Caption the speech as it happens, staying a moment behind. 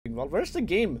well. Where's the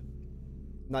game?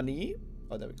 Nani?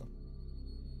 Oh, there we go.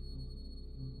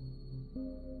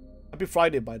 Happy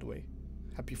Friday, by the way.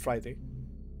 Happy Friday.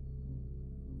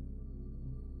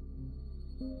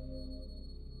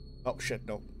 Oh shit,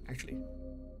 no, actually.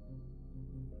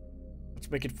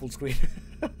 Let's make it full screen.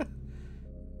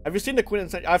 Have you seen the Queen and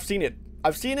Saint? I've seen it.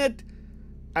 I've seen it,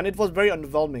 and it was very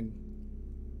underwhelming.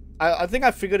 I think I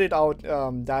figured it out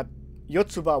that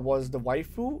Yotsuba was the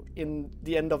waifu in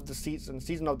the end of the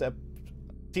season of the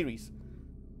series.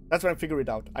 That's when I figured it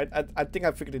out. I think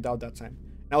I figured it out that time.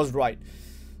 And I was right.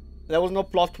 There was no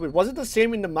plot to it. Was it the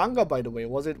same in the manga, by the way?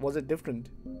 Was it different?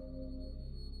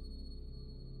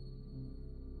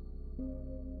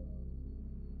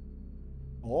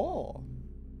 Oh.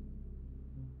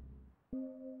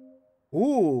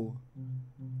 Ooh.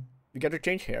 You get to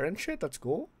change hair and shit? That's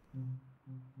cool.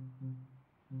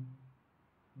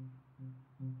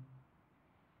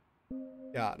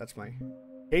 Yeah, that's my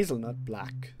hazelnut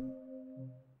black.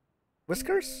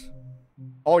 Whiskers?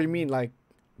 Oh, you mean like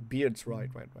beards, right.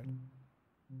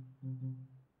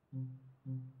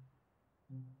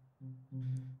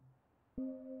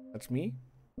 That's me.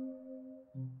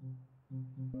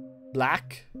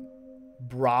 Black,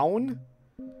 brown,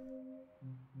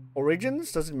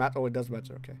 origins, does it matter? Oh, it does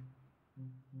matter, okay.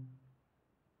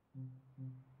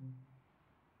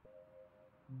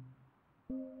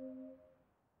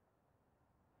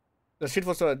 The shit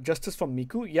was justice from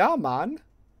Miku? Yeah, man.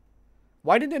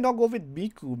 Why did they not go with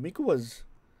Miku? Miku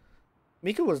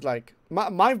was like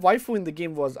my waifu in the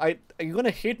game was you're gonna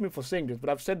hate me for saying this, but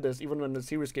I've said this even when the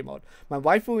series came out. My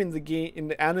waifu in the game in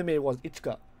the anime was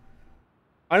Ichika.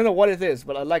 I don't know what it is,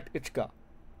 but I liked Ichika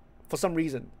for some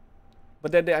reason.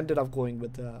 But then they ended up going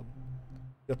with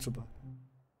Yotsuba.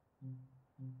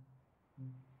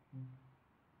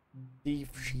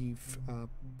 Thief, Chief,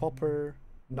 Popper,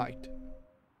 Knight.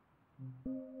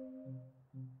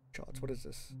 Shots, what is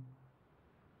this?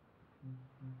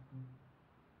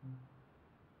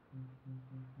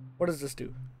 What does this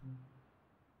do?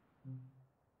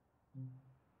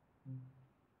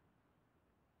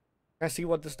 Can I see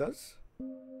what this does?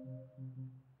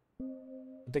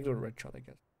 I'll take the red shot, I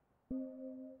guess.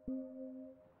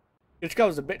 Ichika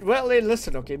was a bit... Well, hey,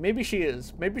 listen, okay, maybe she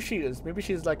is. Maybe she is. Maybe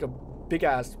she's like a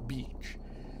big-ass beach.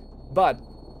 But,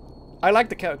 I like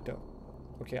the character.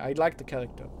 Okay, I like the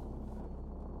character.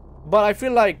 But I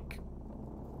feel like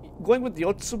going with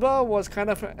Yotsuba was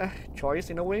kind of a choice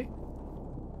in a way.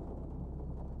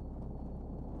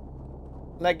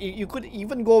 Like, you could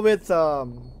even go with...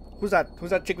 Who's that?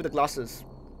 Who's that chick with the glasses?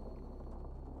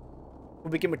 Who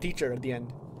became a teacher at the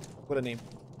end? What a name.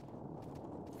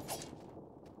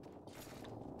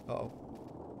 Uh-oh.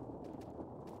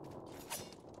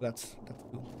 That's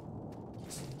cool.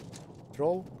 Let's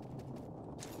roll.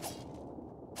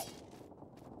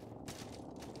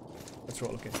 Let's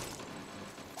roll, okay.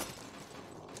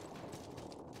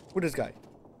 Who this guy?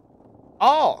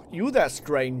 Oh, you there,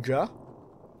 stranger.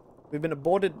 We've been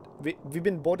boarded. We've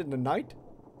been boarded in the night.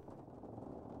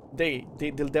 They'll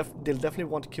definitely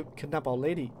want to kidnap our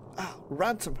lady. Ah,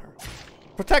 ransom her.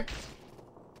 Protect.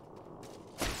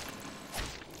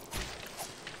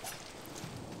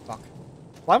 Fuck.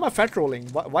 Why am I fat rolling?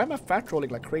 Why am I fat rolling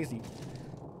like crazy?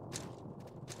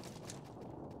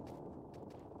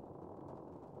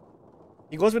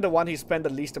 He goes with the one he spent the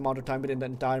least amount of time with in the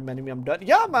entire anime. I'm done.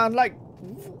 Yeah, man. Like,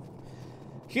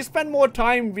 he spent more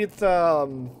time with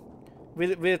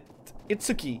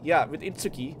Itsuki. Yeah, with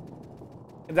Itsuki.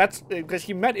 And that's because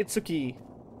he met Itsuki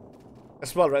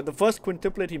as well, right? The first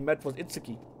quintuplet he met was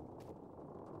Itsuki.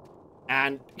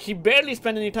 And he barely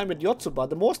spent any time with Yotsuba.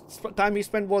 The most time he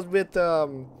spent was with,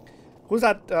 who's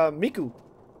that? Miku.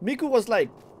 Miku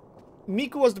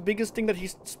was the biggest thing that he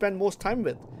spent most time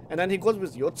with. And then he goes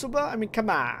with Yotsuba? I mean, come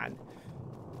on.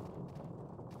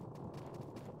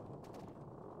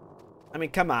 I mean,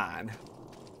 come on.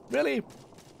 Really?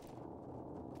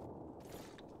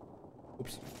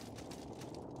 Oops.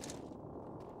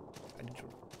 I need to...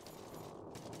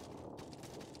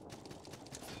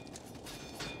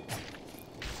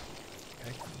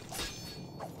 Okay.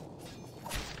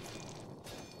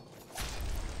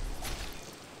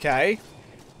 Okay.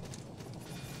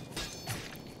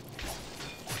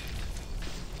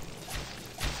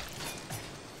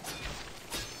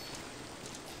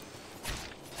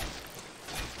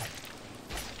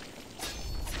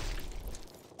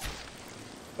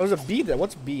 There's a B there.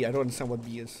 What's B? I don't understand what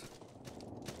B is.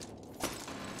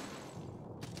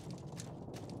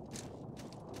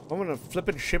 I'm on a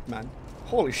flippin' ship, man.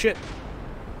 Holy shit.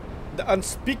 The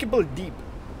unspeakable deep.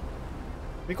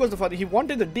 Because the fact he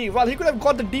wanted the D. Well, he could have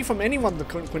got the D from anyone, the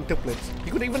quintuplets.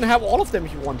 He could even have all of them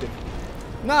if he wanted.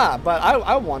 Nah, but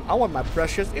I want my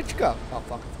precious Ichika. Oh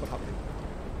fuck, what happened?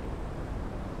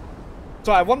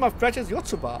 So I want my precious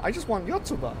Yotsuba. I just want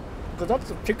Yotsuba. Because that's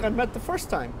the chick I met the first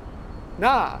time.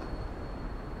 Nah.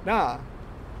 Nah.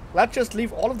 Let's just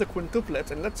leave all of the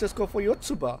quintuplets and let's just go for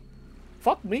Yotsuba.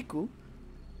 Fuck Miku.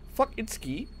 Fuck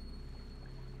Itsuki.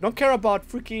 Don't care about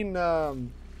freaking the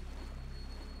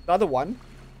other one.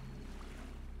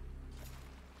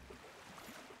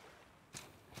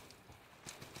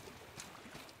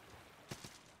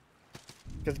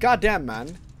 Because goddamn,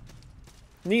 man.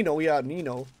 Nino, yeah,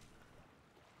 Nino.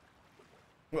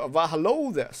 Well,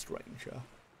 hello there, stranger.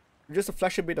 You're just a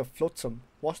flashy bit of flotsam.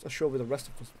 Washed ashore with the rest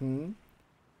of us.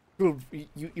 You'll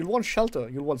want shelter.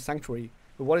 You'll want sanctuary.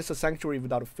 But what is a sanctuary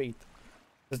without a faith?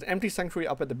 There's an empty sanctuary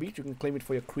up at the beach. You can claim it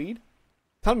for your creed.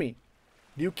 Tell me,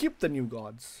 do you keep the new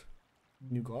gods?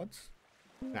 New gods?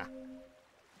 Nah.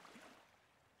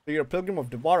 So you're a pilgrim of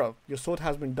Devara. Your sword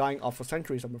has been dying off for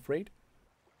centuries, I'm afraid.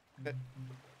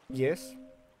 Yes.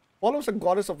 Followers and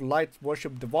goddess of light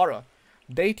worship Devara,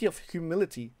 deity of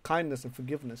humility, kindness, and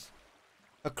forgiveness.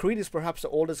 A creed is perhaps the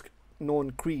oldest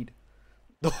known creed,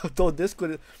 though this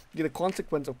could be the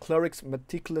consequence of clerics'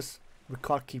 meticulous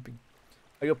record keeping.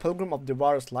 Are you a pilgrim of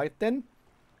Devara's light then?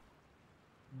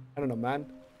 I don't know, man.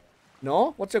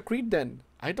 No? What's your creed then?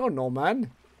 I don't know, man.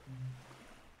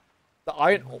 The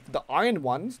iron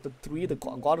ones, the three, the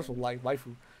goddess of light,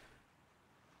 waifu.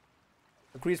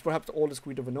 The creed is perhaps the oldest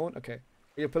creed ever known. Okay.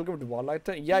 Are you a pilgrim of Devara light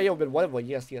then? Yeah, but whatever.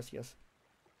 Yes.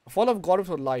 A follower of goddess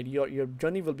of light, your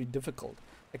journey will be difficult.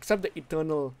 Accept the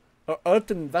eternal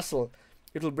earthen vessel.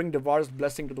 It will bring Devara's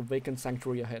blessing to the vacant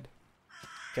sanctuary ahead.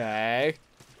 Okay.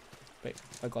 Wait,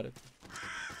 I got it.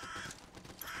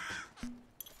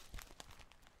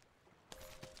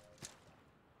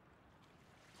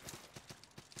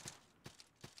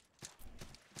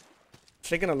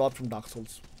 Taken a lot from Dark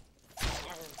Souls.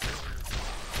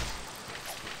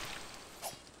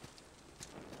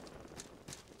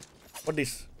 What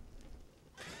this?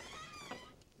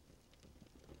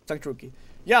 Sanctuary key.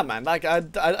 Yeah, man. Like I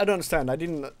don't understand. I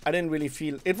didn't really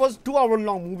feel it was 2-hour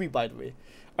long movie, by the way.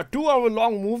 A 2-hour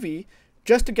long movie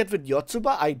just to get with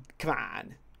Yotsuba. Come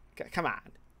on. Okay, come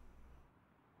on.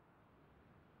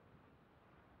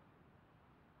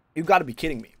 You gotta be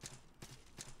kidding me.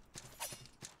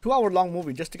 2-hour long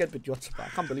movie just to get with Yotsuba. I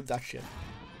can't believe that shit.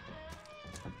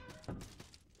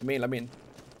 I mean.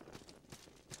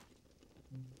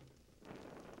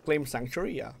 Claim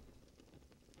sanctuary, yeah.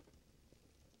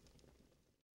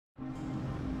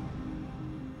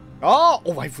 Oh,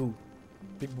 waifu.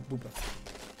 Big booba.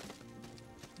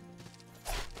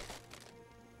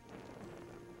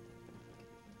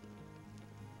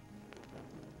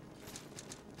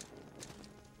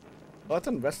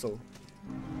 Earthen vessel.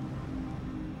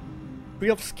 Tree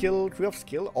of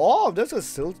skill. Oh, there's a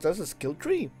skill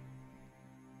tree.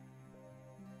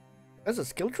 There's a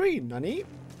skill tree, Nani?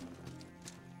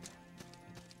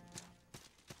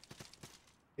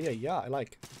 Yeah, I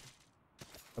like.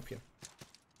 Up here.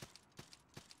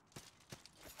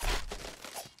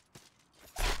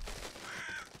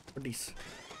 What are these?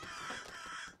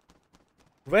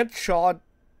 Red shard,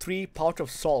 3 pouch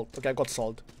of salt. Okay, I got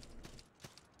salt.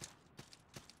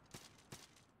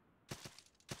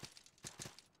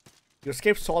 You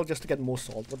escape salt just to get more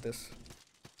salt. What this?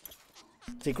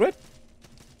 Secret?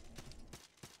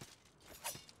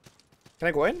 Can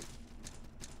I go in?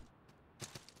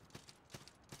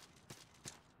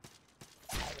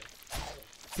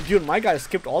 Dude, my guy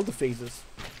skipped all the phases.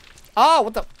 Ah,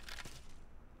 what the?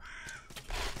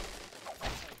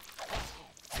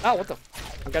 Ah, what the?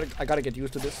 I gotta get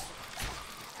used to this.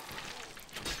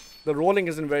 The rolling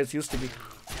isn't where it used to be.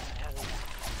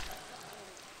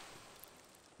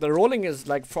 The rolling is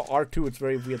like for R2, it's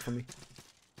very weird for me.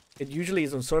 It usually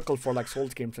is in circle for like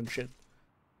Souls games and shit.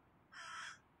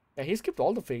 Yeah, he skipped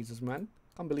all the phases, man.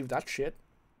 Can't believe that shit.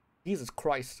 Jesus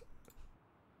Christ.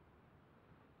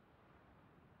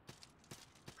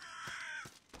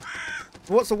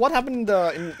 So what happened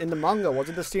in the manga? Was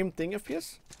it the same thing,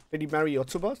 FPS? Did he marry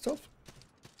Yotsuba itself?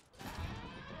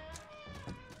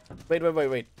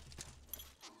 Wait.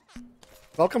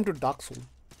 Welcome to Dark Souls.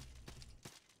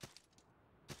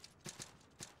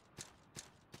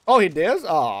 Oh, he does?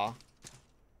 Aw.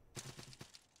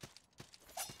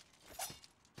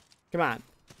 Come on.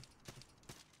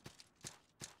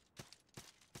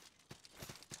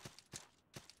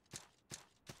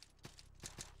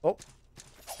 Oh.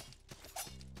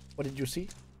 What did you see?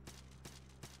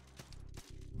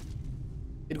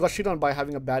 It got shit on by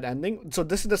having a bad ending. So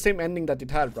this is the same ending that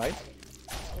it had, right?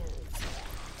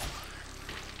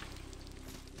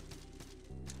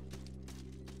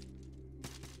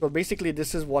 So basically,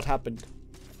 this is what happened.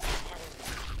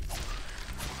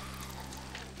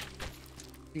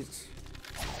 Jesus.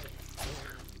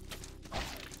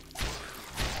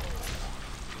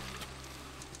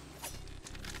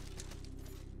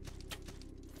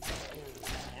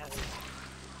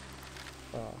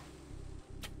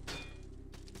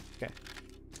 Okay.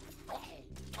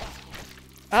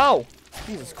 Ow!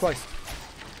 Jesus Christ.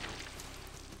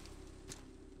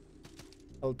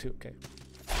 L2, okay.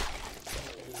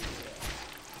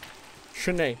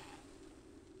 Shanae.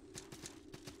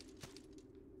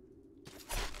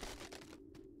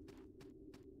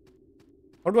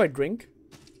 How do I drink?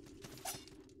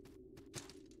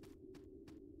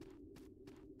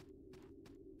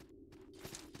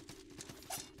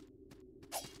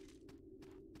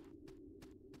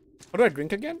 How do I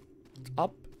drink again? It's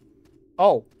up.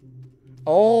 Oh.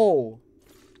 Oh.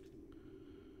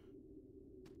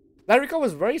 Larika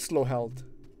was very slow health.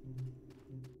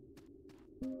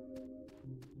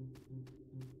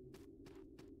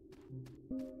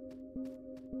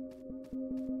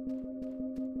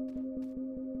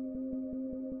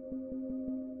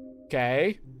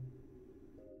 Okay.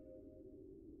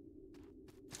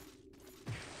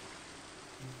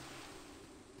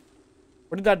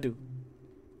 What did that do?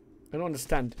 I don't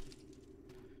understand.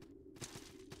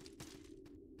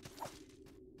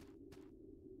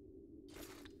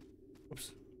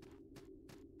 Oops.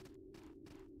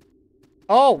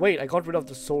 Oh, wait, I got rid of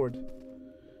the sword.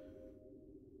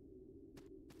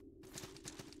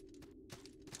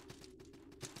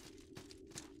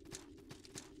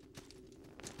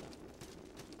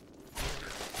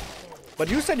 But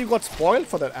you said you got spoiled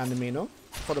for that anime, no?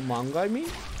 For the manga, I mean?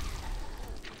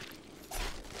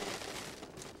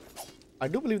 I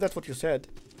do believe that's what you said.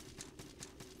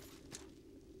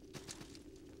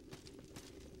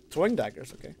 Throwing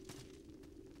daggers, okay.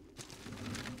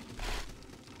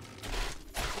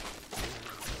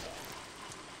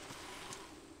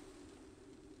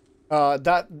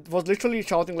 That was literally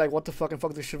shouting like, what the fuck, and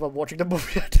fuck this shit while watching the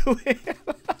movie are doing.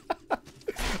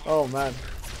 Oh, man.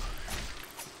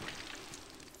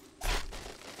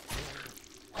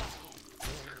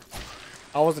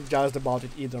 I wasn't jazzed about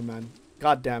it either, man.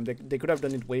 God damn, they could have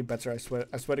done it way better, I swear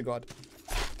to God.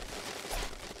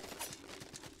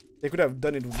 They could have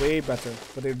done it way better,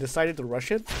 but they decided to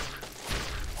rush it.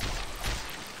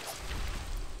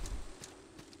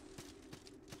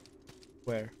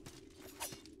 Where?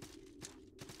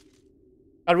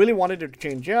 I really wanted it to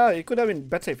change. Yeah, it could have been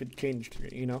better if it changed,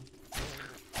 you know?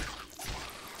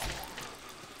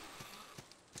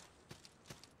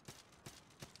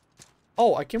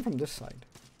 Oh, I came from this side.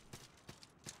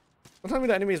 Don't tell me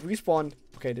the enemies respawn.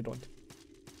 Okay, they don't.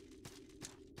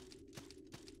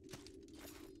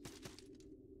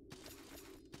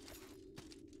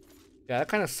 Yeah, that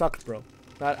kind of sucked, bro.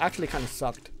 That actually kind of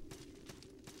sucked.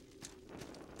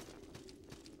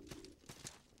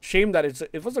 Shame that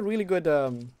it was a really good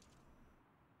it's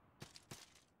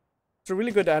a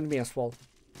really good anime as well.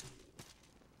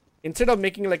 Instead of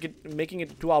making it a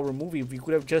 2-hour movie, we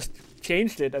could have just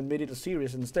changed it and made it a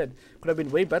series instead. Could have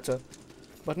been way better.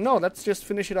 But no, let's just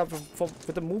finish it up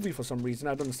with a movie for some reason.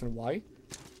 I don't understand why.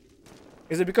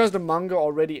 Is it because the manga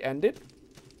already ended?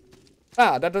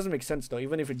 Ah, that doesn't make sense though,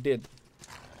 even if it did.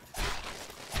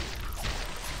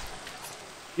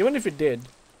 Even if it did,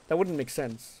 that wouldn't make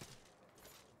sense.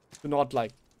 To not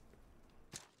like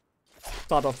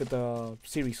start off with a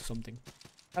series or something.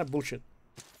 Kind of bullshit.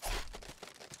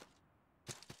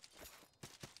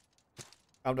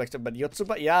 I would accept, but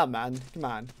Yotsuba, yeah, man, come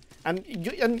on. And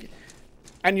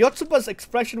Yotsuba's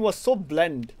expression was so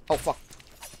blend. Oh fuck!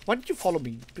 Why did you follow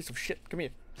me, you piece of shit? Come here,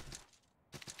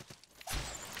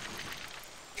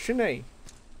 Shanae.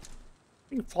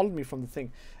 You followed me from the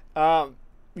thing.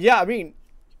 Yeah, I mean,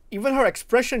 even her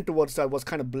expression towards that was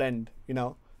kind of blend, you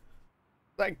know.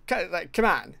 Like, come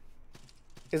on.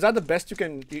 Is that the best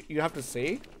you have to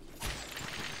say?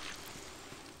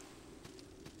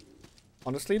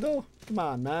 Honestly though, come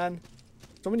on, man.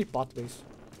 So many pathways.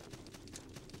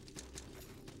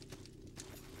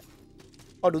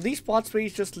 Oh, do these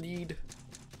pathways just lead?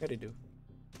 Yeah, they do.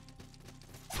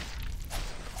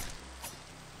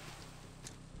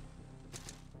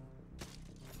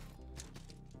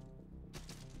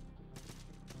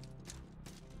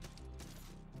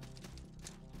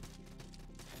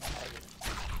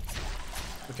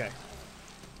 Okay.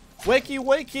 Wakey,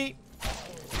 wakey!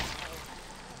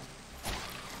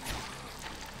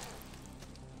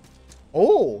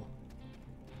 Oh!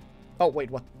 Oh, wait,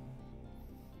 what?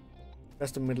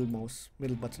 That's the middle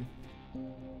button.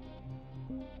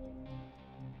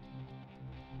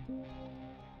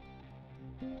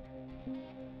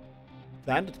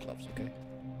 Bandit gloves, okay.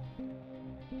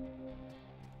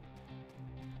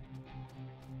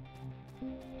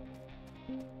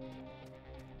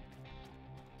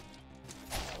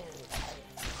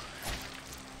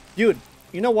 Dude,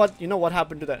 you know what? You know what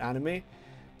happened to that anime?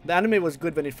 The anime was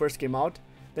good when it first came out.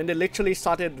 Then they literally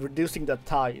started reducing the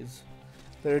thighs.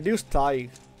 They reduced thigh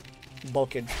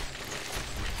bulkage,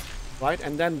 right?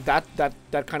 And then that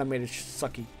kind of made it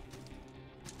sucky.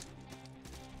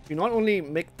 You not only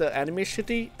make the anime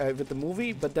shitty with the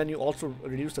movie, but then you also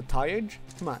reduce the thighage.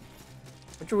 Come on, why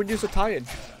don't you reduce the thighage?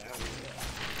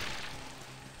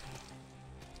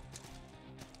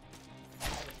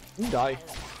 You die.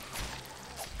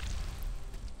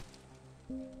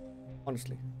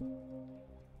 Honestly.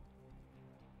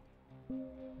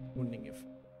 Wondering if.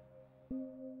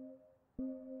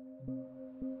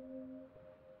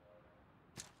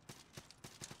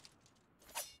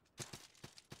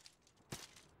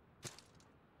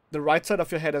 The right side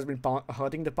of your head has been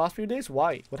hurting the past few days?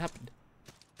 Why? What happened?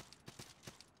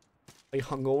 Are you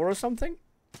hungover or something?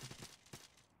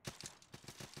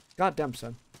 Goddamn,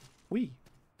 son. Wee.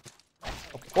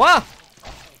 Okay. Wow!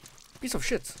 Piece of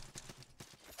shit.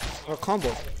 Or a combo.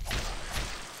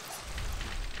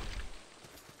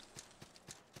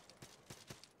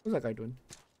 What's that guy doing?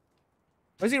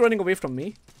 Why is he running away from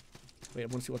me? Wait, I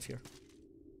want to see what's here.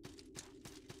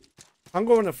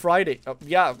 Hungover on a Friday.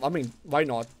 Yeah, I mean, why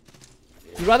not?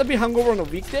 You'd rather be hungover on a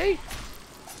weekday?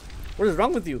 What is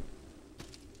wrong with you?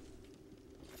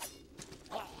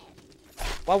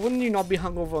 Why wouldn't you not be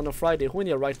hungover on a Friday? Who in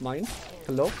your right mind?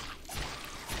 Hello?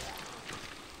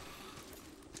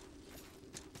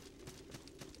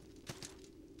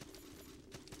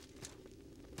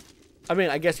 I mean,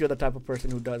 I guess you're the type of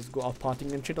person who does go out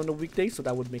partying and shit on the weekdays, so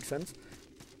that would make sense.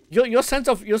 Your sense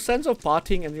of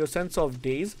partying and your sense of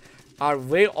days are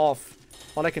way off.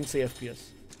 All I can say, FPS.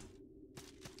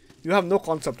 You have no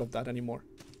concept of that anymore.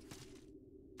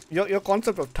 Your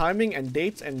concept of timing and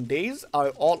dates and days are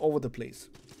all over the place.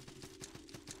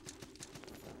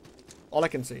 All I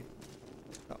can say.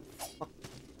 Oh.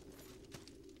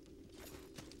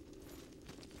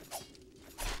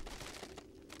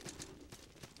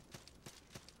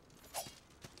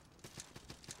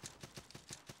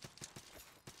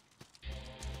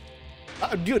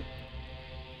 Dude,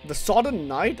 the Sodden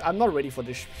Night? I'm not ready for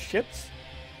this shits.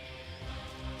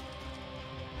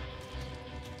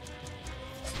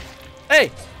 Hey!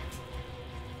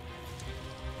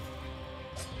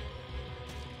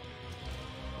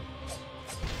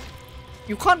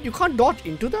 You can't dodge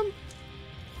into them?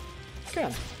 You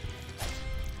can.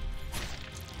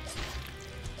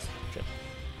 Shit.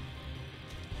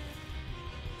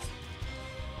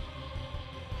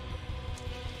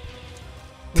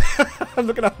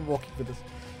 Look at how I'm walking with this.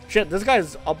 Shit, this guy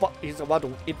is he's about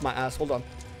to eat my ass. Hold on.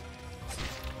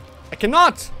 I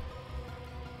cannot!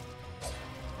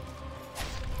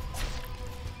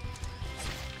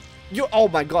 Oh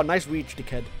my god, nice reach,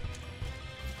 dickhead.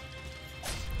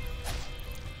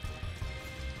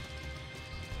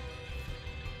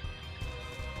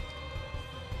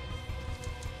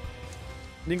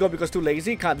 Didn't go because too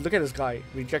lazy? Can't look at this guy.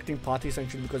 Rejecting party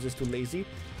essentially because he's too lazy.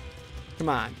 Come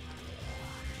on.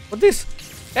 What this?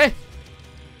 Hey!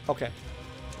 Okay.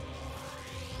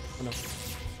 Oh no.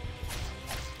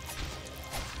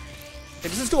 Hey,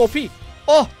 this is too OP.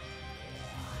 Oh!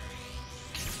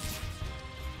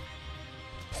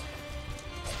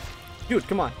 Dude,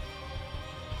 come on.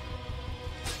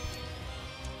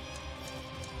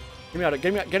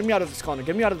 Get me out of this corner.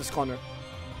 Get me out of this corner.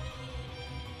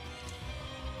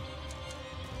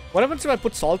 What happens if I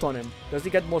put salt on him? Does he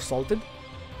get more salted?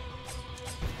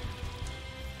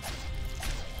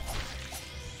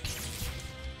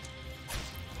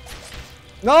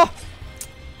 No!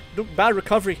 Dude, bad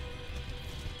recovery.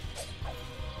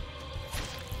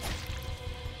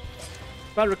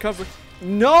 Bad recovery.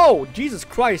 No! Jesus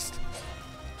Christ.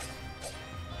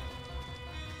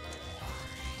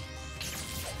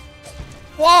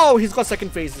 Whoa! He's got second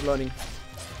phase. He's learning.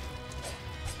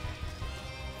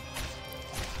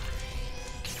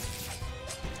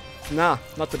 Nah,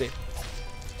 not today.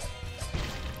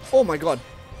 Oh my god.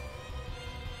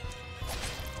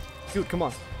 Dude, come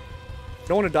on.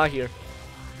 Don't want to die here.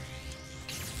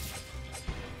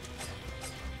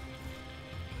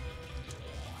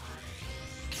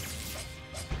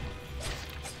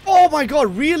 Oh my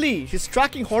god, really? He's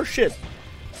tracking horseshit.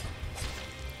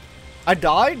 I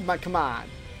died? Come on.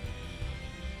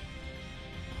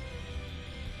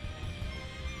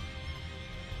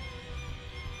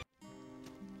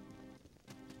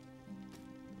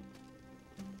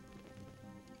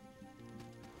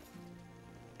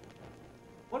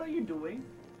 What are you doing?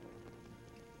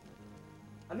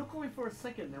 look away for a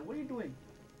second, man. What are you doing?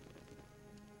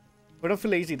 I don't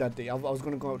feel lazy that day. I was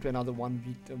gonna go to another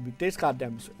weekdays.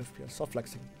 Goddamn FPS. Stop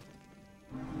flexing.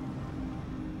 I'm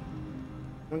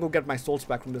gonna go get my souls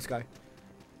back from this guy.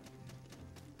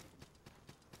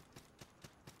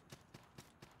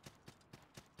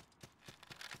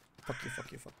 Fuck you,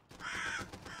 fuck you, fuck.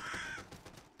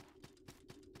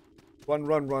 Run,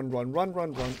 run, run, run, run,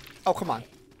 run, run. Oh, come on.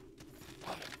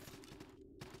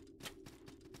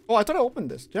 Oh, I thought I opened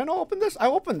this. Did I not open this? I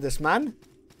opened this, man.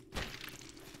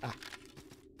 Ah.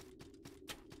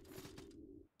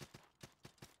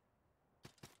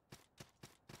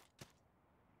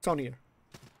 It's on here.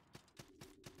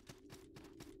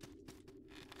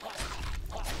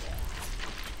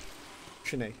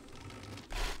 Shanae.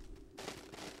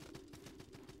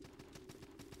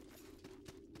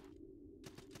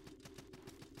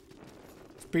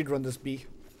 Speedrun this bee.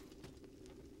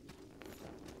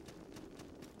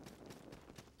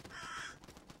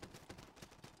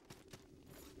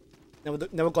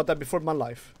 Never got that before in my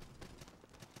life.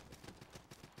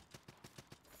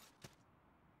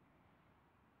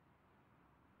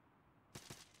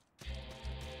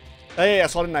 Hey, yeah,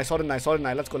 solid nice, solid nice, solid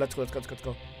nice. Let's go, let's go, let's go, let's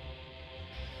go.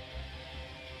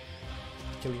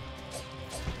 Kill you.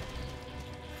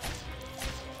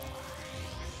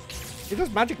 He does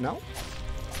magic now?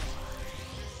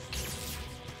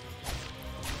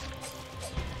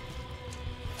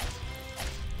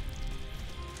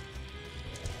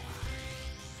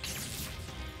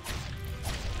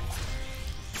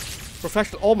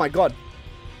 Professional. Oh my god.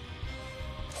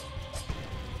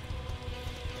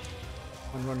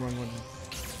 Run, run, run, run.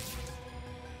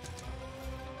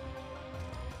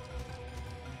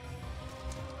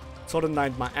 Sword and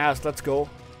Knight, my ass. Let's go.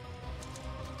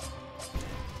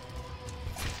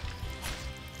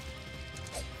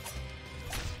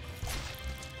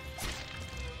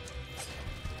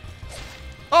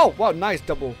 Oh, wow. Nice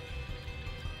double.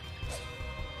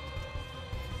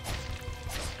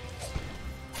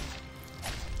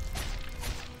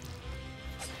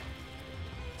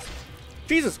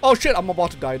 Jesus! Oh shit! I'm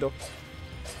about to die though.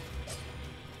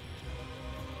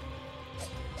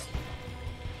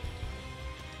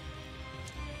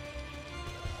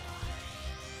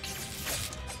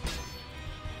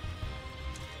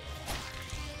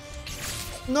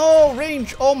 No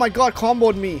range! Oh my god!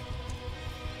 Comboed me.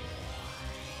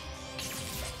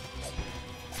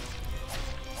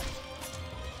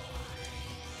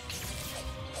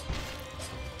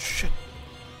 Shit.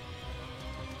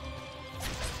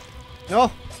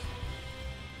 No.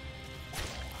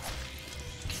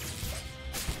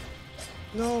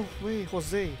 No way,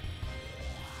 Jose.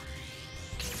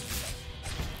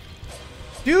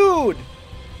 Dude!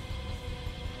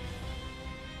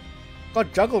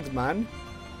 Got juggled, man.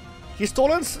 He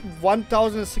stolen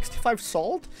 1065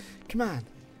 salt? Come on.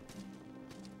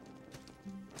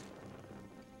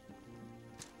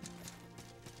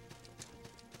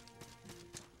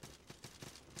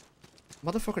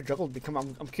 Motherfucker juggled me. Come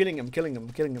on, I'm killing him, killing him,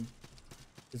 killing him.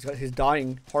 He's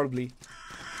dying horribly.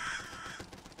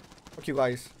 Fuck you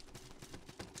guys.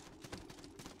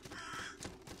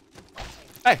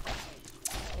 Hey!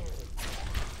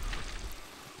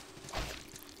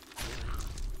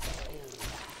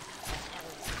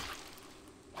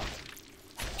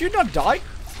 Did you not die?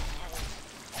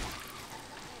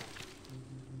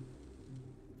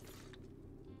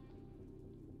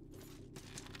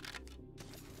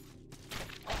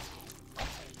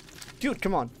 Dude,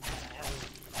 come on.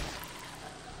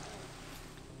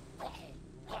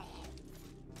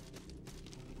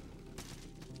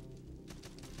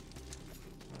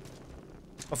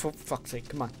 Oh, for fuck's sake,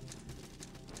 come on.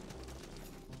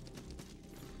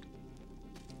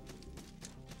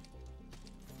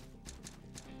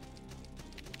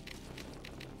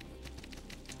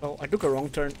 Oh, I took a wrong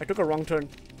turn. I took a wrong turn.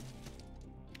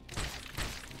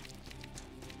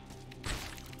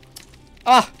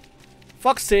 Ah!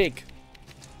 Fuck's sake.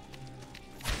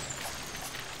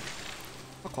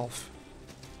 Fuck off.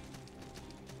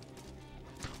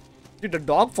 Dude, the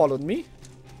dog followed me.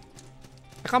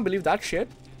 I can't believe that shit.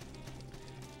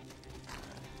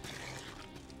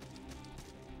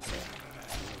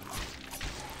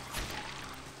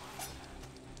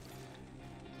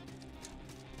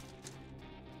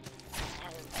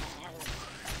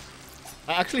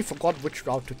 I actually forgot which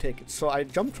route to take it. So I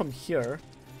jumped from here.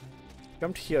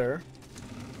 Jumped here.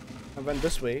 I went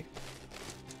this way.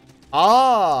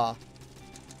 Ah!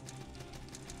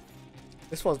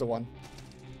 This was the one.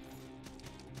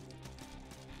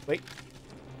 Wait.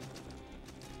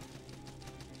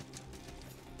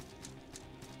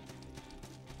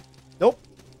 Nope.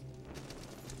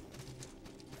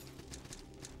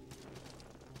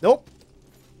 Nope.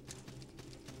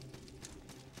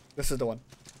 This is the one.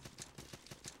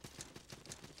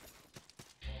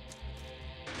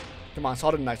 Come on,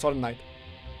 Sword and Knight, Sword and Knight.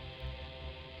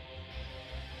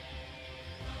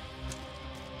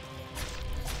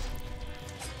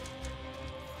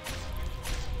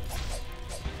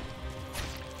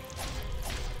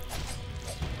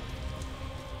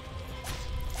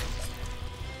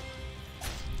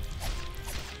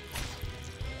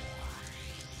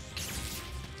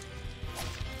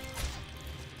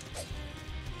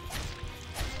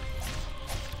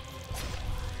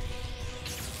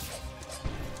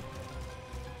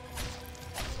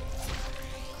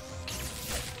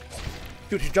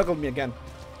 Dude, he juggled me again.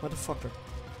 Motherfucker.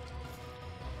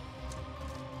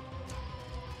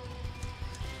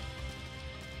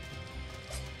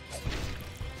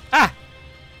 Ah!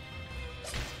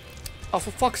 Oh,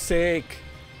 for fuck's sake.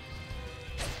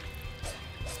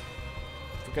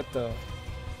 Forget the...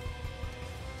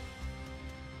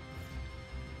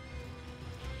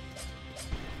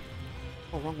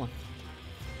 Oh, wrong one.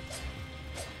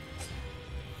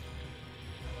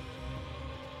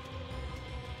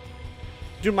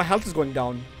 Dude, my health is going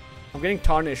down. I'm getting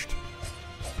tarnished.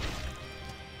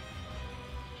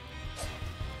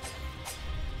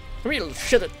 Come here, little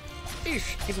shit it.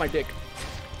 Eesh, eat my dick.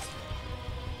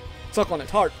 Suck on it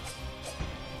hard.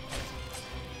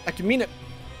 I can mean it.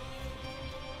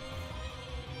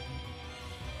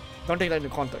 Don't take that into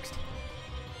context.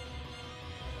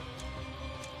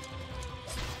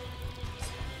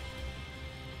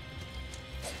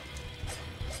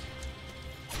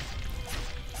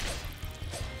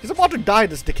 He's about to die,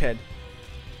 this dickhead.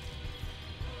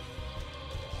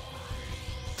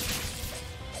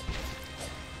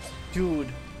 Dude.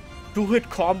 2-hit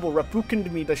combo,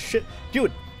 Rapukined me the shit.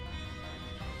 Dude.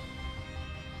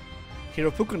 He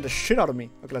Rapukined the shit out of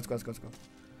me. Okay, let's go, let's go, let's go.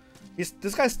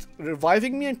 This guy's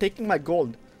reviving me and taking my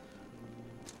gold.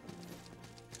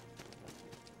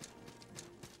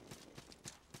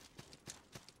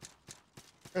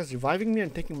 This guy's reviving me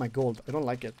and taking my gold. I don't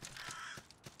like it.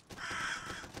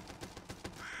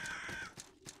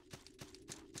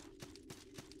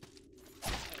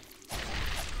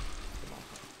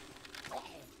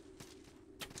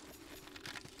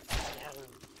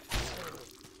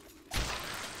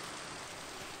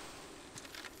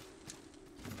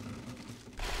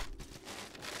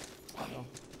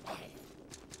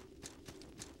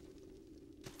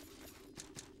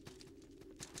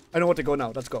 I know where to go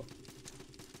now. Let's go.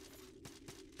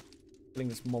 Killing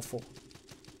this mofo.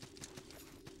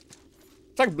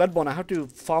 It's like Bloodborne. I have to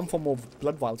farm for more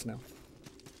blood vials now.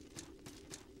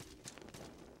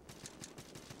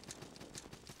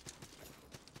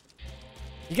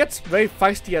 He gets very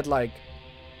feisty at like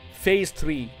phase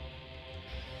 3.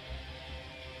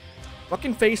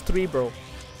 Fucking phase 3, bro.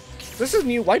 This is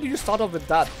new. Why did you start off with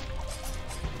that?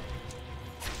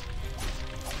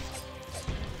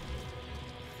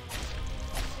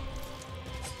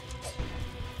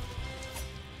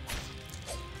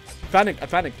 I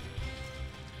panicked.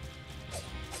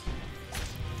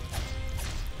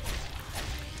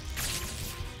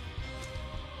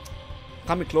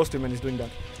 Can't be close to him when he's doing that.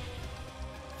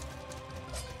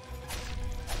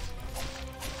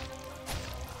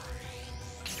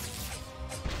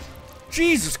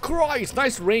 Jesus Christ!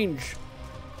 Nice range.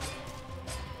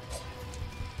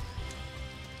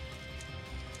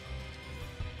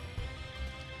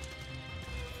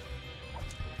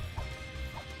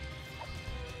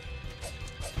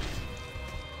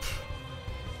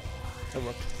 That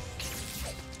worked.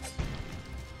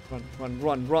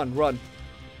 Run.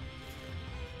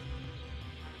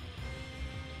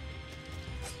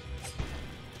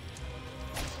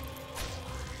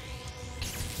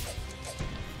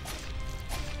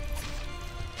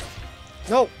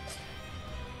 No!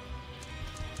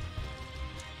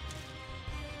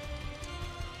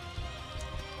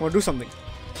 I want to do something.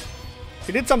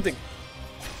 He did something.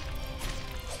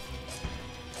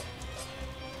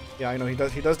 Yeah, I know, he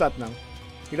does that now.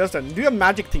 He does that. Do your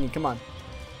magic thingy, come on.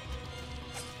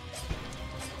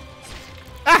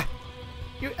 Ah!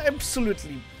 You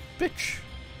absolutely bitch.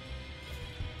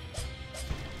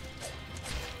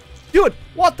 Dude,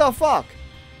 what the fuck?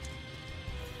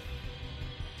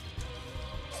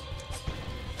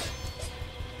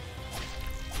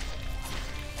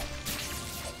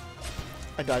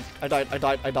 I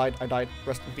died.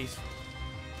 Rest in peace.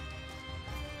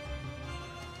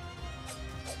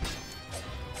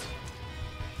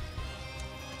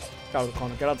 Get out of the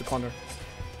corner. Get out of the corner.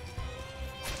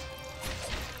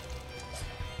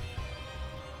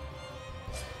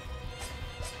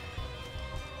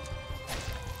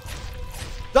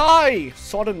 Die!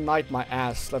 Sword and Knight my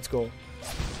ass. Let's go.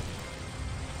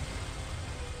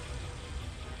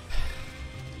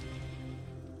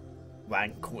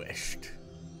 Vanquished.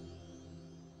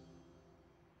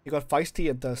 You got feisty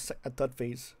at the third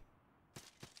phase.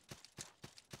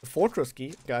 The fortress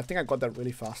key. Okay, I think I got that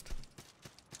really fast.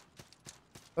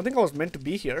 I think I was meant to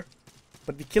be here,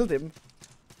 but we killed him.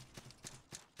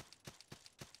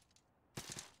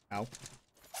 Ow.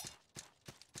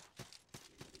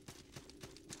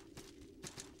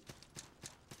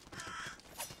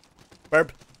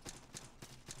 Burp.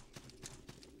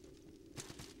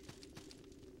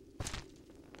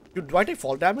 Dude, do I take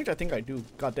fall damage? I think I do.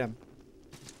 Goddamn.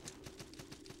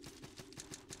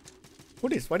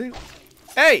 What is? Why do you...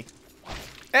 Hey!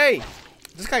 Hey!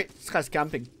 This guy's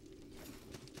camping.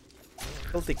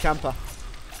 Filthy camper.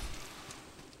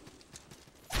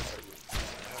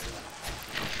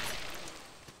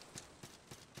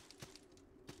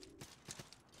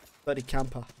 Bloody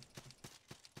camper.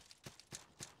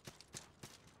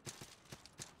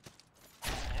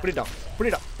 Put it down. Put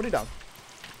it up. Put it down.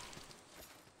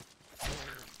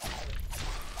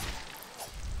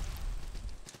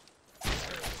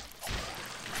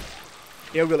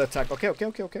 Aerial attack. Okay, okay,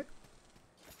 okay, okay.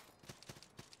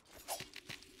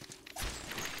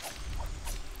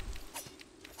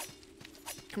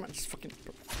 Come on, just fucking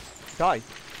die.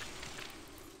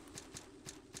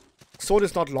 Sword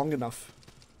is not long enough.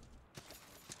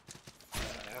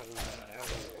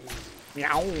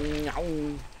 Meow,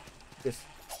 meow. This.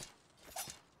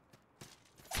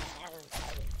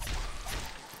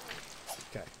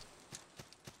 Okay.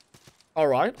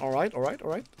 Alright, alright, alright,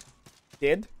 alright.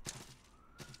 Dead.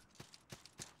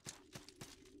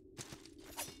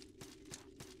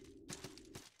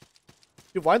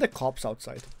 Dude, why are the cops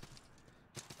outside?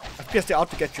 FPS, they're out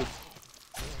to get you.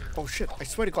 Oh shit, I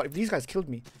swear to god, if these guys killed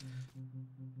me.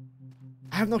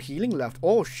 I have no healing left.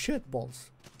 Oh shit,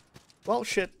 balls. Well,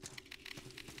 shit.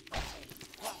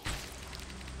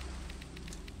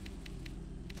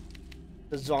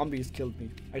 The zombies killed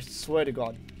me. I swear to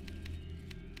god.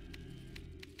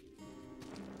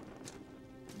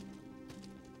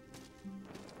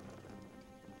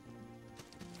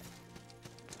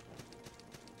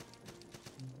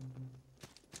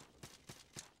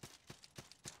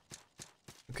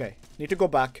 Okay, need to go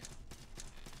back.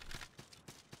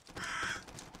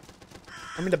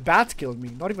 I mean, the bats killed me,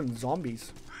 not even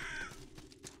zombies.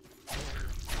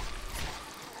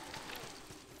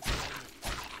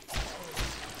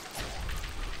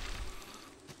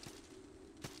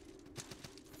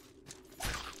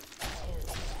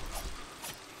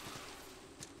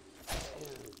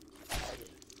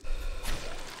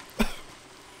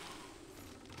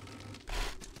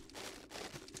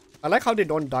 I like how they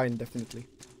don't die indefinitely.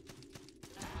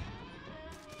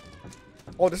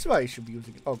 Oh, this is why I should be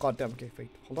using it. Oh, goddamn. Okay, wait.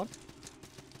 Hold on.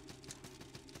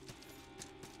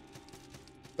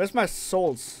 Where's my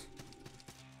souls?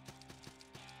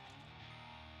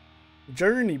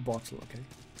 Journey bottle. Okay.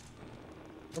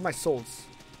 Where are my souls?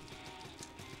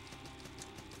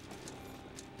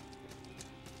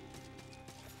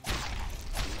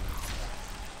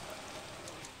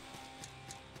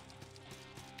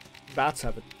 Bats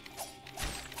have it.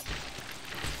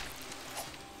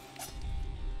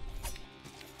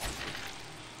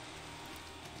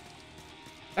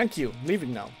 Thank you. I'm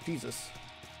leaving now. Jesus.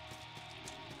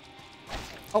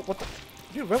 Oh, what the?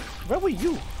 Dude, where were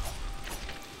you?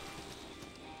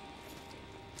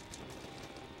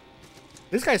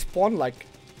 This guy spawned like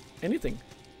anything.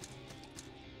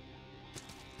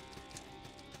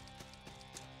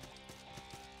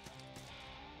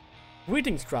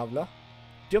 Greetings, traveler.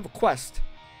 Do you have a quest?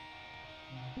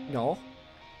 No.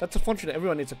 That's unfortunate.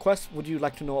 Everyone needs a quest. Would you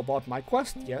like to know about my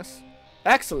quest? Yes.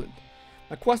 Excellent.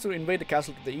 My quest is to invade the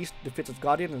castle to the east, defeat its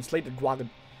guardian, and slay the dragon.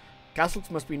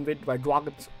 Castles must be invaded by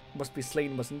dragons, must be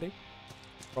slain, mustn't they?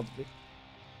 Probably.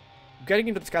 Getting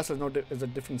into this castle is a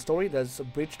different story. There's a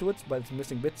bridge to it, but it's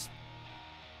missing bits.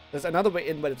 There's another way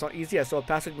in, but it's not easy. I saw a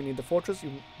passage beneath the fortress.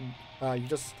 You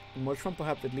just emerge from.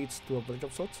 Perhaps it leads to a village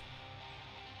of sorts.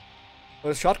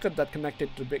 There's a shortcut that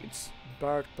connected to the bits.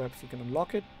 But perhaps you can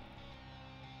unlock it.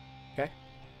 Okay.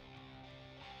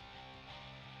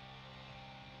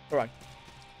 Alright.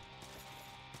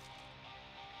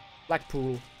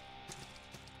 Blackpool.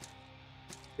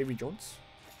 Davy Jones.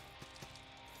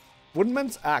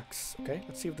 Woodman's Axe. Okay,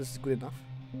 let's see if this is good enough.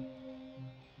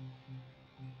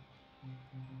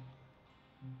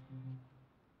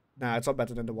 Nah, it's not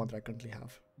better than the one that I currently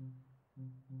have.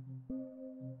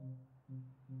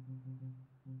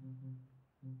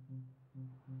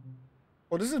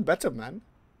 Oh, this is better, man.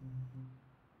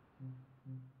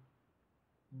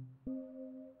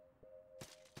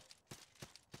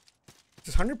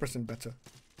 It's 100% better.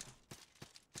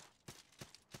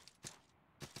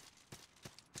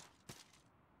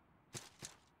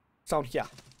 Sound here.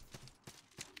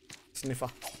 Sniffer.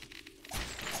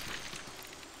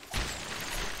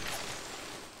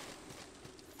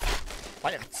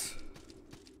 Fight.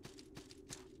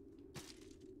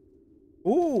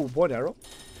 Ooh, bow and arrow.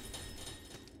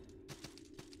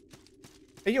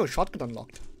 Hey, yo, shotgun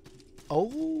unlocked.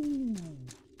 Oh.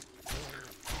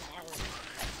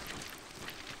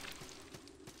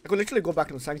 I could literally go back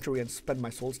in the sanctuary and spend my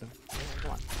souls now.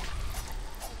 Come on.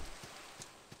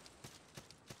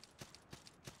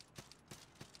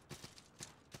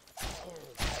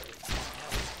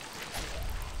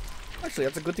 Actually,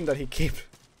 that's a good thing that he came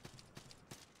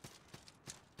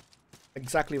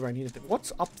exactly where I needed it.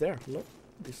 What's up there? Look,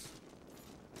 this.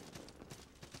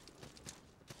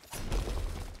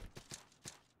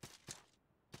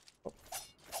 Oh.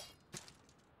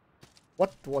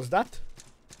 What was that?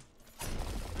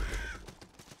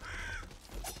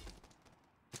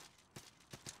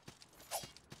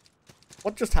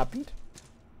 What just happened?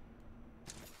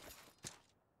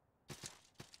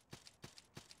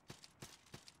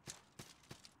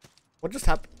 What just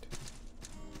happened?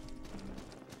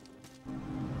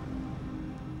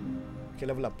 Okay,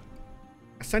 level up.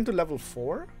 Ascend to level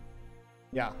 4?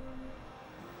 Yeah.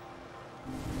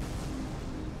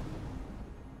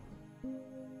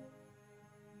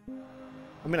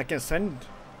 I mean, I can ascend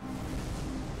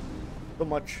so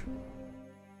much.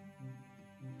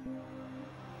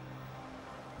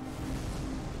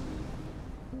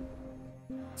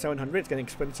 $700, it's getting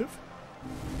expensive.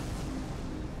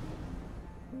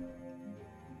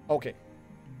 Okay.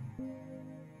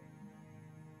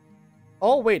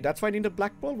 Oh, wait, that's why I need a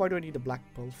black pearl? Why do I need a black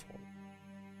pearl for?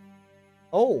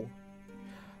 Oh.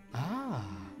 Ah.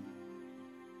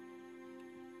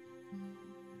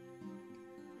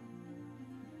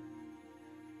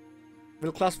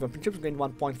 Middle class weapon chips gain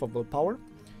 1 point for willpower.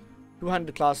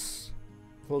 200 class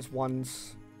pulls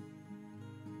once.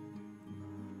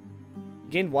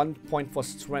 Gain 1 point for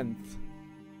strength.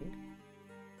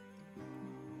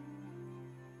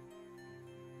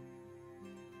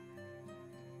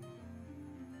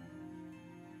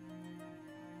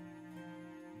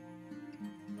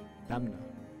 Stamina.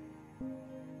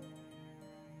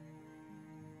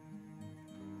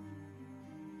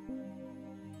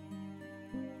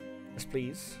 Yes,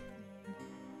 please.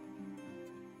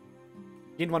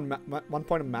 Gain 1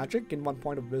 point of magic. Gain 1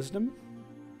 point of wisdom.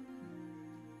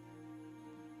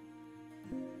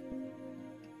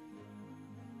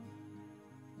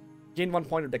 Gain 1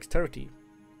 point of dexterity.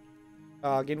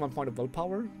 Gain 1 point of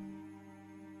willpower.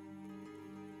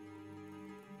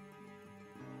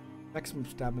 Maximum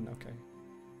stamina, okay.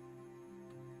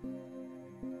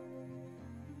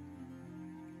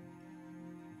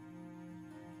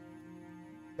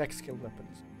 Dex skill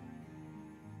weapons.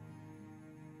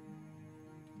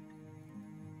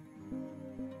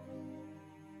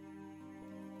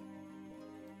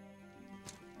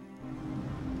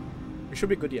 It should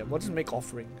be good, yeah. What does it make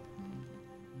offering?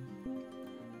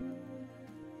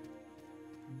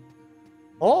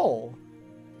 Oh!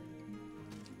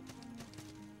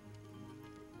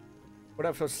 What do I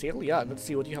have for sale? Yeah, let's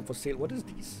see what you have for sale. What is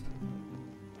these?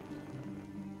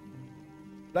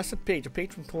 Blessed page, a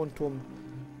page from Thorn Tome.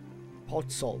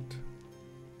 Pot salt.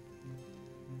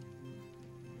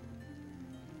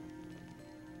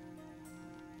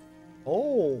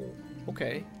 Oh,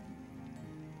 okay.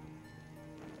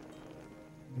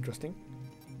 Interesting.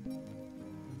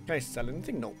 Can I sell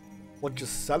anything? No. What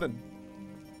just selling?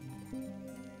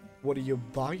 What are you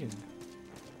buying?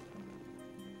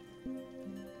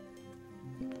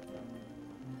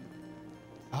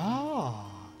 Ah.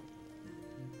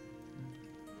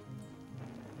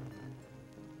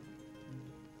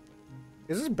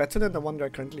 Is this better than the one that I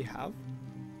currently have?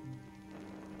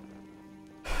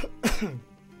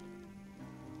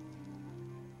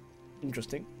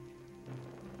 Interesting.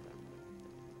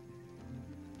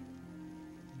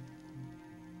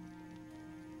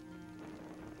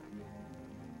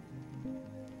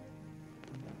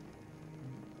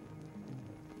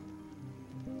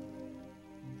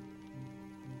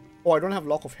 Oh, I don't have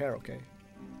lock of hair, okay.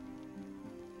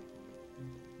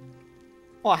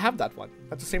 Oh, I have that one.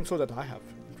 That's the same sword that I have.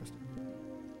 Interesting.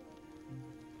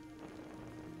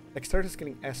 Dexterity is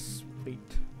getting S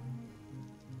weight.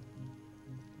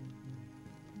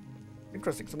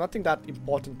 Interesting. So nothing that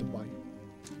important to buy.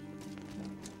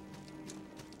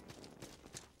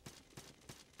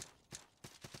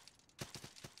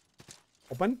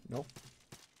 Open? No.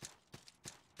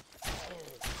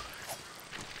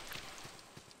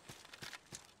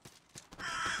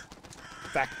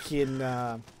 fucking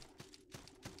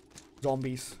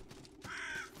zombies.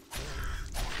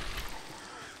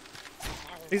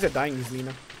 These are dying easily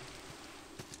now.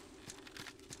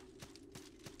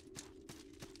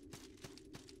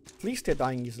 At least they're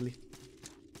dying easily.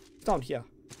 It's down here.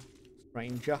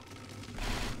 Stranger.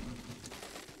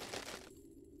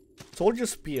 Soldier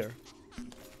spear.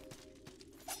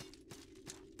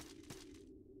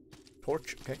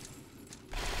 Torch, okay.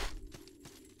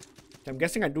 I'm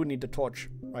guessing I do need the torch.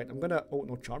 Right, I'm gonna... Oh,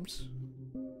 no charms.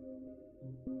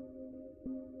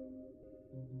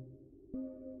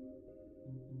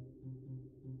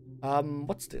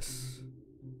 What's this?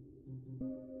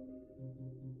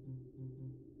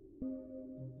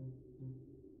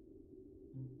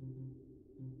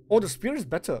 Oh, the spear is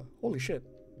better. Holy shit.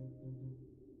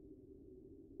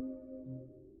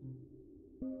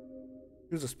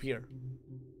 Use a spear.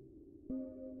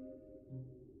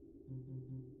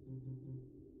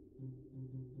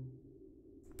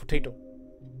 Potato.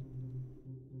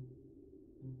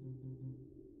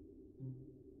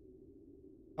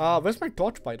 Where's my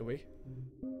torch, by the way?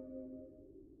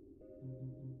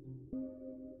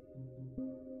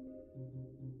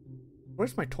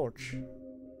 Where's my torch?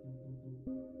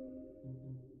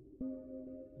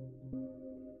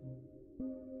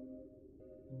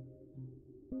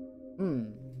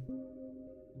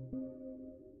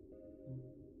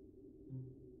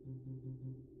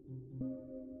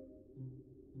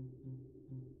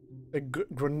 A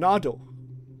Granado.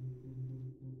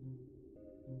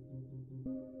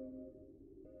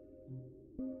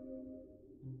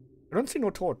 I don't see no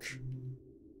torch.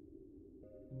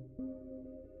 I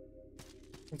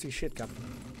don't see shit, Captain.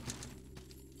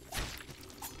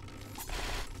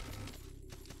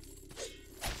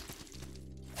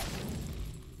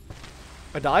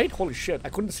 I died? Holy shit, I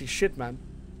couldn't see shit, man.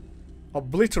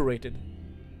 Obliterated.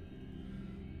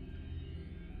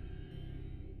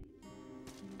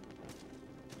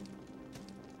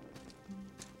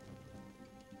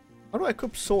 How do I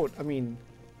equip sword? I mean...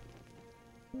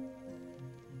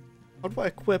 How do I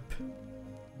equip...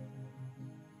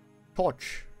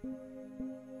 Torch?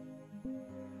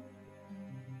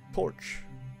 Torch.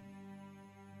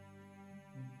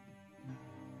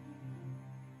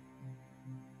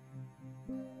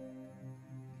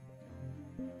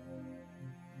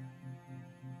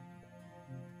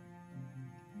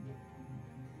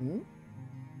 Hmm?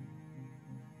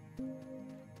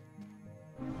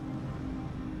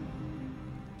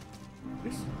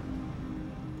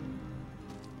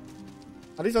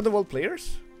 Are these otherworld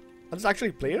players? Are these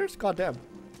actually players? God damn.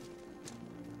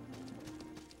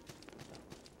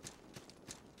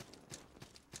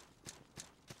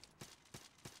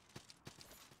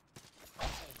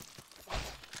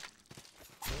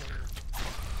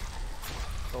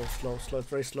 Oh, slow, slow,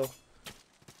 very slow.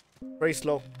 Very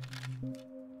slow.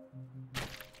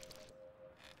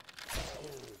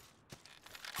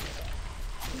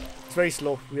 It's very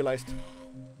slow, realized.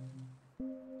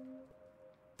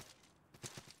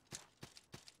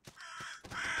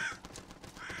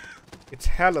 It's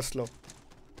hella slow.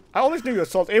 I always knew you were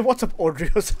salt. Hey, what's up,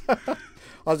 Audrios?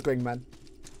 How's it going, man?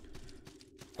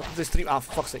 What's this stream? Ah,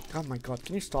 for fuck's sake. Oh my god,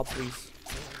 can you stop, please?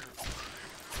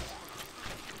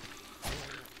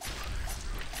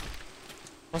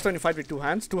 Must only fight with two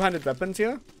hands. Two-handed weapons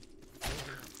here.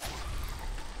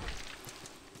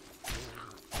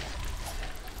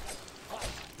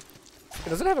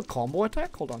 Does it have a combo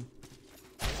attack? Hold on.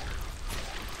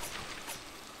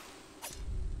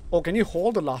 Oh, can you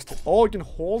hold the last hit? Oh, you can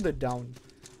hold it down.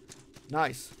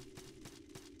 Nice.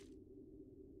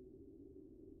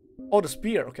 Oh, the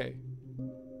spear. Okay.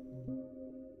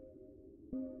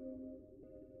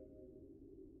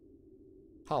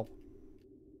 How?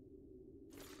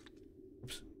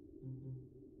 Oops.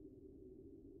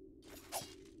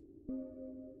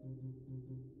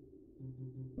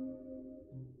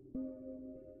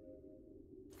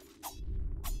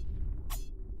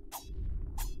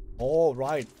 Oh,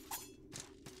 right.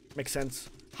 Makes sense.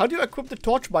 How do you equip the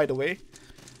torch, by the way?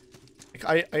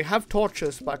 Like, I have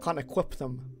torches, but I can't equip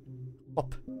them.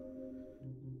 Up.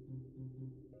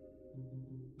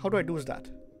 How do I do that?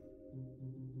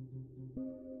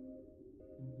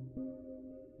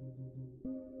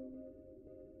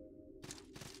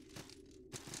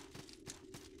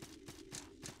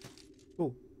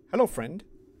 Oh, hello, friend.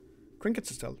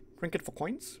 Trinkets still. Trinket for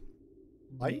coins?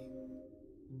 Why?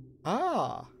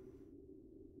 Ah.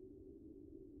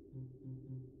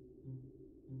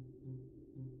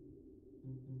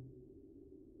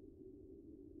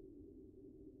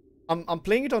 I'm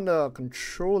playing it on the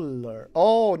controller.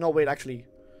 Oh, no, wait, actually.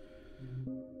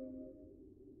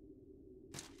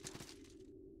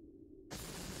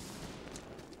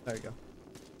 There you go.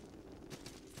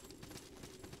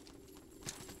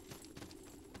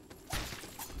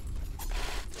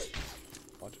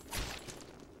 What?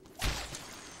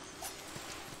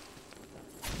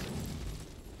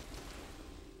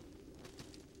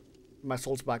 My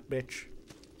soul's back, bitch.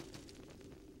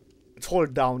 It's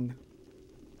hold down.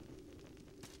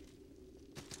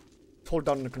 It's hold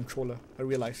down on the controller, I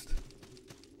realized.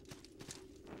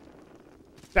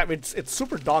 That it's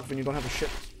super dark when you don't have a shit.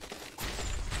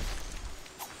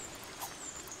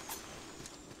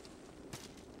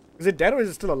 Is it dead or is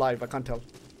it still alive? I can't tell.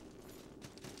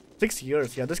 6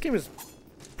 years. Yeah, this game is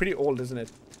pretty old, isn't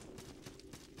it?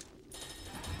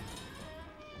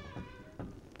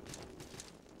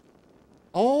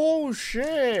 Oh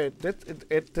shit!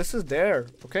 This is there.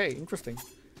 Okay, interesting.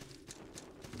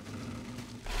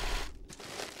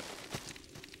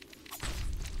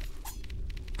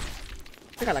 I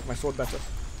think I like my sword better.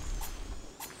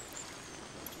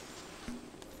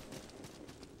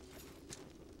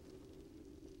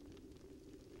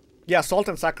 Yeah, salt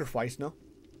and sacrifice, no?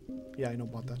 Yeah, I know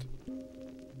about that.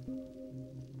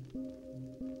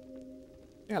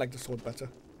 Yeah, I like the sword better.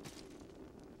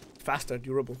 Faster,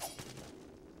 durable.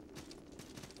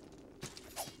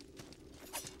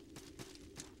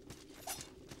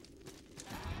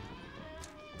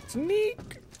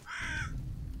 Sneak!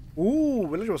 Ooh,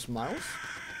 Villager Smiles?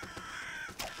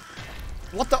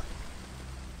 What the?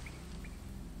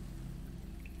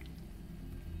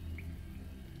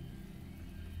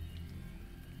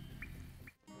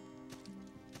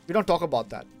 We don't talk about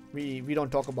that. We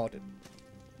don't talk about it.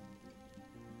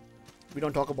 We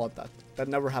don't talk about that. That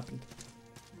never happened.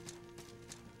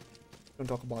 Don't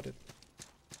talk about it.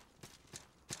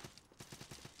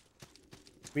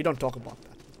 We don't talk about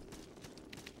that.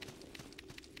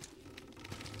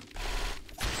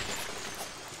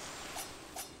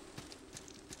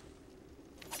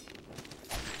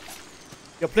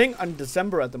 You're playing on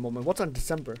December at the moment. What's on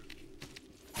December?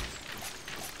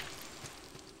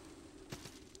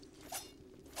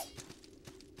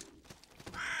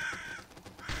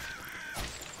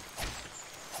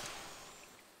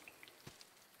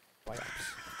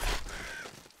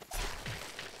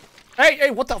 Hey,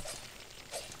 hey, what the f—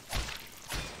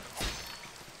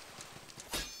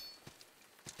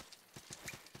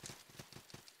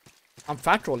 I'm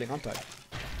fat rolling, aren't I?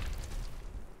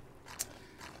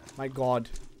 My god.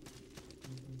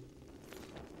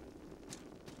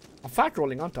 I'm fat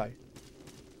rolling, aren't I?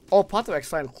 Oh, Path of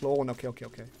Exile clone. Okay, okay,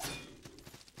 okay.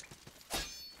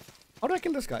 How do I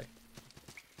kill this guy?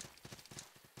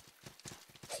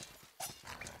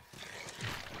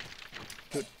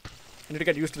 Dude, I need to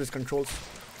get used to these controls.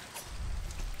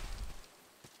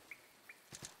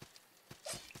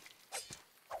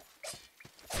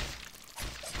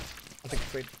 I'll take the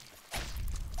trade.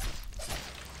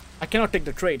 I cannot take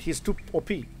the trade. He's too OP.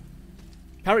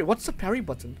 Parry. What's the parry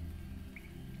button?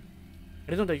 I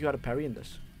didn't know that you had a parry in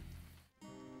this.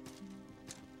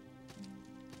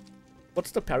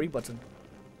 What's the parry button?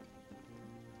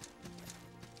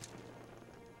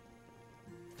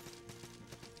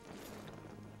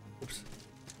 Oops.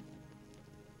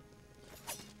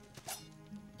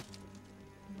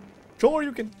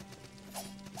 Shoryuken.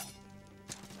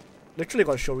 Literally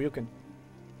got a Shoryuken.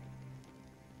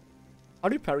 How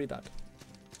do you parry that?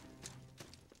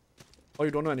 Oh,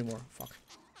 you don't know anymore. Fuck.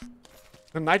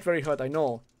 The knight very hurt, I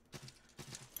know.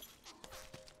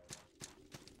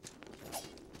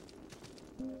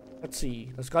 Let's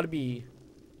see. There's gotta be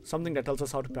something that tells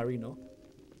us how to parry, no?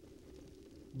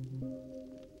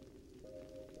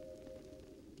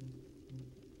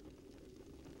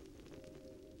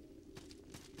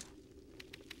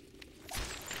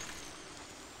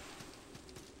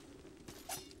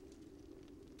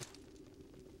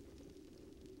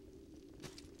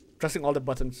 Pressing all the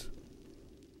buttons.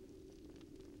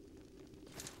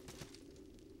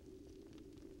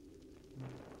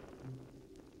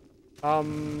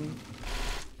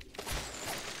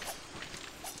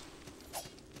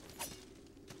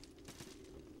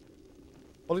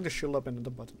 Holding the shield up and another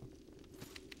button.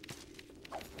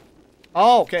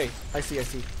 Oh, okay. I see, I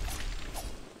see.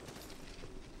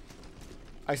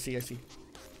 I see, I see.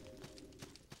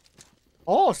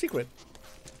 Oh, secret.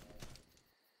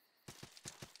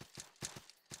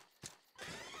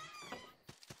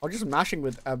 Or just mashing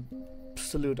with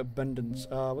absolute abundance.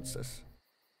 What's this?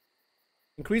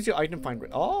 Increase your item find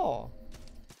rate. Oh.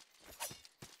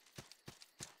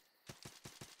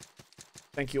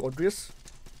 Thank you, Odrius.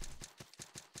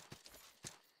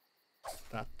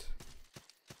 That.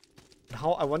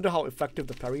 How, I wonder how effective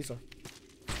the parries are.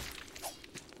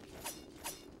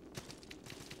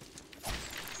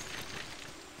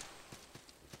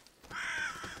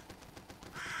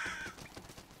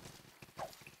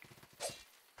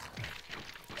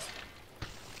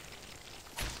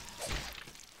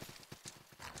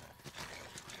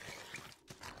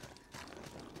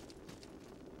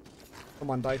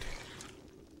 Someone died.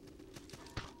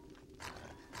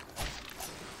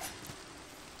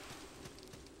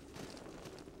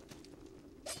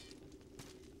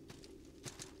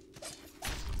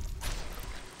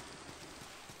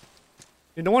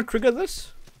 Did no one trigger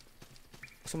this?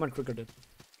 Someone triggered it.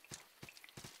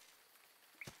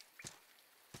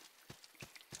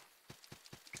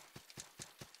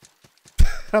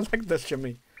 I like this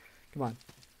shimmy. Come on.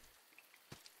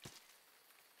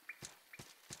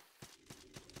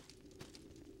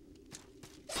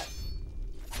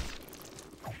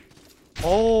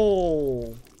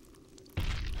 Oh.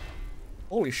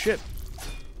 Holy shit.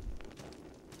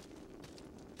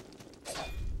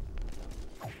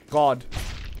 God.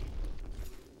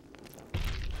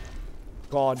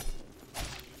 God.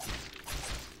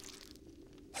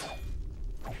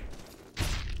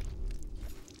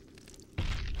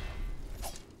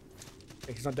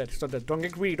 Okay, he's not dead. He's not dead. Don't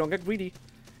get greedy. Don't get greedy.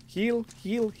 Heal.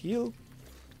 Heal. Heal.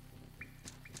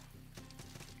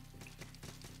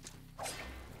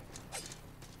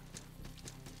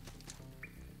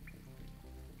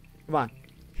 Come on.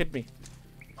 Hit me.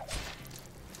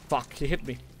 Fuck. He hit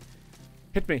me.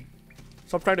 Hit me.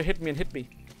 Stop trying to hit me and hit me.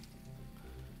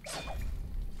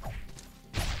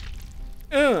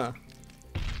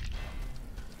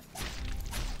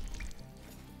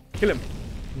 Kill him.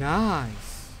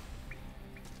 Nice.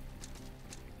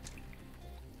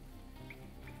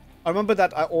 I remember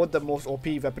that I owed the most OP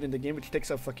weapon in the game, which takes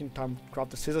a fucking time to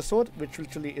craft the scissor sword, which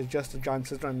literally is just a giant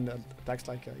scissor and attacks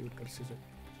like you would got a scissor.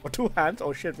 Or two hands?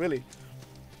 Oh shit, really?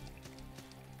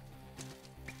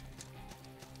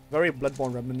 Very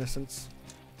Bloodborne reminiscence.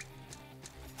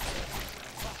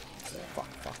 Fuck,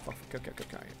 fuck, fuck. Okay.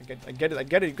 I get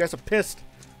it. You guys are pissed.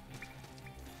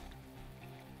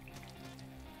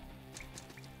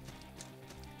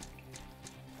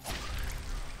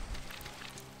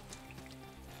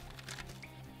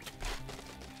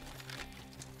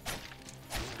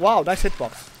 Wow, nice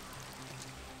hitbox.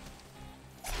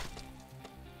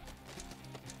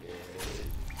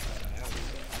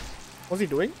 What's he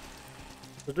doing?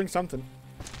 He's doing something.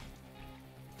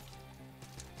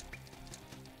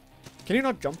 Can you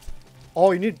not jump?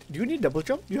 Oh, do you need double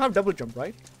jump? You have double jump,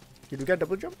 right? Did you get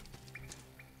double jump?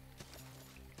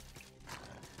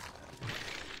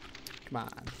 Come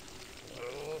on.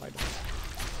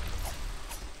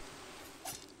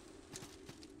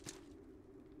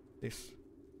 This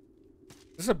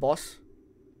is a boss.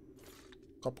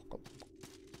 Cop.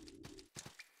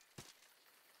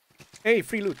 Hey,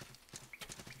 free loot.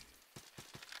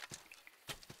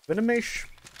 Venomish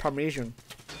Parmesan.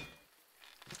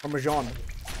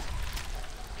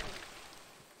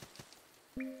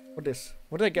 What is?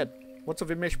 What did I get? What's a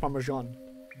Vimesh Parmesan?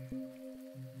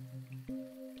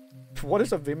 What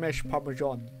is a Vimesh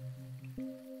Parmesan?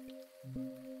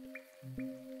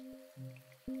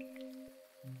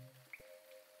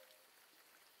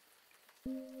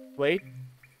 Wait.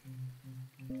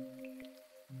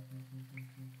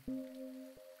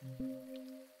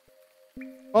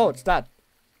 Oh, it's that.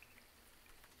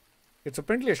 It's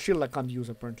apparently a shield I can't use,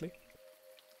 apparently.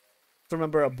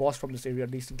 Remember a boss from this area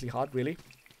decently hard, really.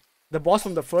 The boss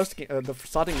from the first the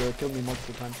starting area killed me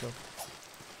multiple times, so.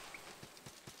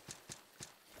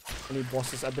 Any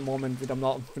bosses at the moment which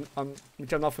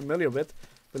I'm not familiar with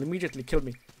will immediately kill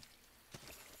me.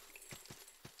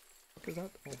 What is that?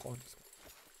 Oh god.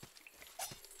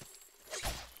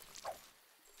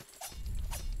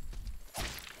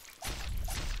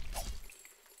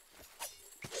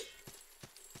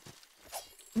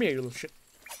 Come here, you little shit.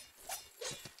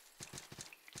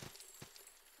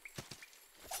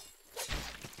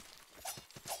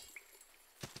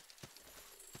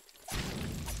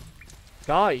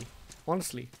 Die,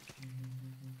 honestly.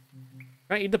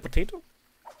 Can I eat the potato?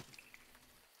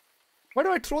 Why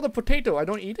do I throw the potato? I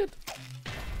don't eat it?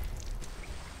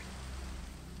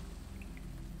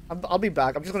 I'll be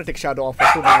back. I'm just gonna take shadow off for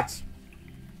 2 minutes.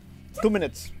 2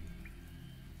 minutes.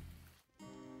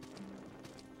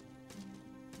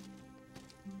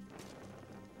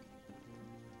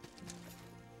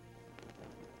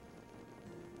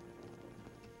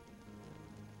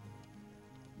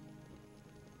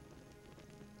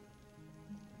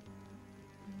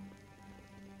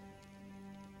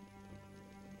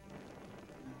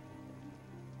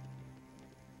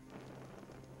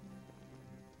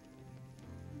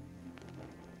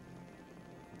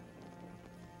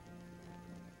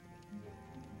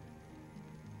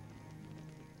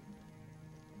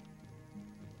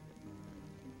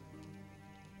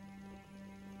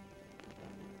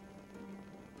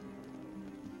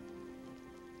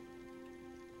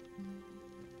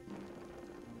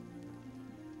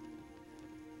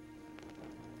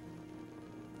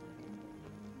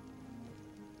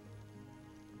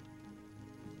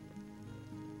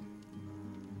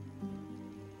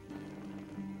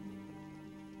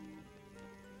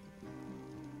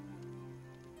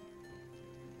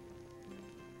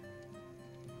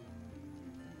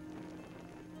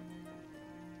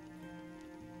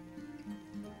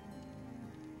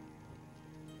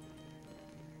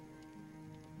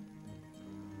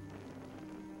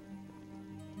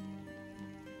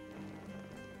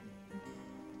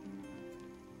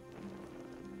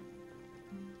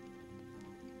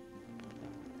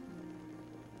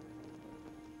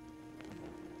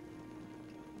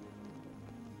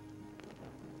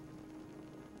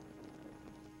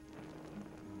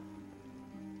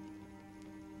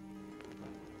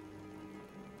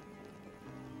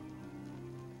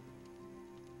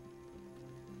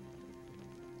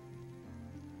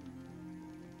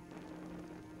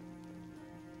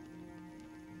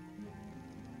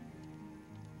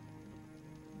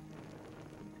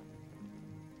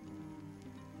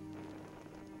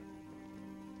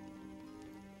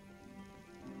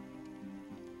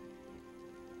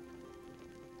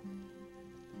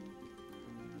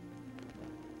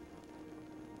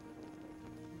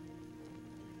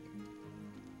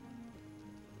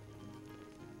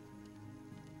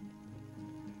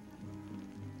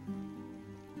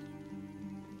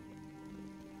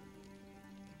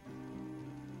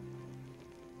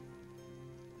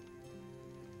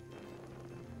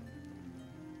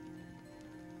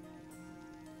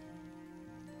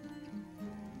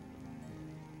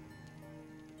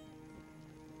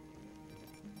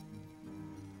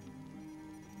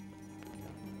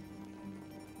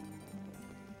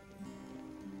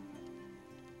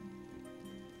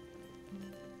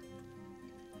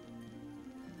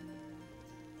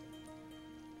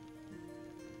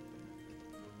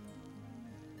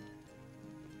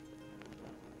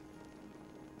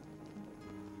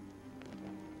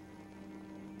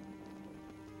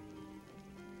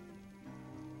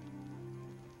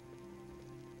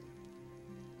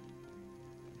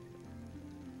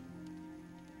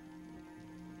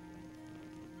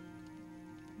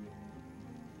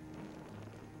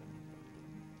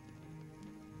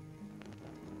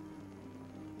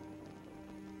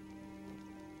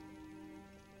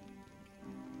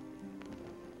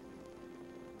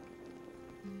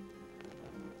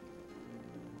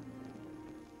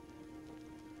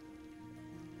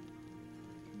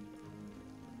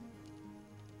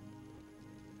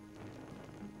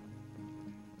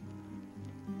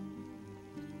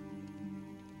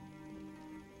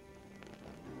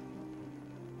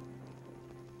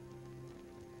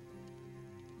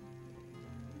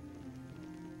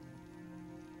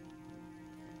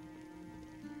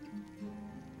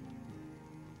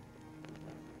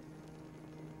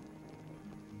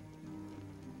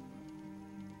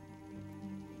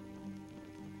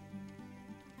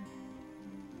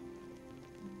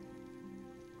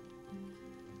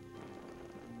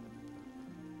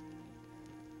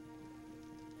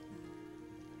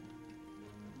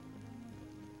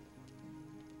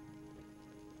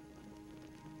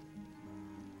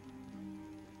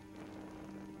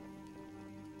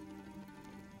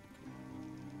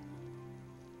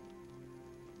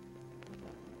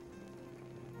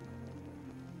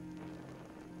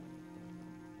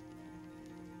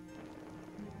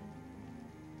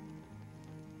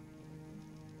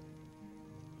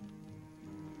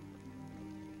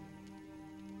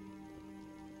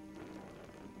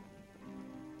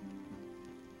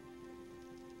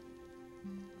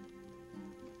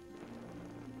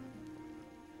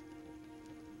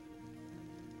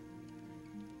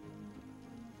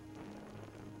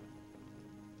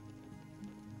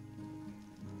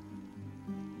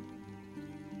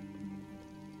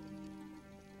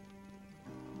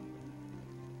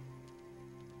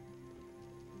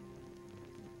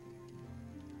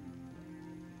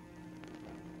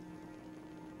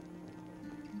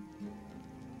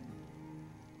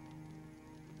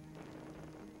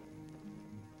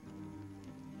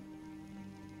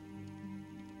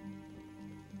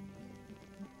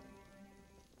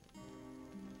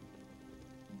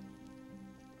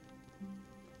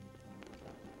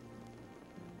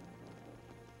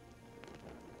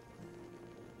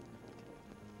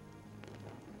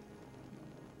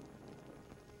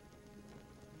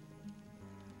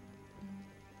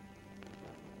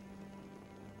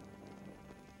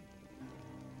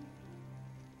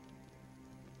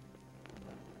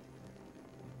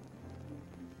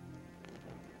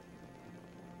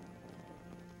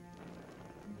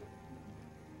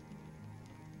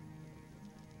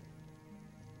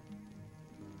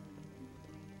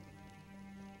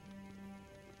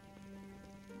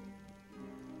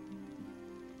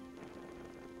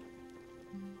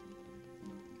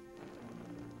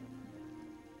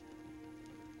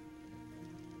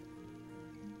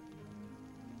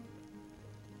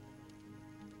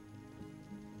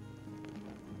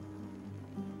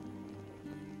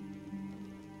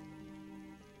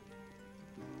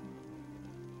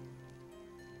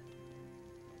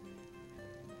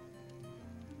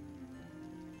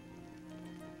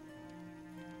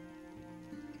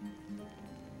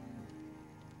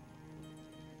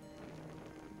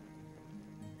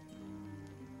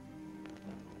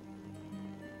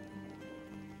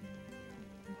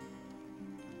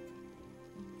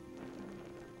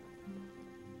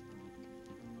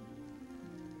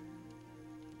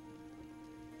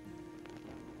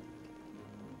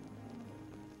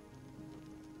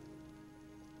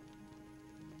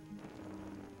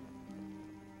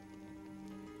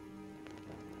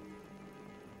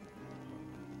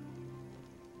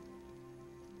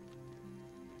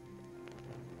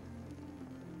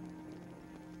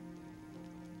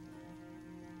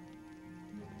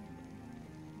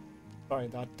 Sorry,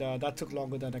 that took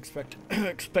longer than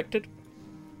expected.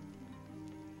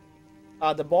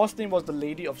 The boss name was the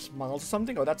Lady of Smiles or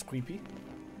something. Oh, that's creepy.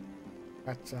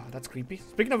 That's creepy.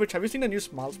 Speaking of which, have you seen the new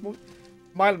Smile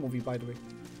movie, by the way?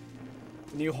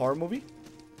 The new horror movie?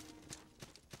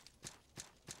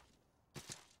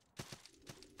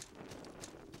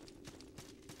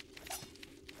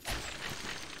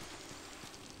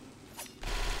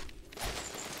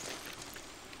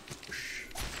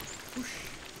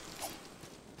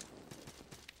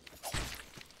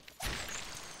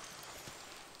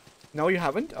 No, you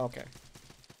haven't? Okay.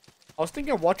 I was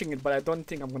thinking of watching it, but I don't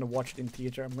think I'm gonna watch it in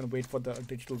theater. I'm gonna wait for the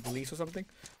digital release or something.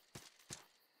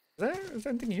 Is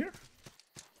there anything here?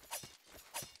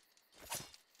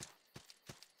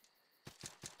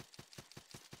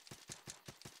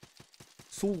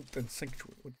 Salt and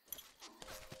sanctuary.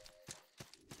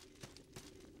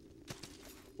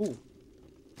 Ooh.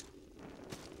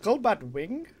 Skullbat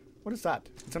wing? What is that?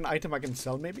 It's an item I can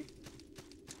sell, maybe?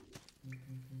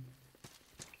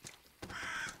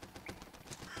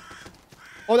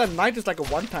 Oh, that knight is like a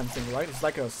one-time thing, right? It's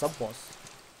like a sub-boss.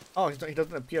 Oh, he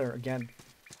doesn't appear again.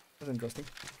 That's interesting.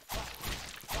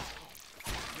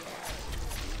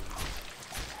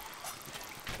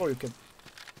 Or you can...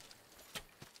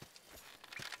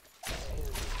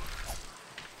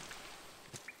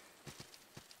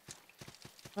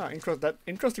 Ah,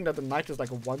 interesting that the knight is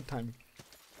like a one-time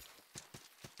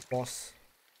boss.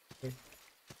 Okay.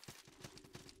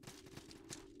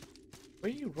 Where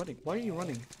are you running? Why are you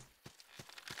running?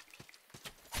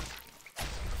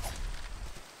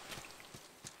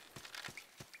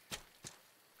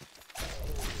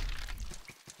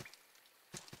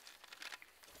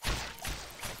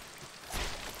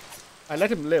 I let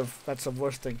him live. That's the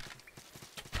worst thing.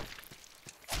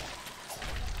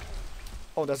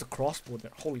 Oh, there's a crossbow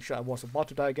there. Holy shit, I was about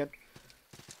to die again.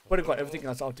 But I got everything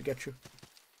else out to get you.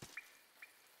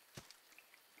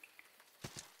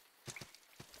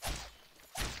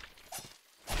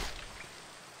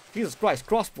 Jesus Christ,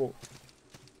 crossbow.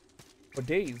 For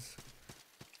days.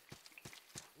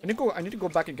 I need to go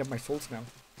back and get my souls now.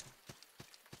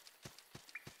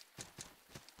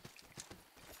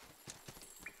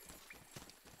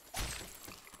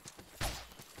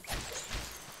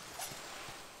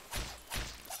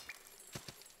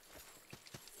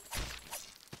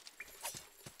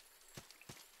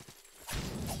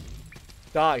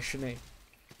 Die, Shanae.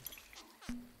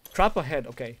 Trap ahead.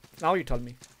 Okay, now you tell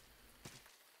me.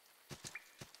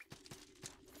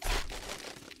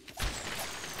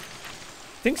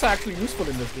 Things are actually useful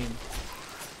in this game.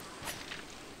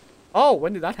 Oh,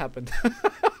 when did that happen?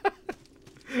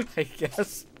 I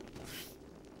guess.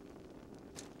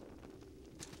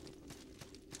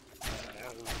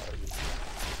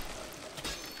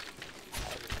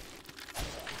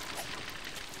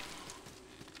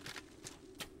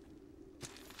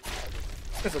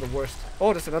 These are the worst.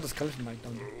 Oh, there's another skeleton knight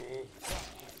down there.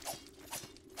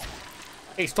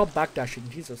 Hey, stop backdashing,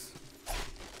 Jesus.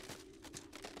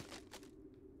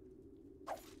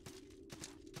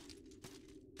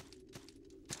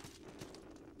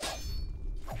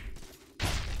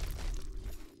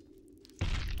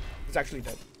 He's actually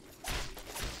dead.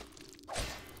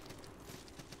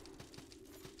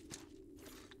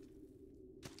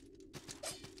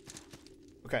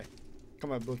 Okay.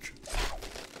 Come on, Butch.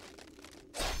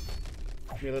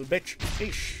 You little bitch.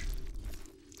 Eesh.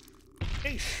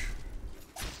 Eesh.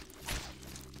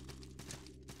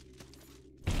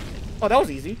 Oh, that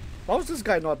was easy. Why was this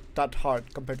guy not that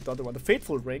hard compared to the other one? The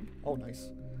Fateful Ring. Oh,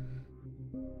 nice.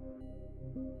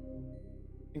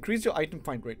 Increase your item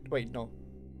find rate. Wait, no.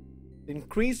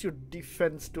 Increase your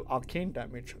defense to arcane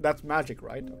damage. That's magic,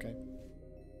 right? Okay.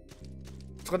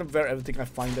 It's gonna wear everything I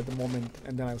find at the moment,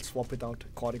 and then I'll swap it out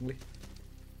accordingly.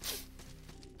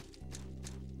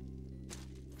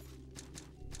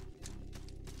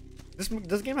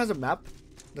 This game has a map.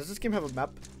 Does this game have a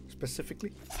map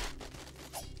specifically?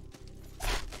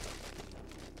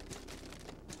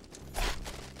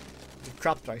 It's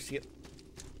trapped. I see it.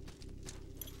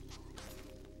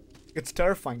 It's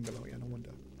terrifying below. Yeah, no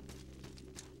wonder.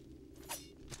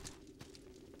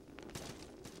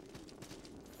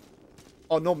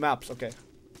 Oh, no maps. Okay.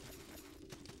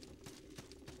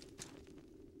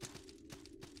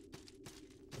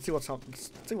 Let's see what's up.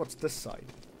 Let's see what's this side.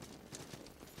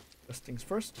 First things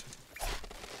first.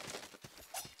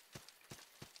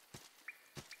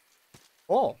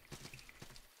 Oh.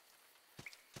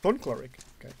 Stone Cleric.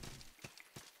 Okay.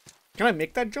 Can I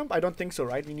make that jump? I don't think so,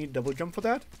 right? You need double jump for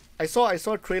that. I saw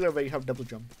a trailer where you have double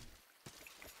jump.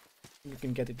 You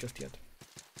can get it just yet.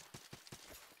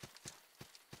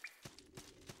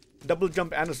 Double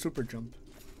jump and a super jump.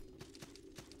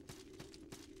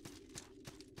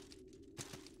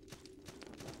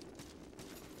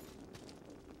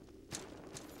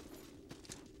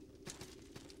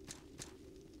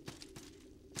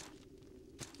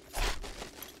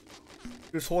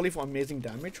 Use holy for amazing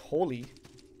damage. Holy.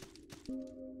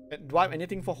 Do I have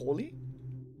anything for holy?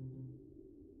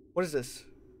 What is this?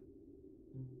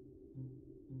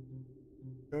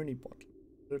 Journey bottle.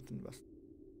 Earthen vessel.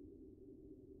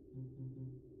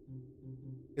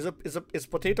 Is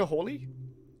potato holy?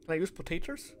 Can I use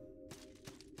potatoes?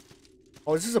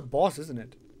 Oh, this is a boss, isn't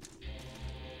it?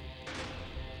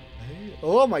 Hey.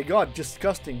 Oh my god,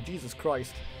 disgusting. Jesus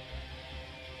Christ.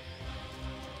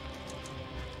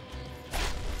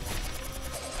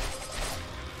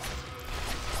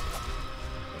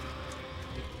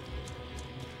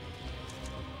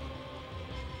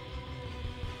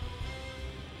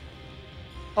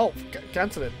 Oh,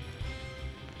 cancel it.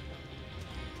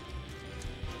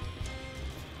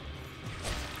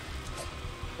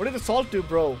 What did the salt do,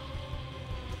 bro?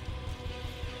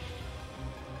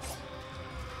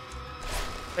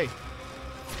 Hey.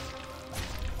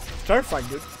 It's terrifying,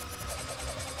 dude.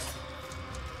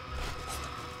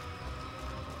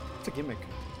 It's a gimmick.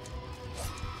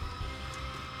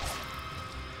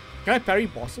 Can I parry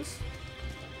bosses?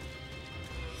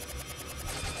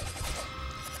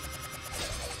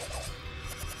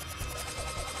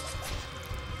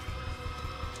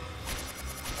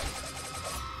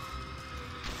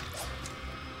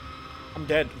 I'm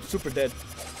dead. I'm super dead.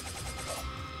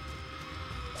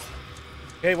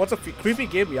 Hey, what's a creepy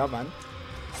game? Yeah, man.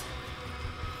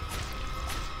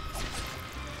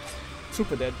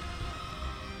 Super dead.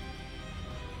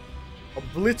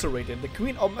 Obliterated. The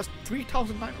queen almost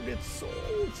 3,900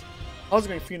 souls. How's it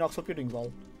going, Phoenix? Hope you're doing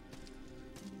well.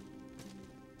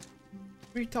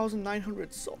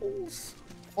 3,900 souls.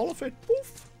 All of it.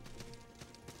 Poof.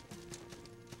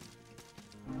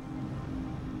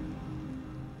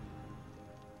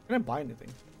 Can I buy anything?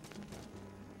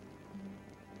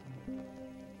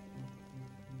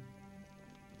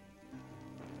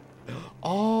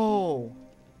 Oh.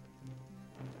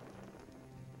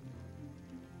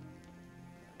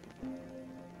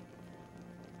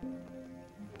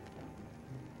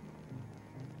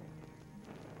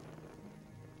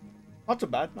 Not too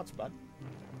bad, not too bad.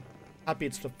 Happy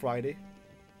it's the Friday.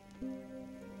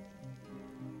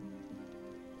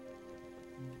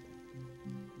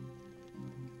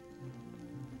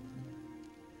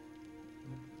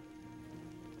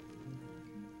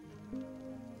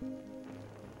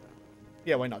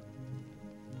 Yeah, why not?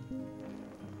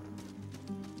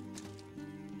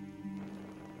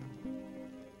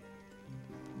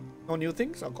 No new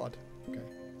things? Oh god. Okay.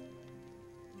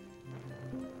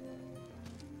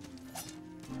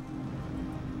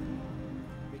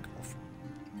 Make offer.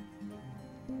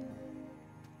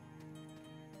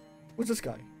 Who's this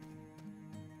guy?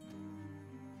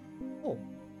 Oh.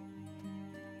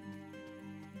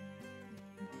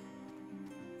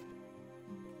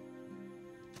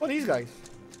 What are these guys?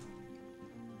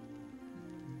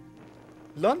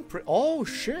 Learn oh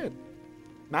shit.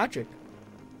 Magic.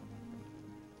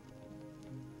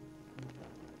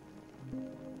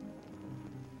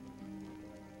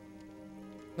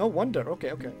 No wonder.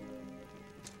 Okay, okay.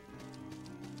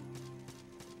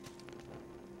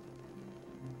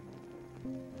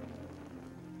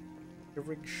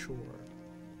 Eric Shore.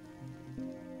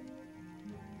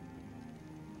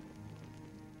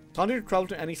 Time to travel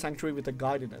to any sanctuary with a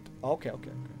guide in it. Okay, okay,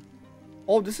 okay.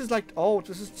 Oh, this is like, oh,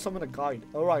 this is summon a guide.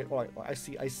 Alright, alright. I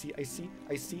see, I see, I see,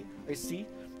 I see, I see.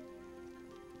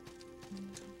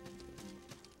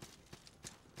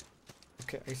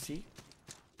 Okay, I see.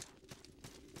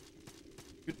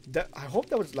 That, I hope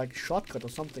that was like shortcut or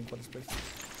something for this place.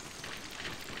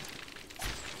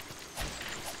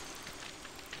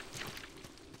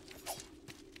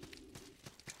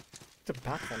 It's a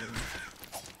bat following me.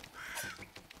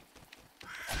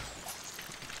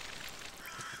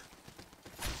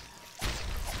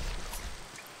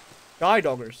 Die,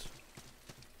 doggers.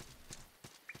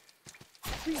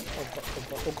 Oh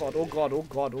god, oh god, oh god, oh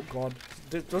god, oh god.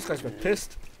 Those guys were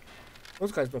pissed.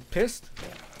 Those guys were pissed.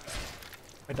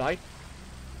 I died.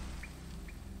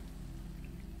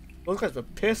 Those guys were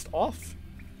pissed off.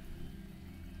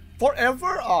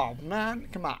 Forever? Oh man,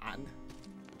 come on.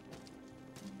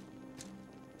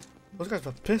 Those guys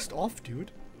were pissed off,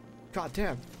 dude. God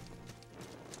damn.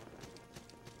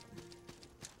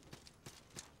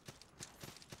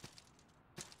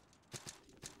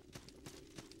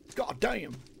 God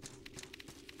damn.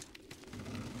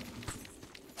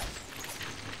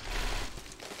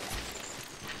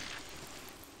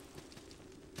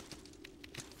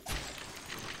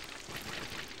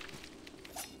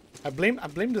 I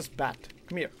blame this bat.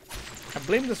 Come here. I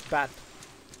blame this bat.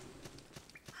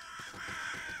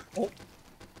 Oh.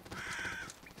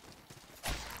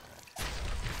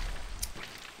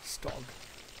 Stog.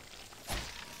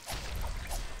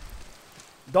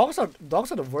 Dogs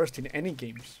are the worst in any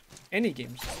games. Any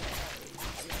games.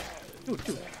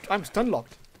 Dude, I'm stun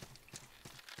locked.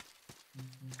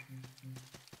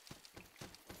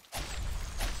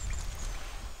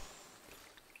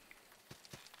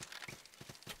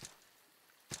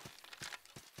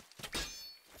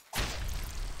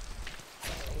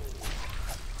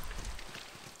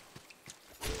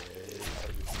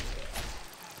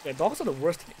 Yeah, dogs are the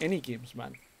worst in any games,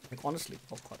 man. Like, honestly.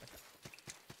 Oh, God.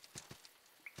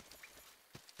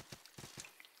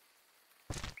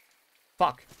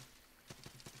 Fuck.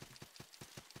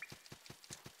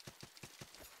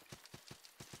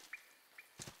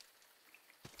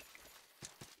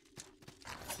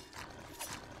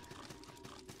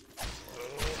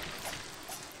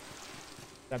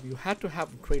 Damn, you had to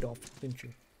have a trade-off, didn't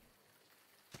you?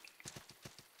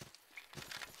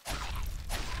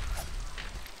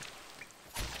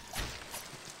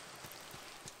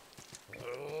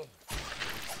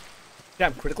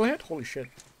 Damn, critical hit? Holy shit.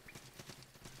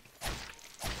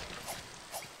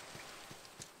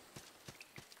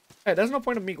 Hey, there's no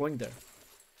point of me going there.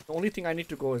 The only thing I need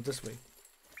to go is this way.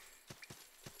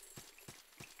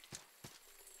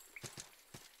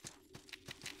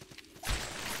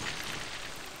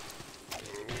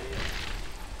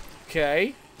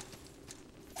 Okay.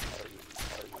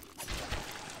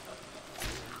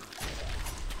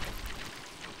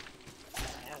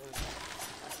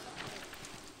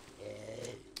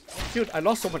 Dude, I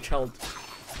lost so much health.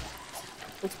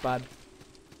 That's bad.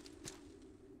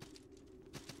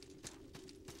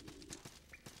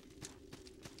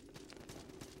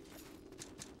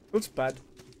 That's bad.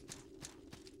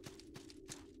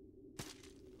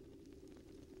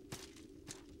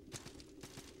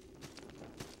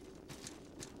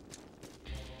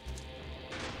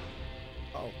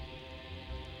 Oh.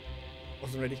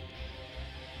 Wasn't ready.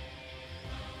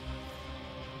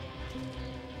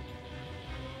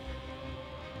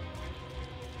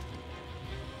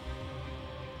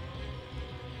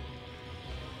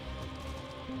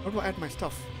 How do I add my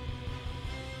stuff?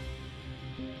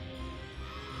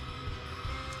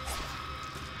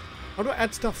 How do I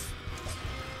add stuff?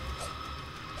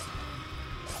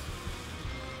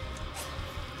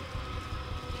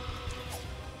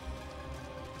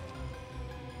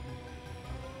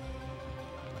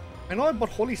 I know I bought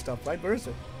holy stuff, right? Where is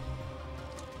it?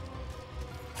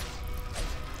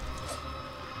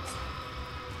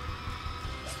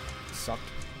 Sucked.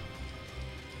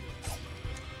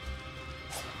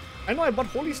 I know I bought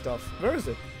holy stuff. Where is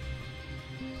it?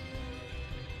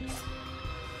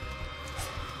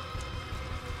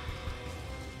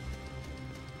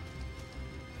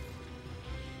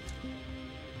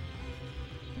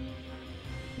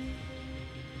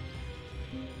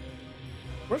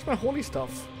 Where's my holy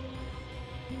stuff?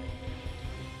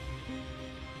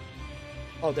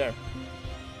 Oh, there.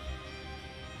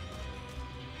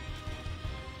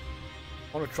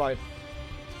 I want to try it.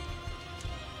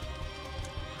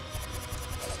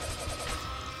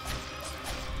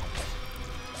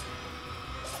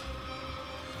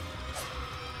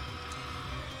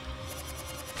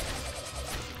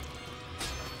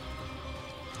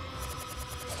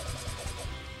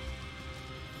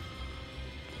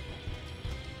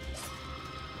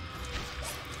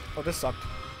 Oh, this sucked.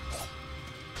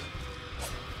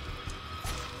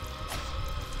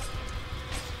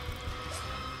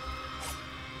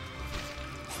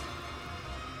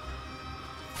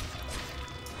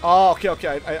 Oh, okay.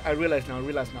 I realize now.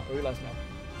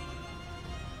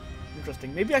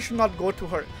 Interesting. Maybe I should not go to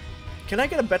her. Can I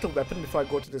get a better weapon before I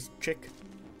go to this chick?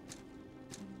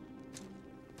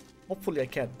 Hopefully I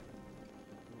can.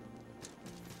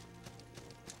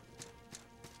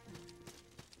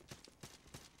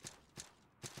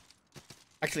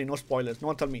 Actually, no spoilers. No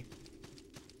one tell me.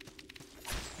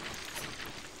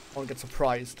 I won't get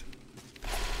surprised.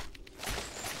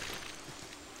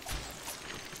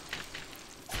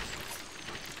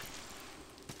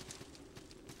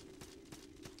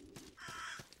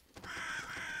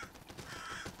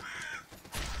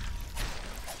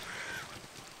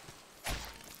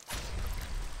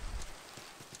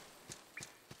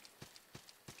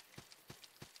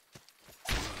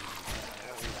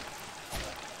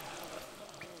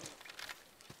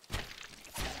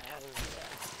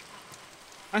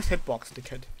 Nice hitbox,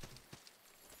 dickhead.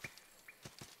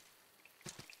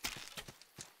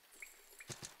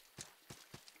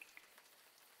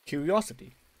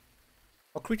 Curiosity.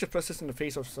 A creature persists in the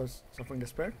face of suffering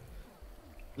despair.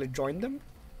 Will it join them?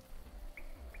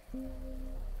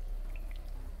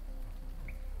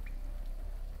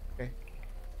 Okay.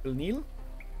 Will kneel?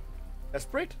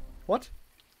 Desperate? What?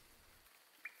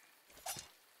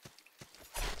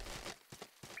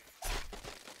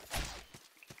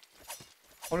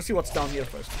 want to see what's down here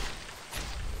first.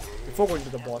 Before going to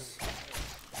the boss.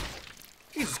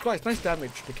 Jesus Christ, nice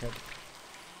damage, dickhead.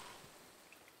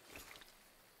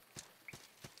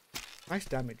 Nice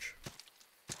damage.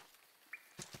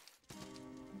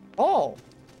 Oh!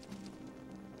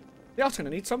 Yeah, I was gonna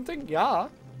need something? Yeah.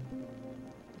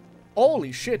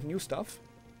 Holy shit, new stuff.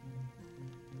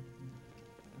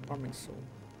 Farming soul.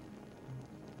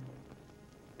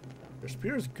 Your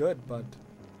spear is good, but...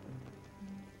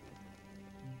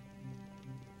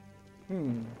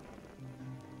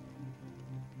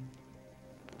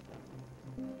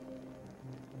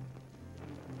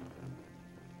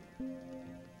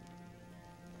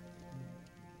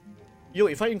 Yo,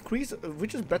 if I increase...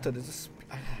 which is better? This is...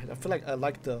 I feel like I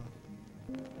like the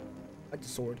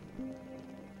sword.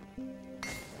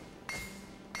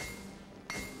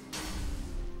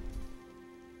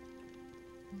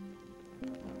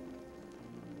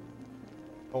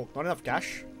 Oh, not enough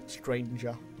cash?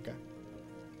 Stranger. Okay.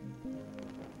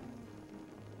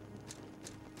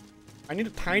 I need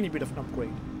a tiny bit of an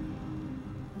upgrade.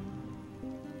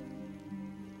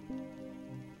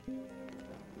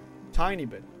 Tiny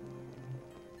bit.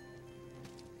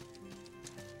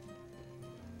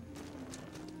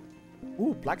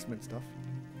 Ooh, blacksmith stuff.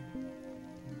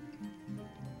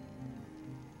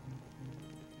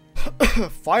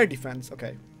 Fire defense,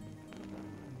 okay.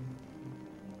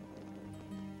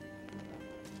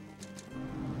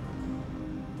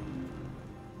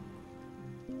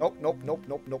 Oh, nope, nope,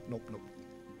 nope, nope, nope, nope.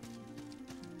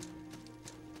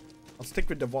 I'll stick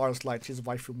with Devar's light, she's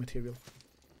waifu material.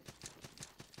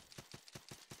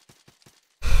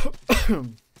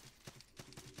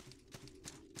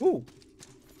 Ooh.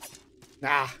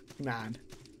 Nah, man.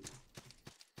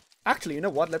 Actually, you know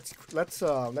what? Let's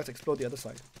explore the other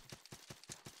side.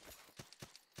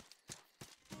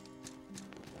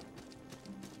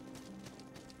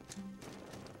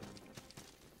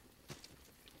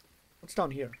 What's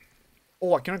down here?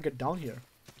 Oh, I cannot get down here.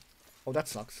 Oh, that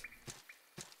sucks.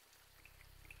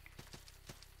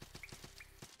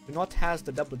 Do not has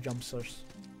the double jump source.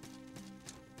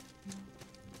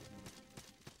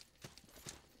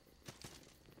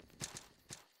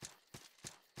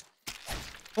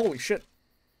 Holy shit.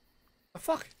 The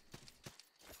fuck?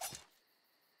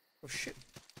 Oh shit.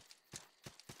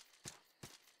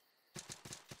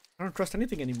 I don't trust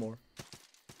anything anymore.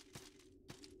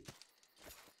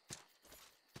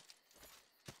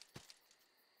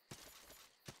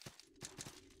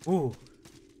 Ooh.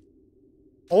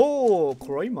 Oh,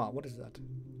 Kroima. What is that?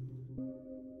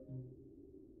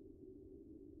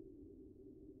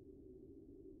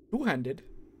 Two-handed.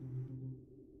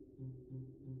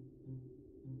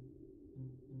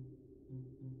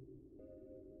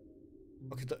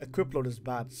 Okay, the equip load is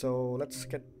bad, so let's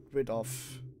get rid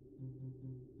of...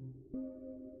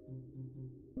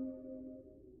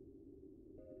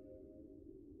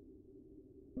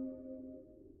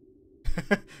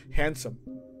 Handsome.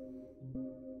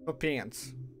 No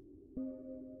pants.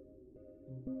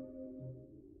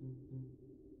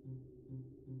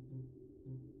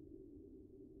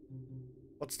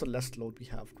 What's the less load we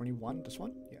have? 21? This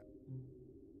one? Yeah.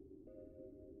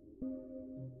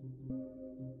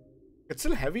 It's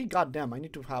still heavy? God damn, I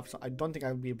need to have some. I don't think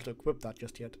I'll be able to equip that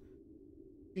just yet.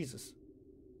 Jesus.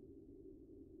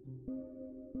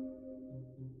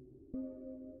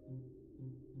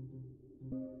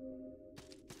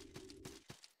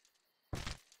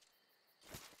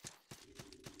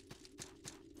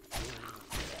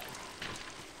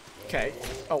 Okay.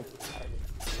 Oh.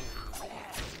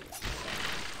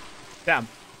 Damn,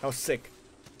 that was sick.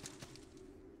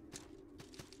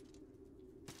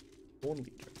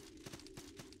 Only.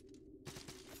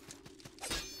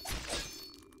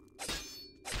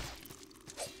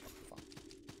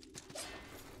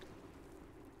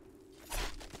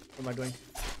 What am I doing?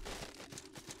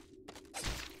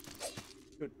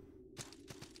 Dude.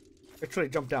 Literally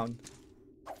jump down.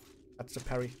 That's the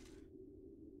parry.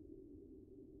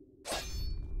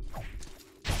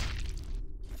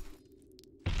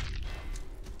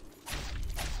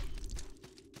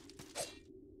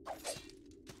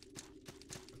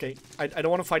 Okay, I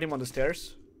don't want to fight him on the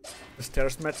stairs. The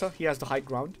stairs meta. He has the high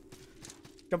ground.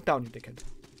 Jump down, you dickhead.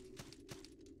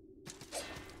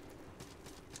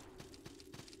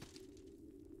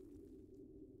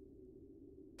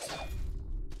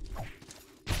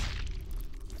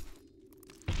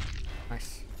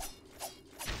 Nice.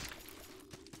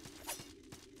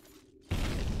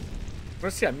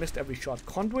 Let's see, I missed every shot.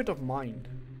 Conduit of Mind.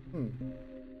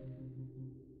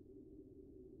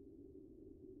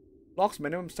 Blocks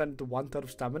minimum stand to 1/3 of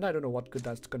stamina. I don't know what good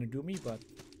that's gonna do me, but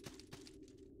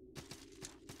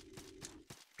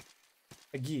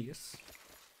A geese.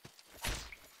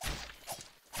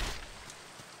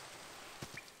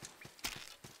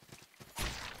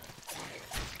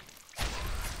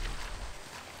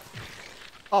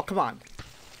 Oh, come on.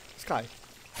 This guy.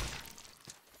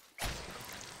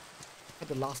 At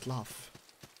the last laugh.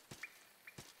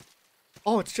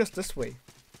 Oh, it's just this way.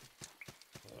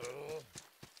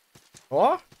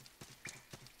 What?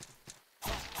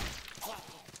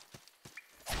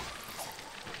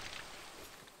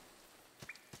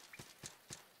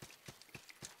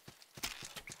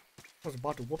 I was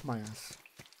about to whoop my ass.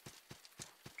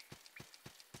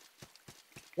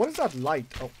 What is that light?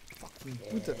 Oh, fuck me.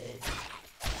 Who's it?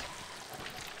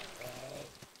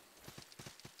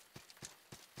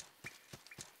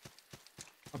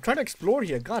 I'm trying to explore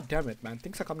here. God damn it, man.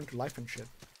 Things are coming to life and shit.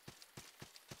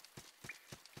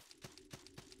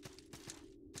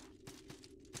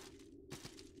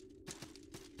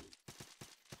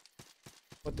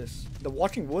 What this? The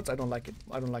watching woods? I don't like it.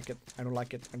 I don't like it. I don't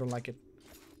like it. I don't like it.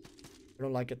 I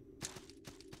don't like it.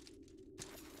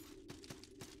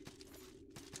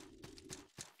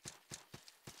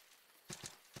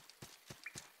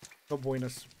 No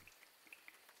buenas.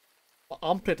 My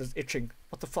armpit is itching.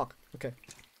 What the fuck? Okay.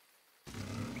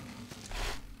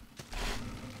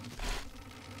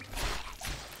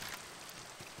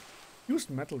 Used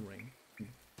metal ring.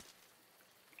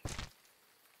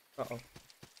 Uh-oh.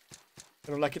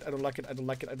 I don't like it. I don't like it. I don't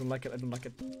like it. I don't like it. I don't like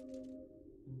it.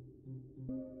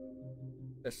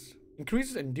 This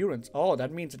increases endurance. Oh,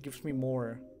 that means it gives me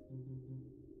more.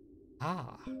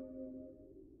 Ah.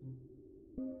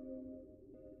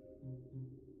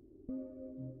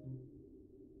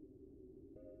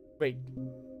 Wait.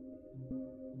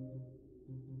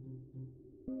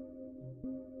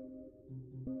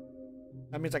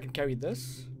 That means I can carry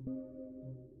this?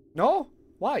 No?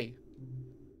 Why?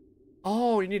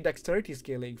 Oh, you need dexterity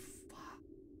scaling. Fuck.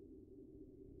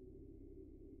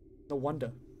 No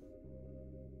wonder.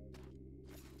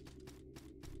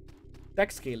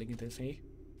 Dex scaling it is, eh?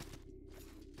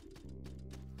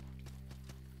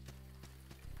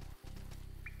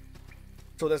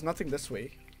 So there's nothing this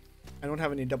way. I don't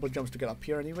have any double jumps to get up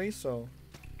here anyway, so...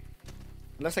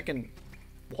 Unless I can...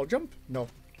 wall jump? No.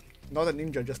 Not a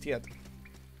ninja just yet.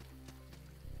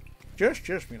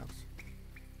 Cheers, Minos.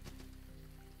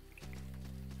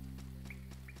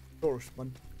 Doors,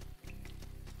 man.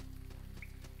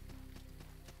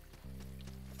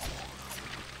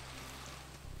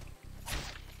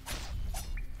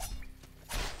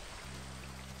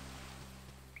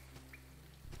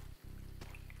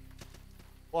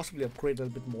 Possibly upgrade a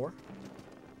little bit more.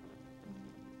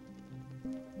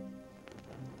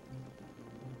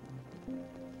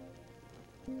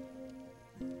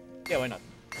 Yeah, why not?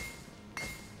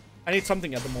 I need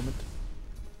something at the moment.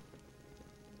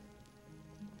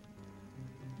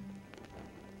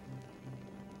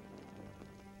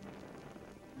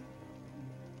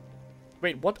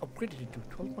 Wait, what upgrade did it do?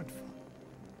 12.5.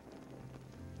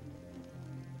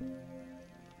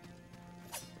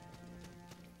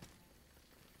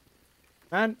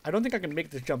 Man, I don't think I can make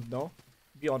this jump, no?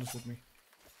 Be honest with me.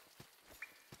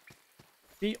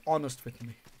 Be honest with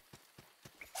me.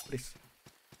 Please.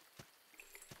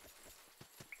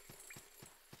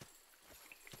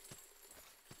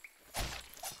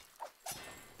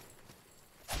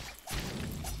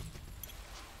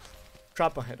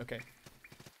 Trap ahead, okay.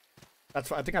 That's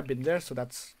I think I've been there, so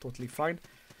that's totally fine.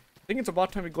 I think it's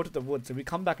about time we go to the woods and we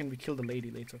come back and we kill the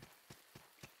lady later.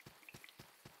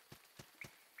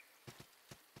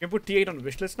 You can put T8 on the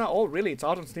wishlist now? Oh, really? It's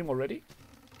out on Steam already?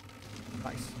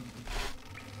 Nice.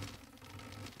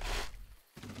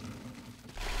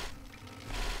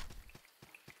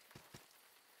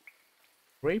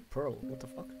 Grey Pearl? What the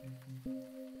fuck?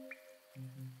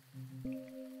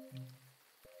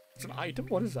 It's an item?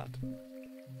 What is that?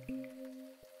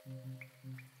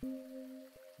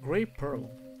 Grey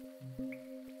Pearl.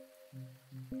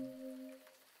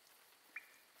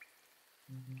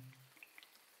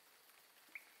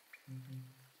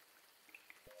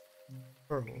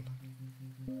 Pearl.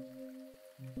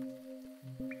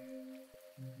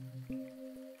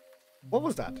 What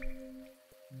was that?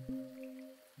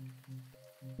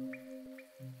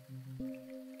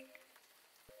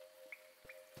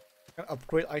 An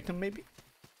upgrade item, maybe?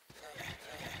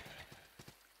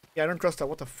 Yeah, I don't trust that.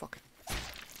 What the fuck?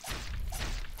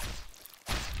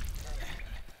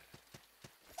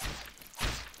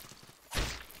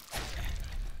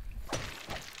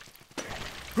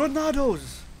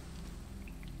 Granados!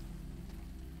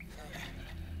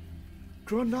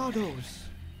 Granados!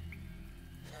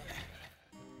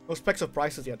 No specs of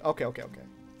prices yet. Okay.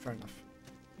 Fair enough.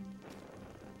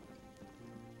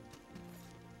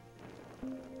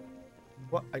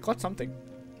 What? I got something.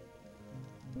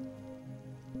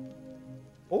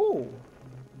 Oh.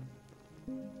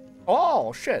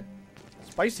 Oh, shit.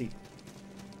 Spicy.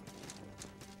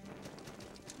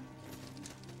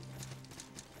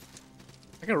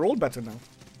 I can roll better now.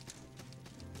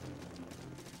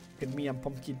 Look at me, I'm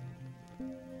pumpkin.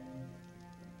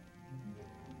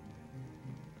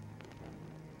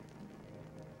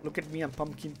 Look at me, I'm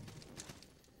pumpkin.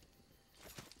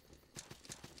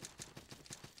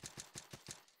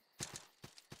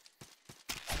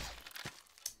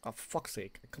 Oh, fuck's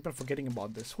sake. I keep on forgetting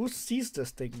about this. Who sees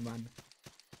this thing, man?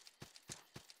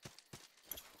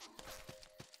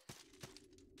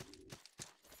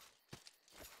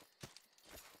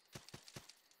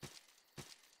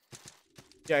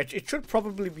 Yeah, it should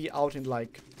probably be out in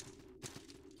like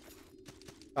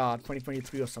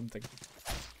 2023 or something.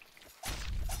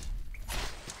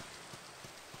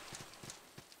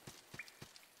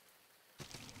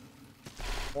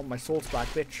 Oh, my soul's back,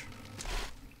 bitch.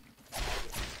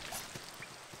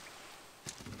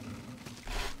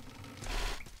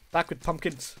 Back with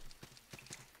pumpkins.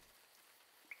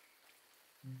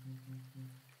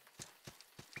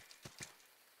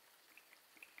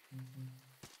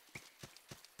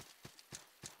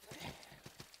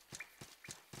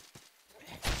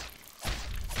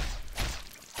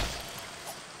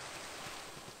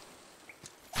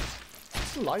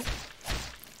 Still alive.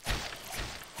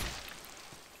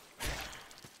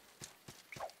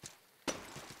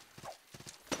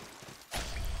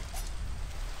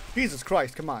 Jesus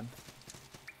Christ, come on.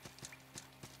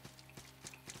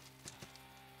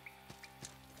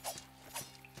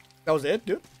 That was it,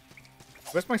 dude?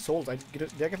 Where's my souls?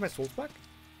 Did I get my souls back?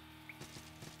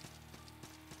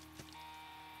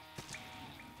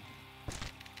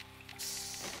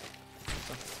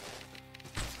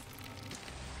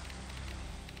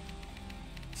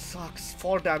 Sucks.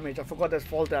 Fall damage. I forgot there's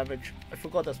fall damage. I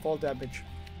forgot there's fall damage.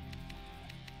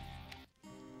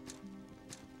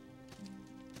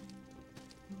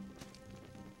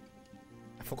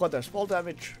 I forgot there's fall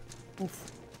damage.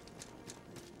 Oof.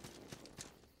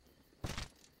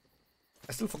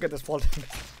 I still forget there's fall damage.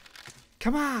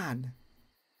 Come on!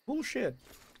 Bullshit.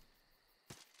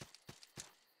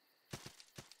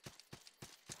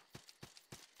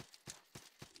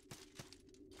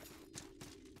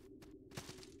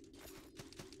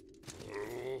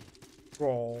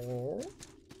 Oh.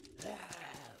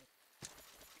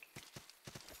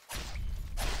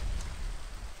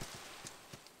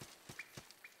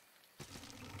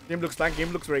 Game looks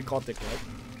very gothic, right?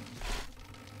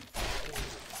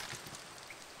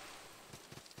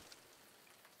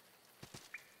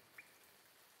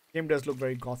 Game does look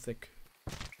very gothic.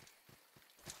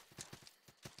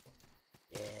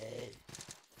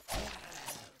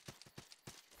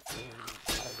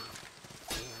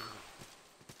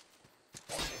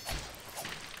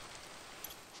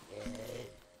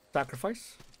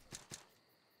 Sacrifice.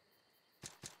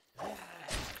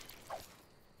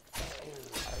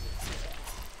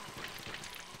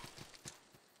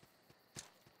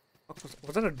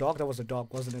 Was that a dog? That was a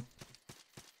dog, wasn't it?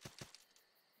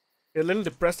 A little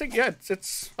depressing? Yeah,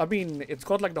 I mean, it's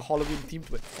got like the Halloween theme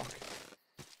to it. Fuck.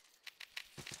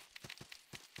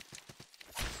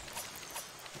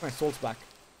 My soul's back.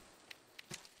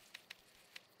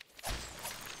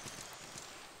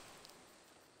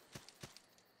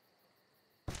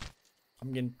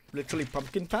 I'm getting literally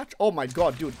pumpkin patch. Oh my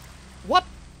god, dude. What?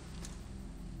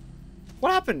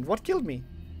 What happened? What killed me?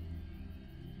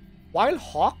 Wild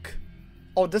Hawk?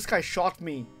 Oh, this guy shot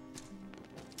me.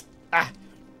 Ah.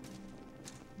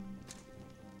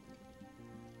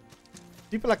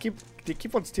 People they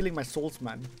keep on stealing my souls,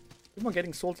 man. Keep on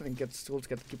getting souls and souls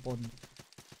keep on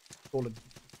stolen.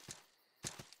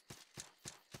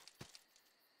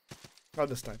 Not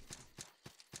this time.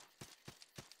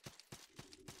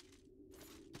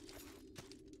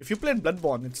 If you play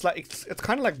Bloodborne, it's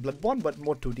kind of like Bloodborne but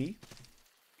more 2D.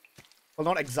 Well,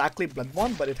 not exactly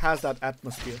Bloodborne, but it has that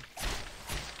atmosphere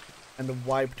and the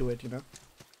vibe to it, you know.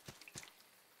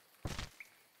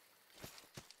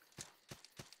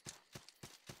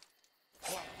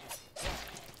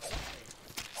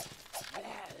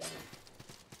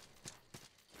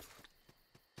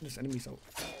 This enemy's so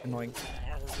annoying.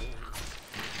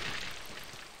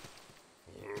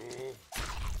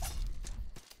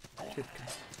 Shit.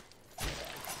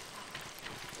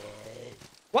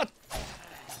 What?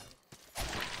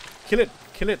 Kill it!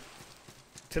 Kill it!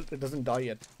 Till it doesn't die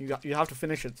yet. You have to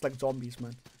finish it. It's like zombies,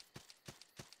 man.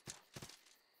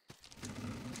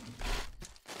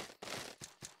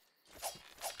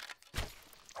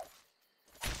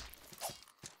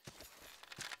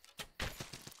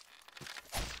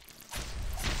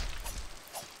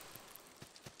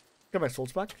 Get my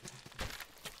souls back.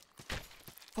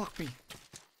 Fuck me.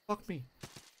 Fuck me.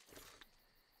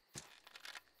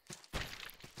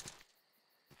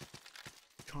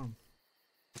 Charm.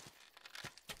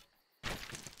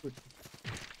 Good.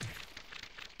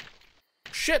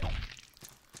 Shit!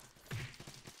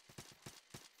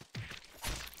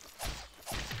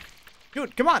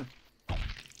 Dude, come on!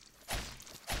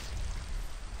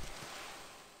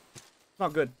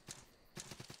 Not good.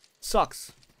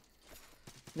 Sucks.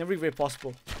 In every way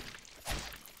possible.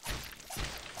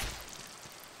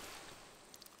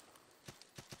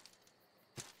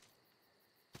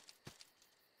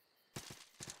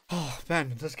 Oh,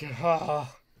 man, this game.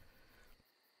 Ah.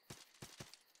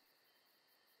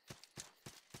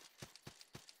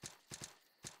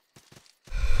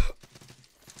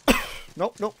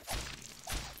 Nope, nope.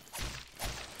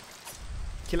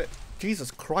 Kill it.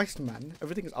 Jesus Christ, man.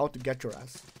 Everything is out to get your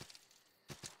ass.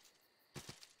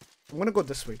 I'm gonna go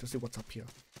this way to see what's up here.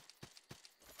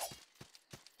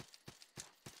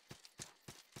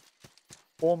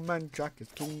 Oh man, Jack is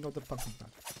king of the pumpkin patch.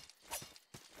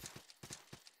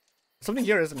 Something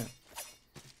here, isn't it?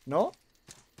 No?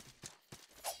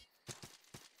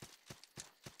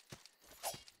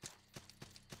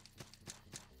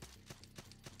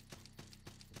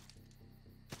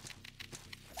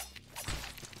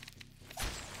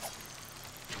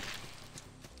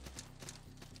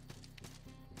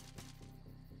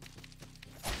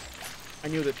 I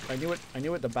knew that. I knew it. I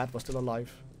knew it. The bat was still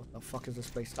alive. What the fuck is this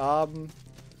place? Oh.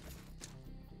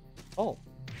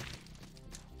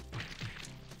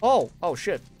 Oh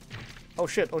shit. Oh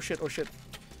shit. Oh shit. Oh shit.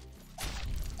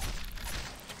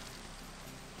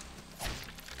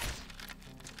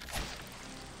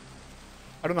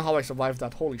 I don't know how I survived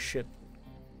that. Holy shit.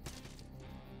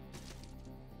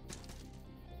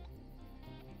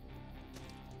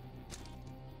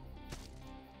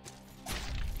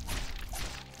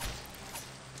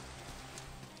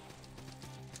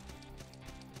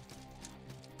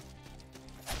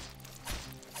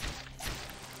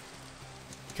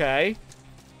 Okay.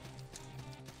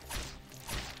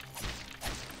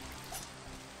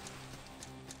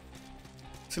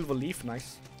 Silver leaf,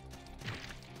 nice.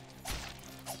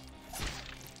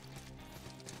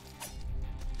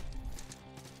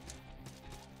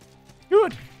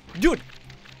 Dude! Dude!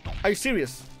 Are you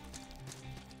serious?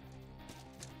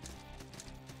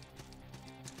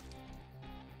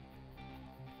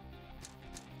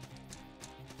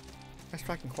 Nice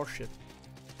tracking horse shit.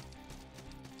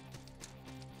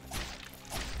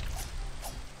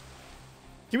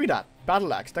 Give me that.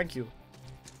 Battle axe, thank you.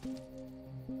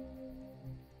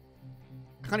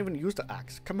 I can't even use the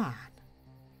axe. Come on.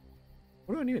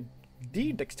 What do I need?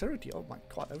 D dexterity. Oh my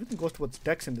god. Everything goes towards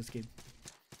dex in this game.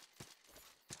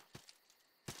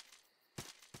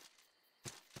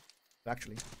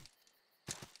 Actually.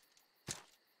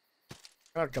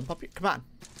 I gotta jump up here. Come on.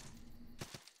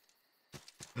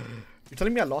 You're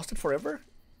telling me I lost it forever?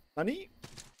 Honey?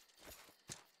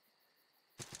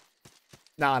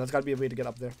 Nah, there's gotta be a way to get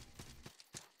up there.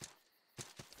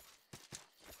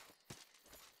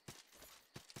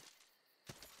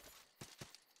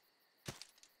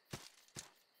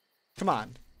 Come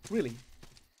on. Really?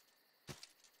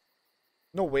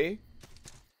 No way.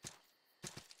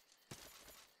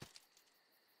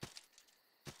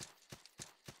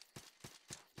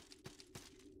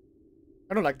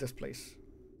 I don't like this place.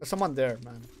 There's someone there,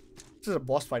 man. This is a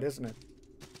boss fight, isn't it?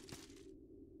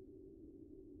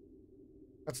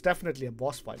 That's definitely a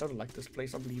boss fight. I don't like this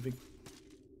place. I'm leaving.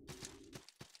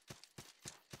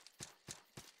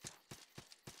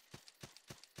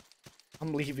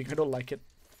 I'm leaving. I don't like it.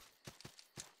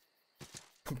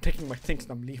 I'm taking my things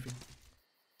and I'm leaving.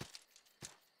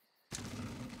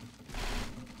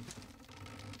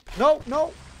 No,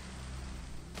 no!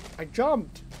 I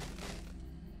jumped.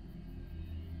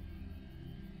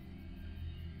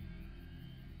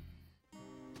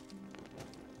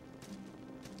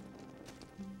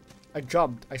 I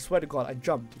jumped. I swear to God, I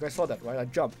jumped. You guys saw that, right? I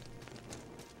jumped.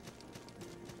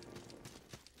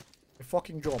 I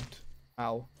fucking jumped.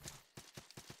 Ow.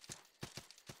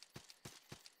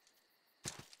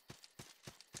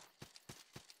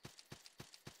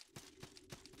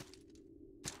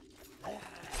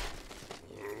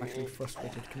 I'm actually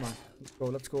frustrated. Come on. Let's go,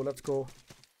 let's go, let's go.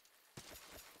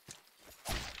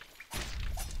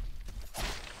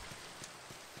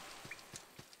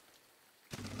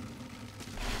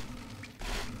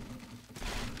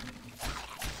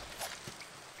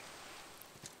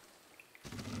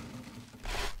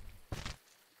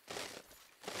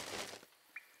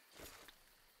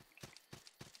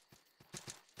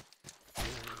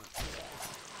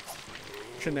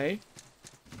 Shanae.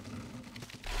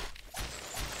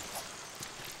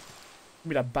 Give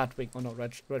me that bat wing. Oh no,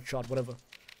 red shot, whatever.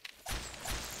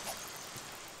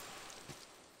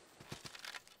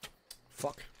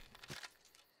 Fuck.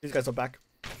 These guys are back.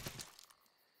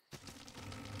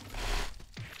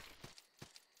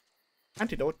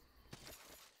 Antidote.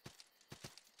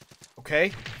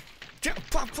 Okay.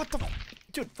 What the...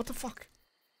 Dude, what the fuck?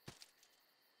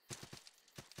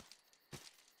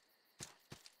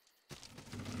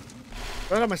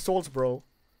 Where are my souls, bro?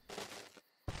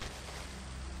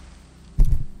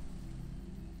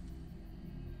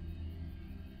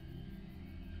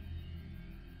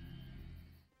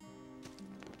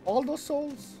 All those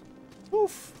souls?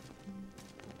 Oof.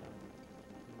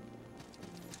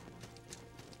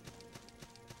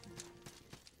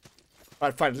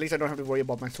 Alright, fine. At least I don't have to worry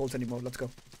about my souls anymore. Let's go.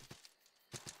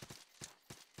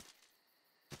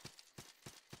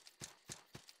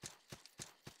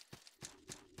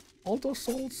 All those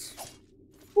souls.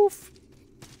 Oof.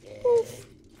 Oof.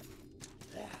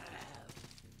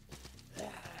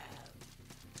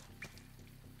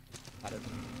 Got it.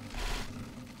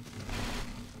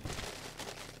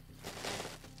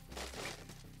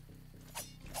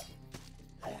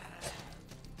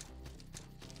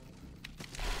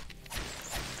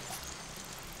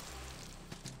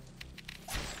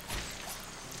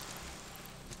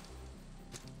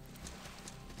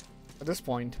 At this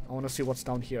point, I want to see what's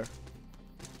down here.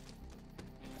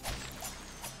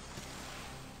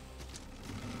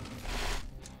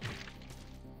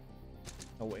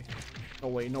 No way. No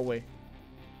way, no way.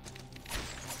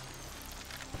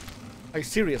 Are you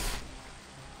serious?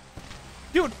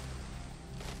 Dude!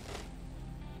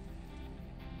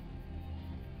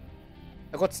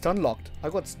 I got stun locked. I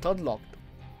got stun locked.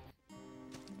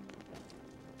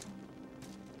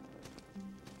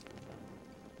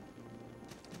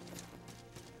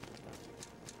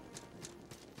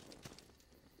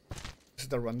 This is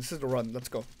the run. This is the run. Let's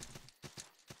go.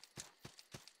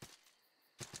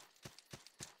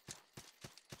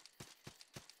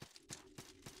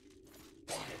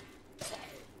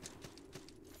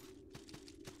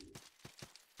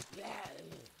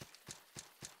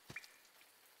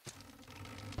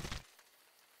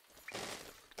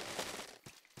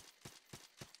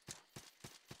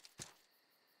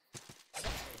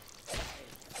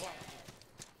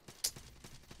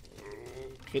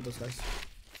 Hate those guys.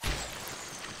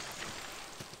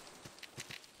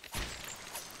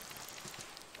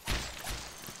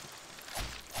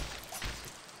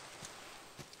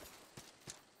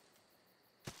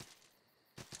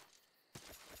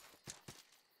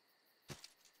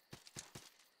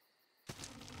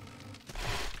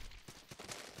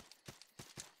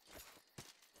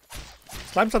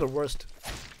 Slimes are the worst.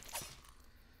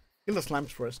 Kill the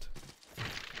slimes first.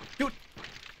 Dude!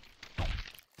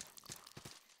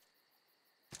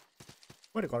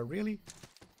 Where to go? Really?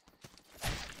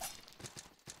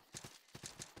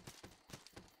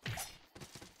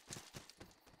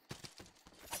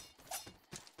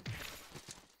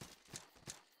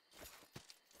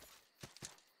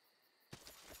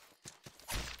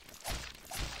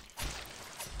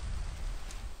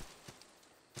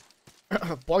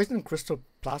 Poison crystal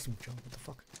plasma jump. What the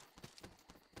fuck?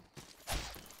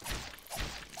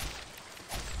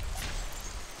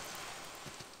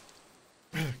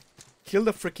 Kill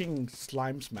the freaking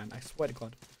slimes, man. I swear to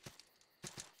God.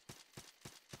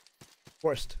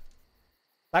 Worst.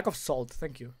 Lack of salt.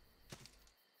 Thank you.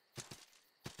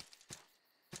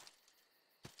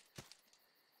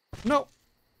 No.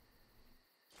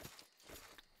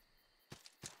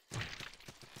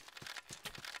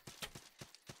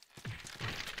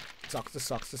 Sucks. This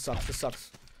sucks. This sucks. This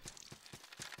sucks.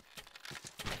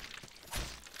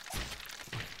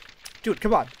 Dude,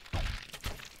 come on.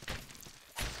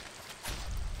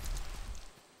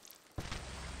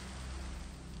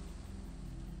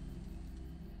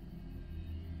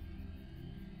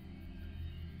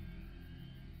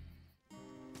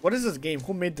 What is this game?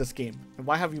 Who made this game? And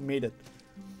why have you made it?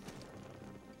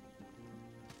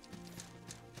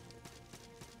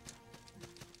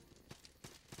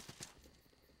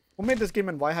 Who made this game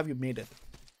and why have you made it?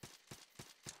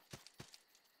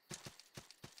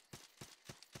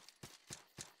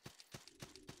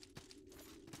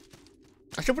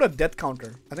 I should put a death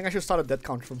counter. I think I should start a death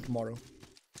counter from tomorrow.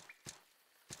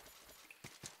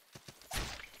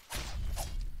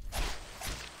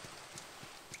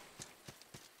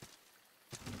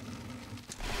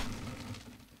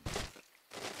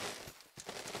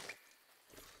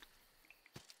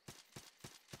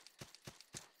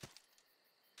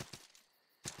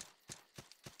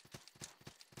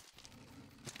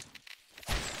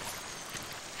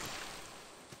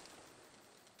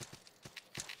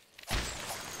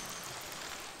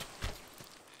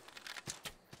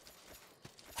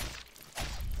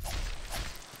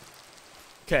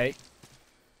 Okay.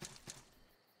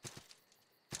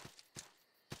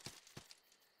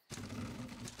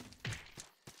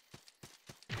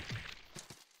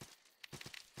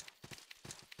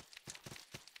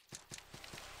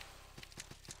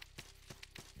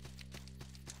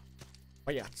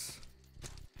 Oh, yes.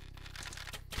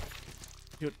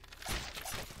 Dude.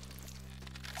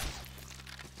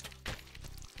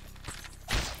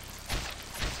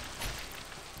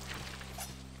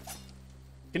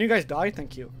 Can you guys die?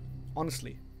 Thank you.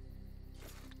 Honestly.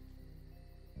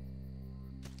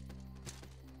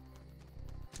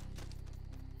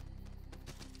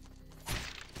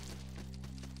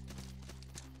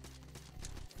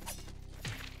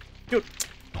 Dude.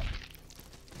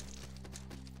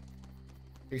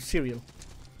 A cereal.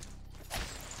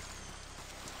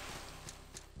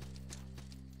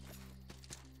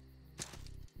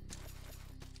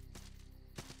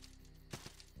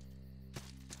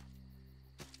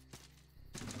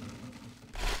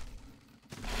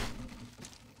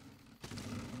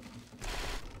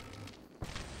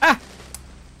 Ah!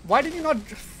 Why did you not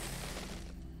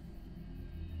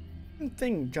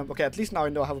thing jump? Okay, at least now I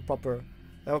know I have a proper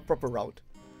route.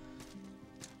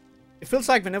 It feels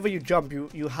like whenever you jump,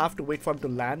 you have to wait for him to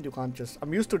land. You can't just.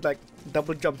 I'm used to like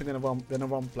double jumping whenever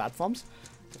I'm on platforms.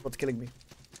 That's what's killing me.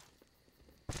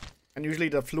 And usually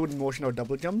the fluid motion or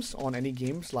double jumps on any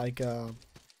games like Hollow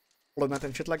Knight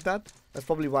and shit like that. That's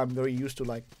probably why I'm very used to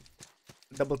like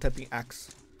double tapping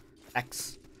X.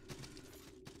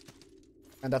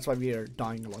 And that's why we are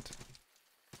dying a lot.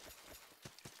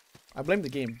 I blame the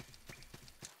game.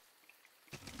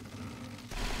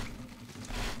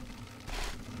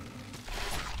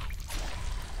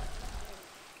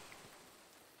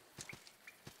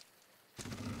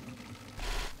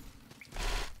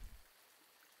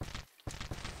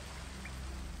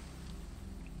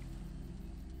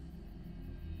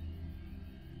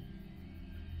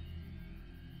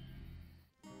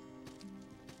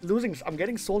 I'm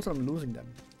getting souls and I'm losing them.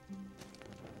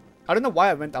 I don't know why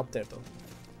I went up there though.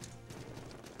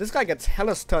 This guy gets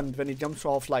hella stunned when he jumps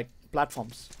off like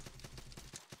platforms.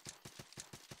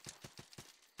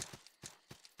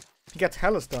 He gets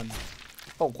hella stunned.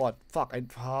 Oh god, fuck.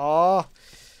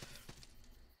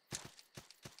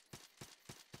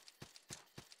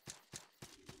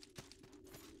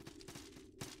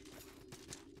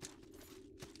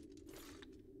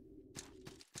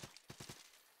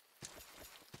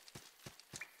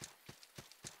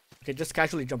 Okay, just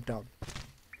casually jump down.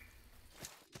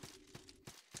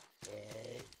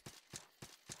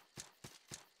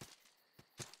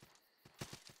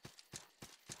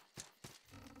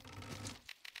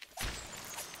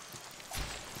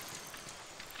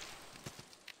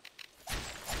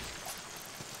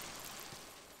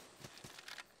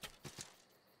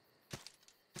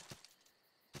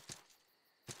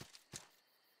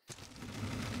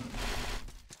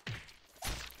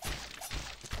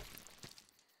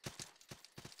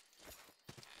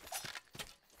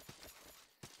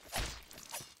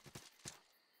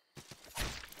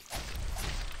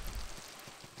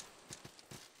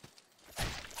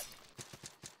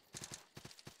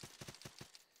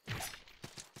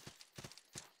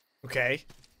 Okay.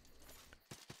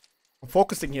 I'm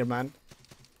focusing here, man.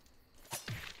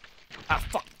 Ah,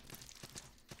 fuck.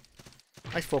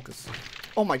 Nice focus.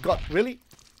 Oh my god, really?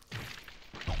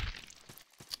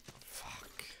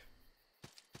 Fuck.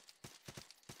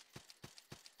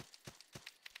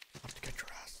 Have to get your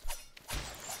ass.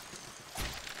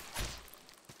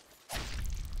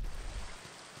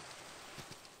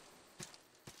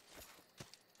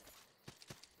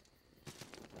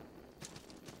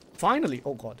 Finally!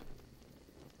 Oh god.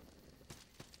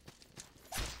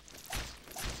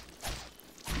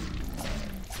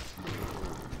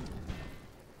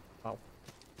 Wow.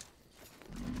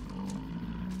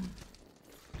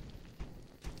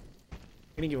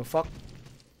 Didn't give a fuck.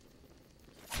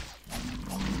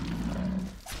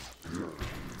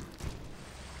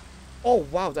 Oh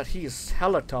wow, that he is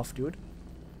hella tough, dude.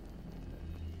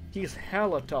 He is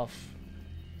hella tough.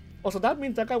 Also, that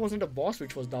means that guy wasn't a boss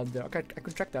which was down there. Okay, I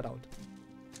could check that out.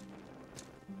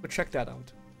 Check that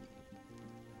out.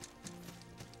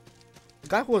 The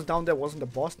guy who was down there wasn't a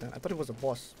boss then. I thought he was a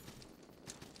boss.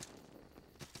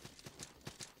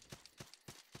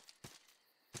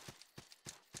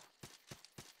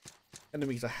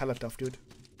 Enemies are hella tough, dude.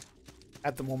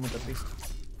 At the moment, at least.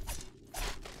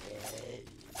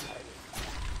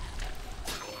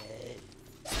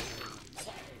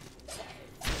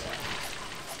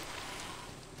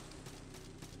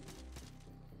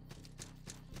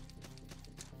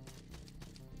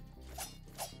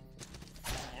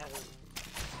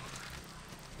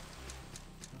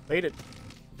 Made it.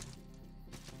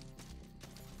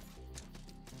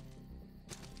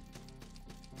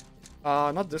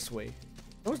 Not this way.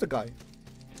 Where's the guy?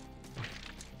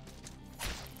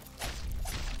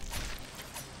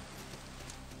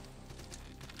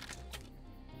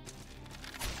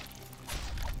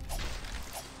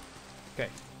 Okay.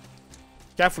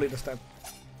 Carefully this time.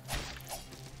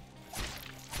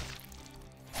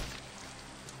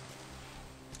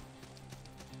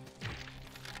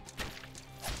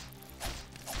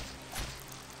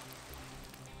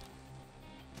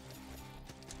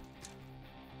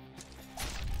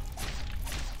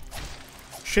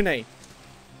 Shinei.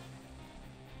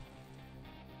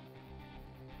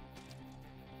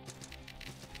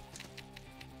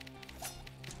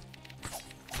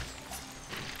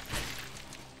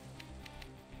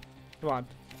 Come on.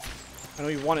 I know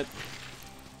you want it.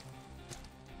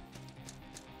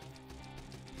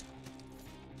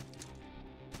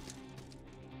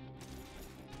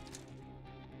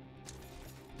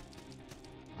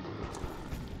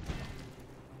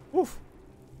 Oof.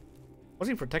 What's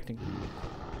he protecting?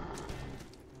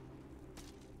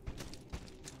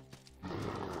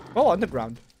 Oh,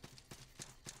 underground.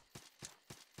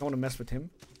 Don't want to mess with him.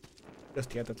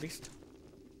 Just yet, at least.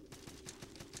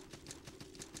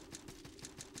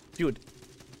 Dude.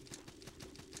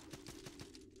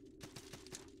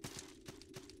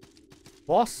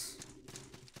 Boss.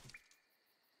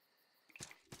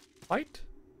 Fight?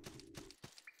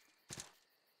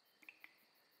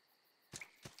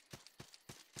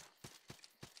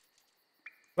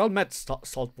 Well met,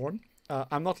 Saltborn.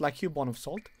 I'm not like you, born of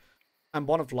salt. I'm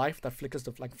born of life that flickers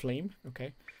like flame.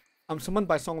 Okay. I'm summoned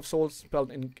by Song of Souls, spelled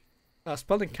in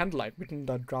candlelight, written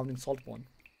the drowning Saltborn.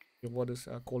 Your word is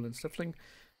cold and stifling.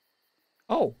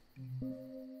 Oh.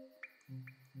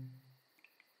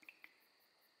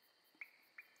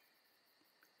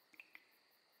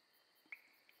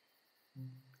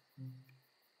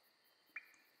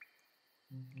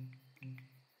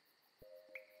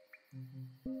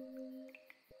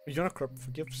 You're not corrupt.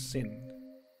 Forgive sin.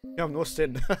 You have no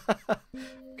sin.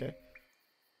 Okay.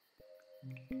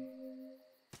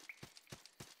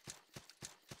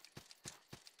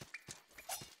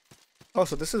 Oh,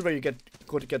 so this is where you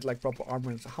go to get like proper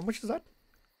armor. So how much is that?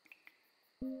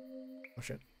 Oh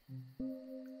shit.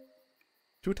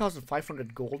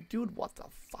 2,500 gold, dude. What the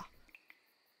fuck?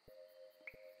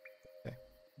 Okay.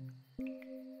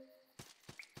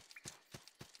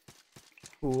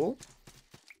 Cool.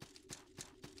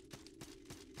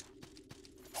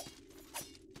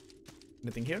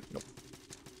 Anything here? Nope.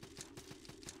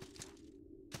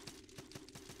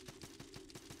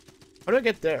 How do I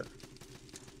get there?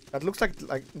 That looks like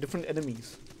different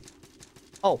enemies.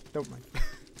 Oh, never mind.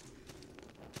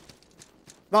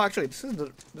 No, actually, this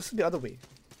is the other way.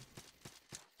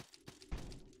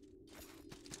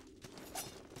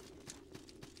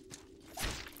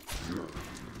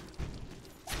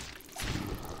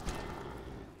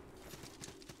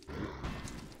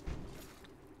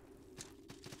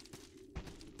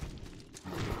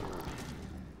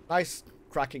 Nice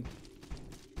tracking.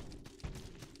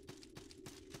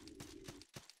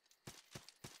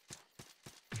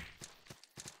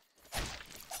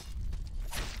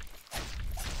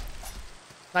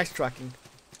 Nice tracking.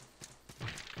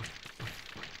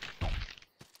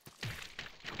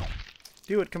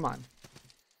 Dude, come on.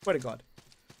 Swear to God.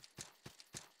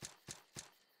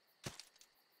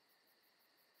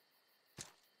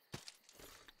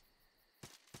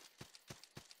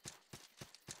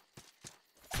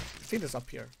 See this up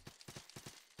here.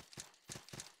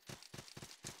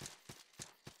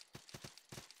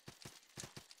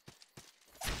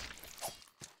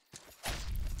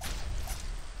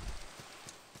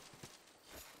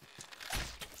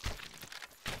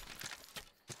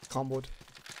 Comboed.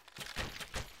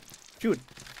 Dude.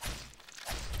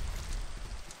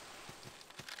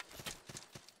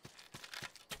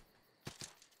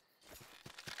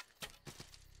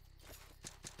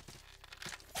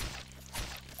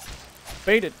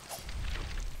 Baited.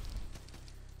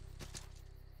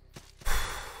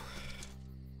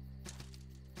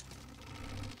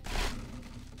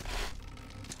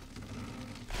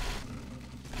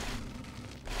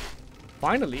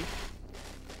 Finally.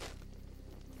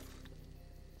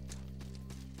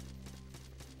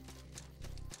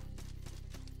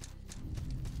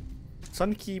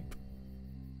 Sunkeep.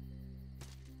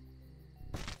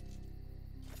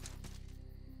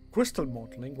 Crystal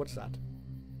modeling, what's that?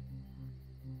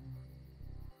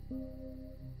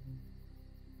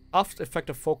 After effect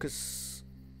of focus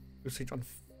usage on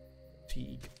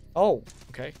fatigue. Oh,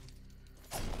 okay.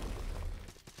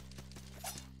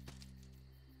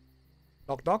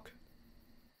 Knock knock.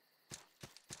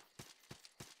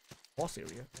 Boss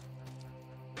area.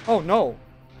 Oh no.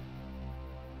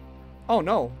 Oh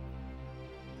no.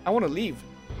 I want to leave.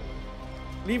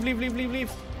 Leave, leave, leave, leave,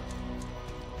 leave.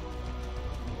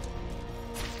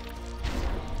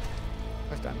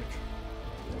 That's damage.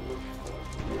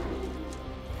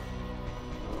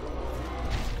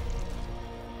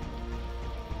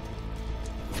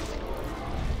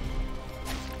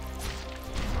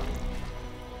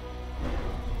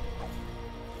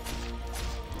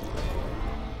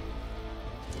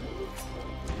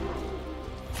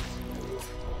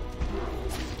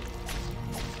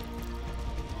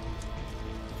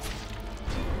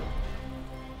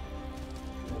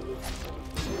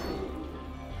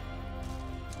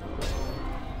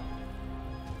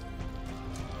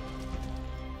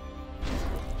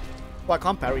 Oh, I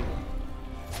can't parry.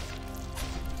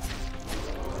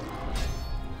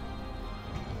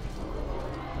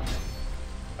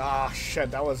 Ah, shit,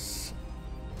 that was...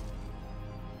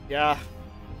 Yeah.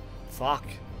 Fuck.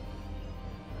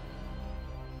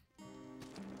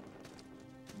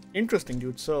 Interesting,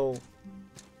 dude. So...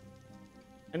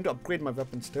 I need to upgrade my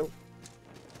weapon still.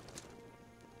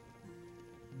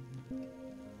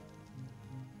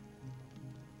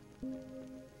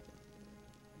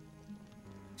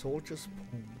 Soldier's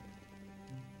Pwn.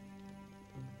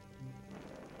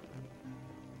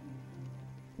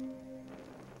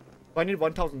 I need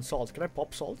 1,000 salts. Can I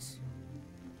pop salts?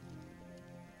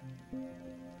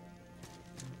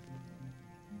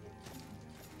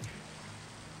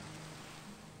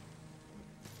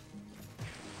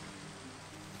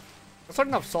 That's not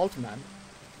enough salt, man.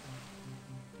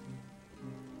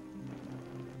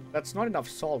 That's not enough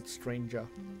salt, stranger.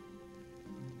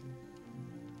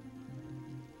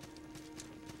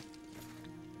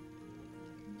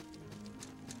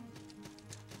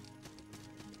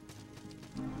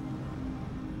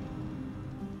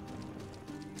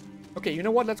 Okay, you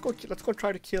know what? Let's go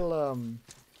try to kill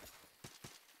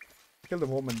kill the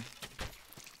woman.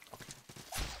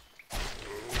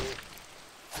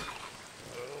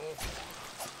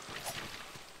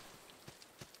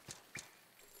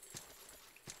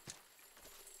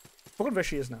 Forgot where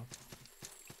she is now.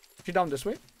 Is she down this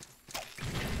way?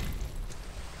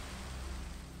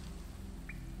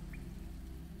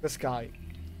 This guy.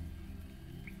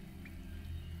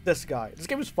 This guy. This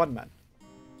game is fun, man.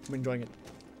 I'm enjoying it.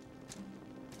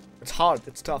 It's hard,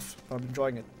 it's tough, but I'm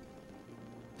enjoying it.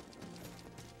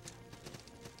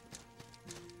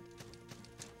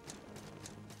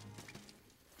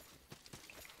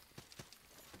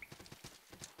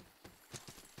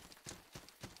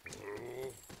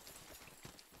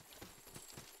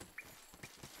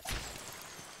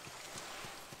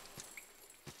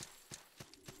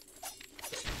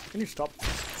 Can you stop?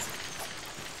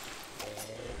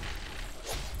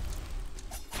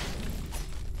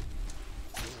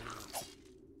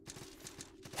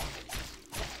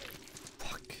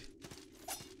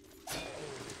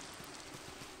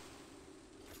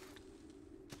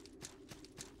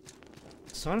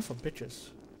 Son of a bitches.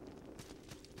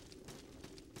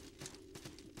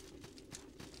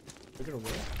 Look at her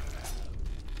roll.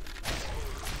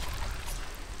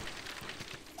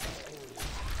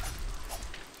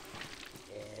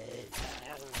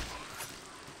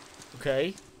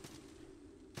 Okay.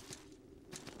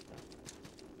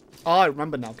 Oh, I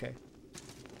remember now, okay.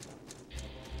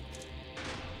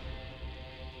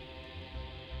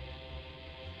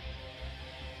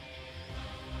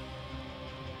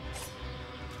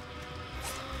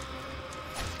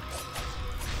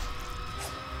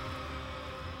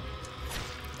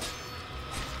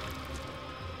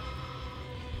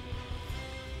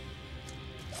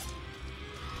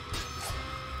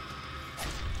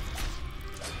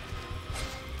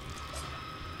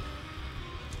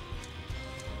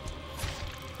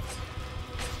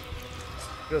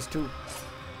 Just two.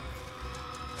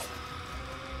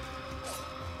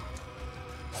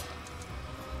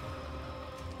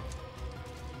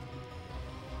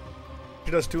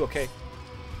 She does two, okay.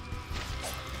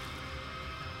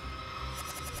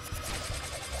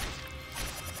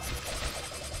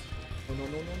 No, no,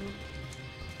 no, no, no.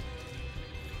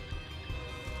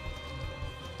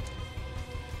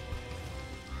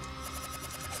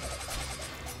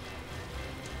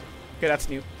 Okay, that's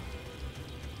new.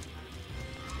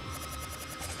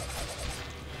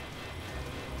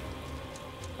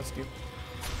 That's new.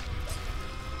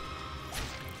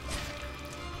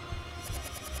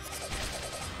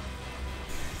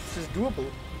 This is doable.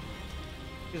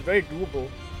 It's very doable.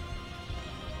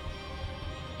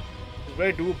 It's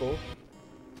very doable.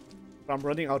 But I'm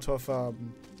running out of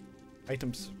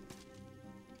items.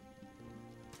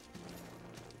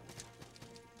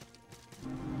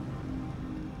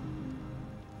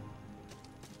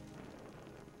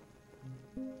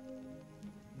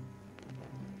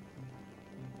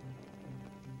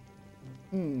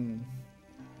 Hmm.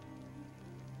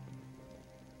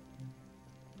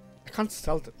 I can't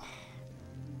sell it.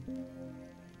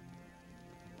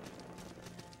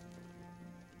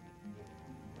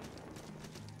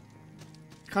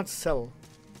 I can't sell.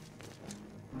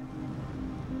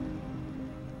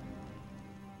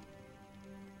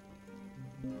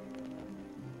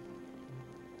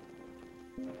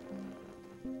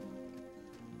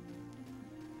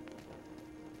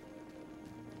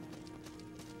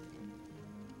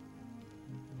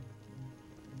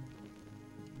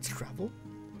 It's travel?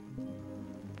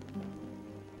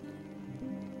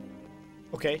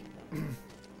 Okay.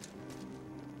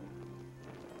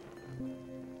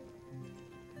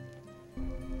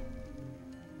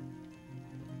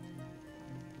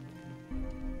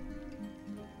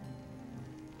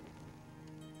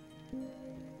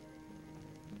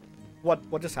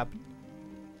 What just happened?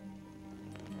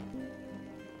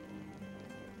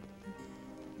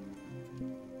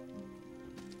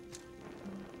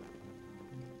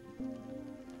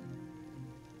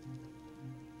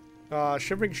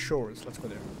 Shivering Shores. Let's go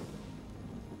there.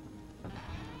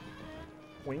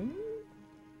 Wing?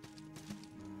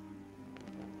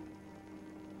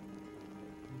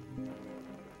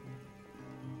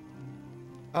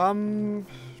 I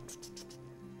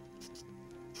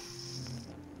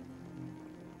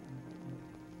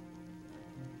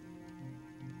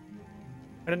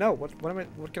don't know.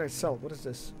 What can I sell? What is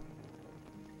this?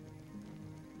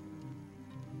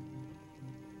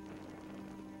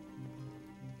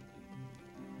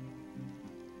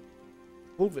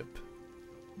 Bullwhip.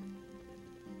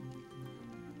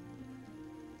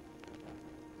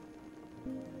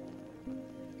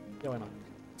 Yeah, why not?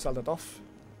 Sell that off.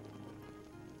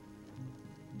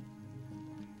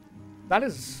 That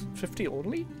is 50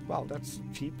 only? Wow, that's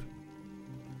cheap.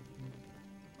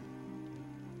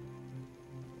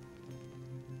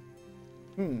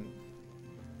 Hmm.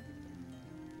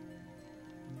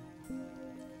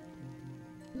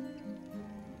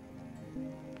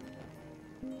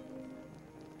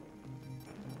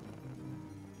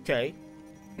 Okay.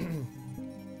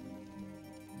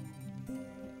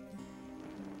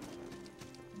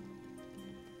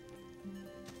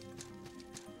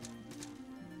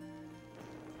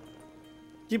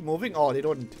 Keep moving? Oh, they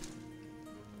don't.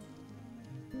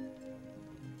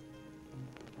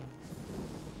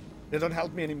 They don't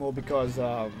help me anymore because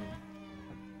I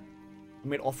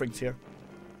made offerings here.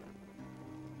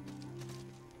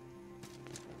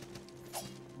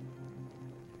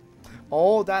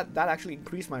 Oh, that actually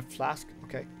increased my flask.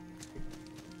 Okay.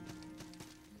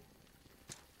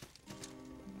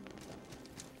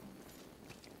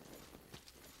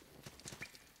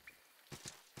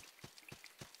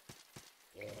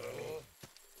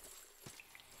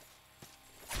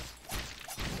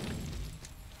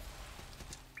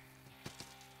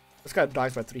 This guy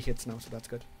dies by 3 hits now, so that's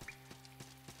good.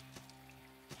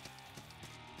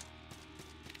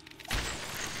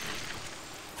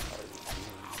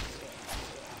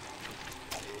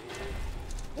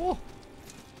 Oh!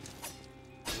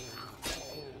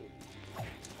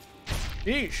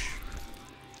 Yeesh!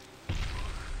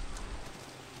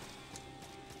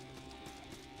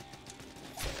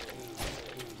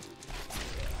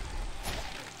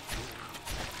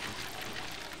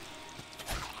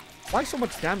 Why so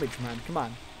much damage, man? Come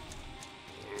on.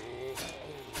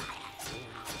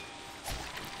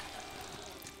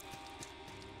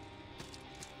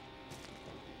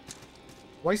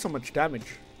 Why so much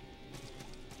damage?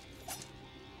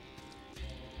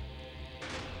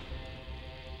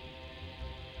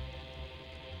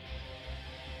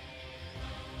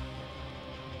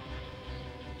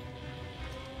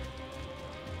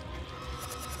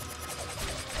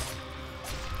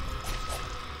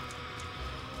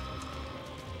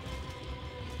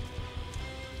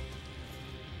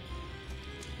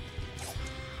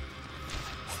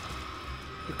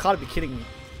 You gotta be kidding me.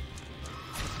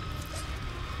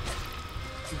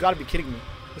 You gotta be kidding me.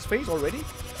 His face already?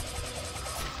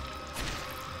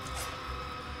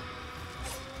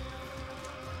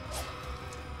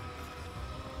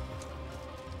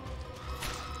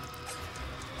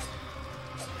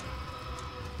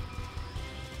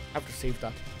 I have to save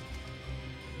that.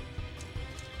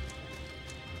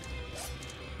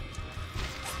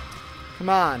 Come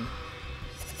on.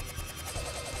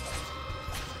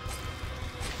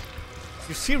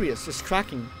 You serious? It's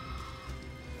tracking.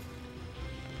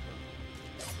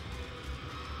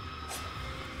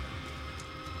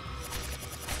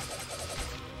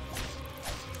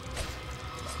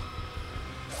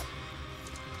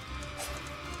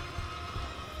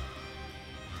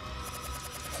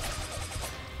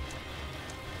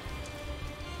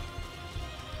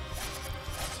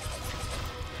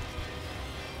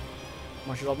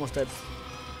 Oh, she's almost dead.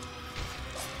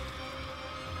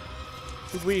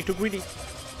 Too greedy, too greedy.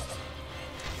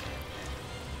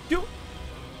 You.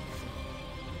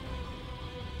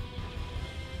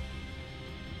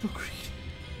 Too greedy.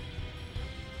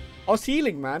 I was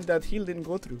healing, man. That heal didn't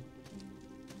go through.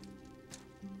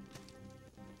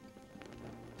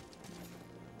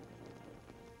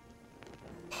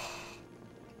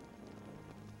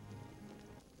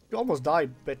 You almost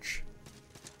died, bitch.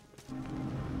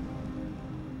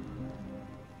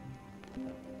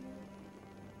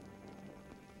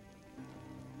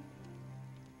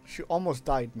 She almost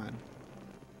died, man.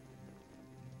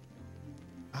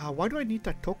 Why do I need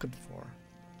that token for?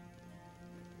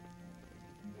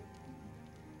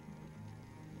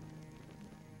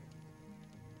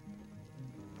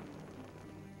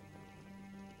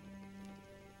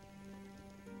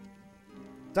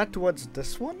 Is that towards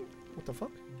this one? What the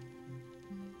fuck?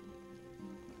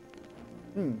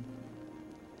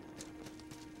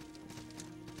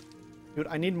 Dude,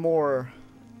 I need more...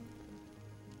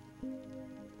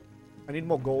 I need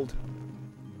more gold.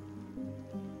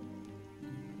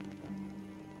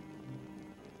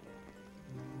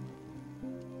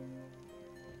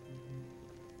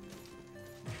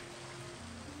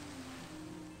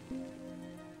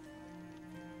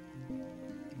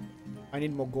 I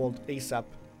need more gold ASAP.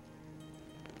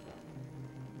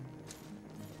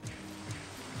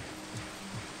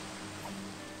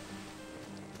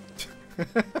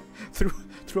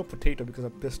 threw a potato because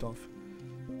I'm pissed off.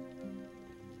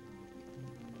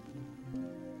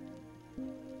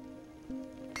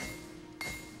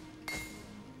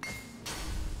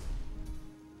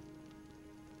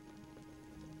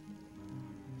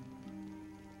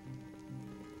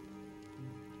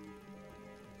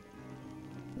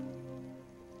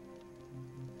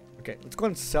 Okay, let's go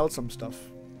and sell some stuff.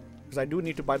 Because I do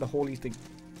need to buy the holy thing.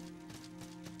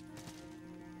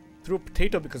 Threw a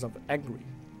potato because I'm angry.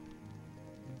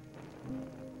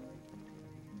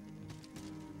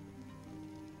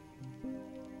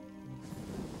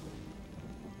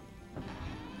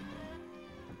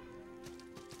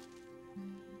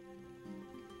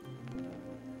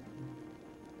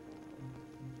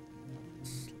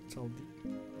 Sell the...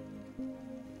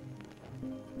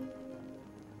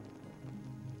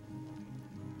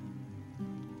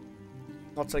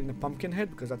 Not selling the pumpkin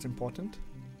head because that's important.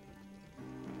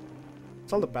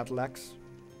 Sell the battle axe.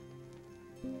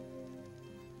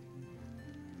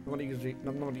 I'm not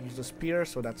gonna use the spear,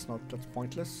 so that's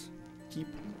pointless. Keep.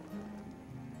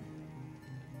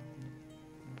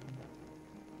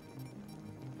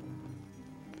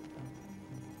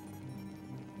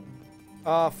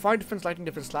 Fire defense, lightning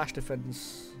defense, slash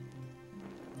defense.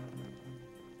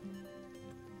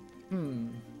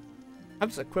 I'm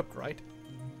just equipped, right?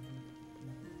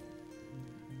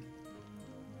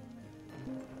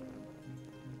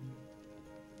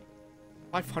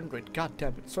 $500. God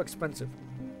damn it, so expensive.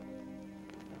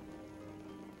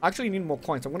 I actually need more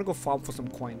coins. I'm gonna go farm for some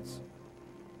coins.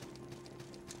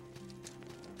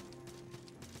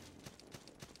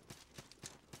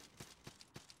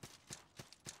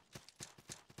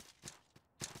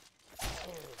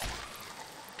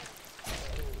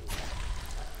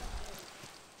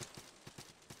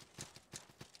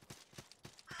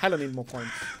 Hell, I need more coins.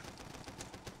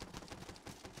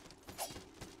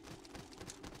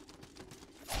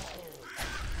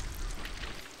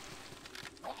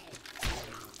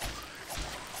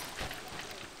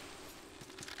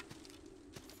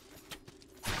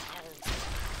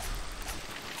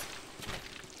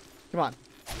 Come on.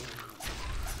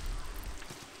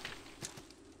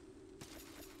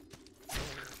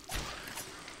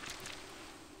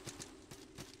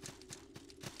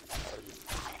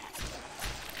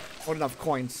 Not enough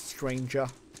coins, stranger.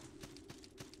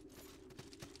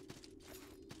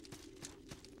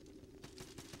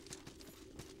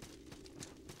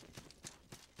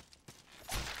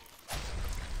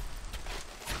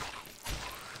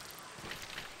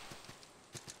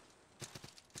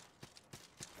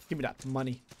 Give me that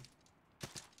money.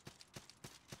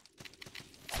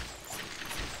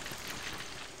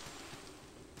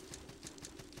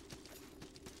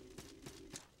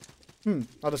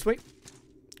 I'll just wait.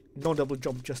 No double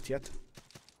jump just yet.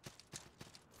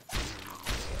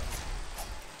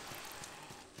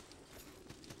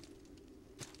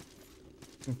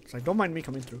 So don't mind me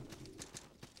coming through.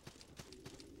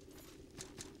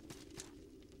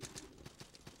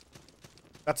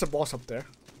 That's a boss up there.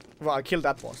 Well, I killed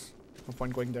that boss. No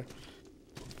point going there.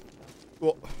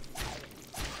 Whoa.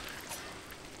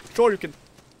 Sure, you can.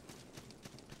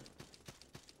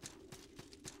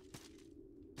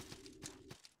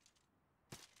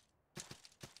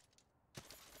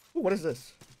 Ooh, what is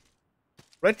this?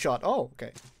 Red shot. Oh,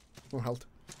 okay. More health.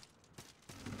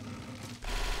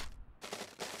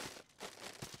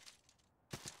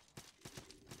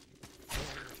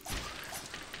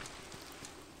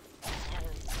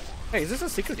 Hey, is this a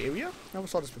secret area? Never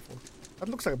saw this before. That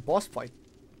looks like a boss fight.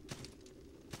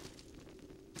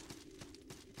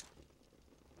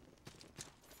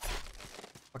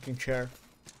 Fucking chair.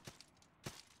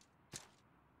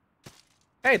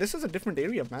 Hey, this is a different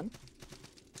area, man.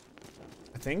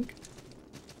 I think.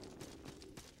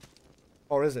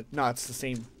 Or is it? No, it's the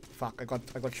same. Fuck, I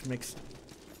got mixed.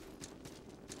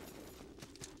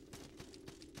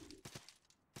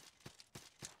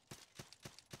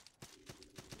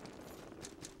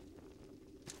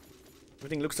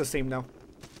 Everything looks the same now.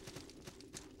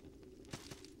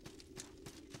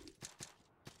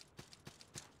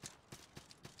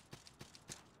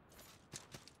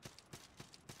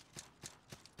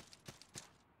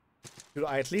 Dude,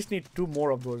 I at least need 2 more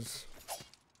of those.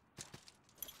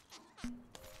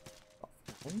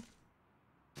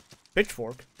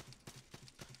 Pitchfork.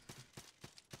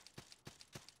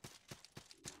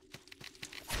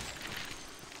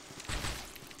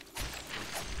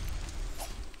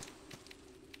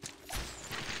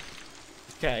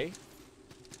 Okay.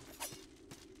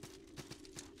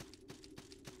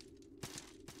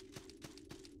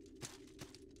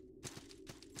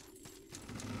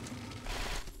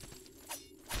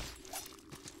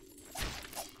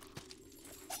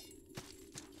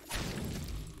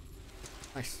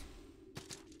 Nice.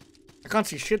 I can't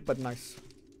see shit, but nice.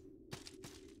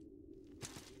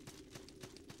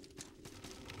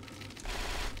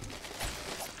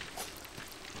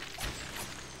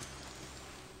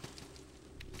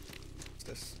 What's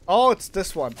this? Oh, it's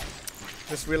this one.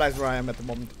 Just realized where I am at the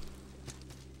moment.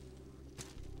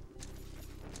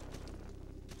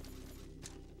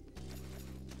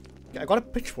 Yeah, I got a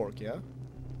pitchfork, yeah?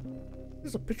 What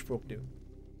does a pitchfork do?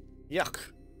 Yuck.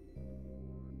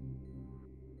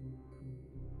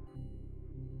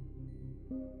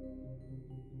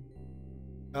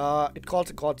 It calls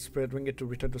a god spirit, bring it to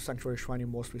return to sanctuary shrine you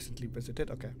most recently visited.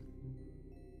 Okay.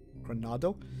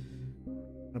 Granado.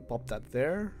 I'm gonna pop that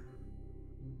there.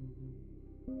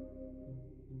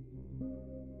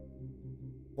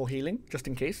 For healing, just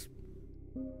in case.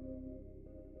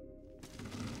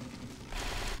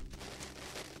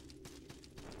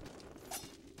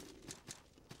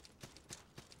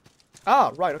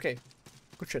 Ah, right, okay.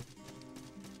 Good shit.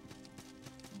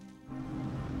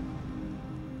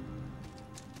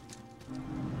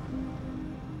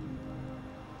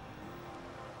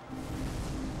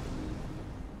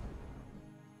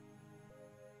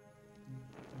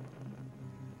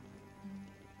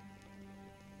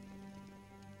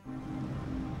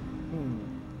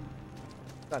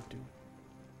 That dude.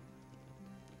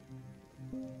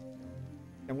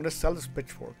 I'm gonna sell this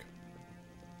pitchfork.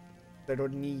 I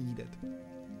don't need it.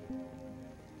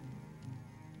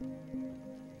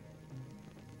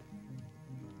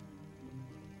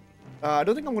 I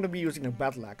don't think I'm gonna be using a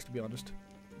battle axe, to be honest.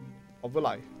 Or will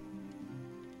I?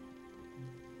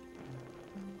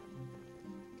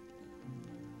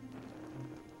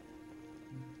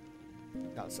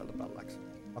 Yeah, I'll sell the battle axe.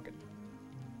 Okay.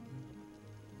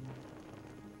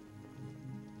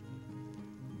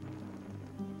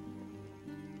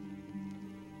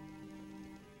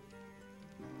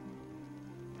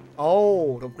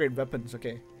 Oh, to upgrade weapons,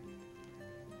 okay.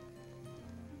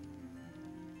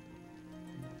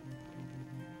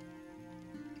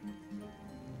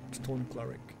 Stone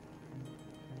cleric.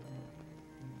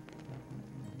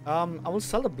 I will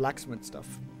sell the blacksmith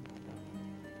stuff.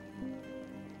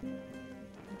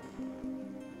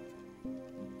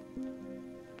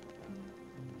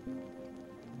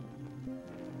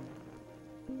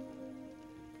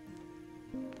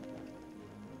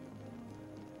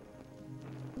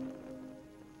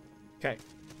 Okay.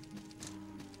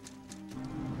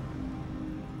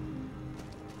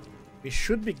 We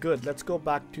should be good. Let's go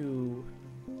back to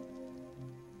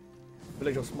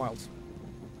Village of Smiles.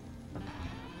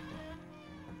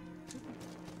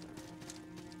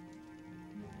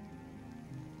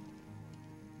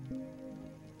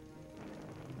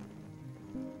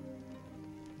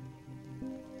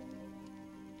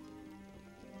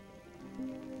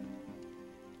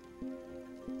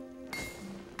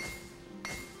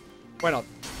 Why not?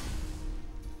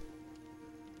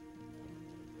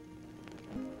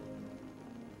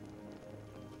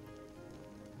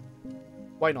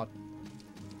 Why not?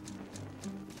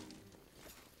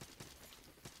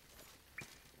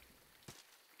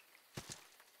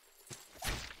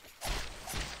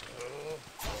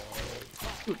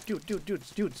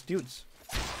 Dudes.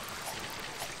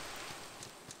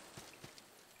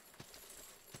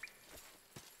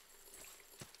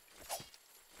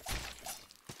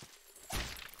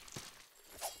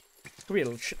 Come here,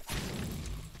 little shit.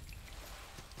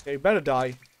 Okay, you better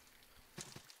die.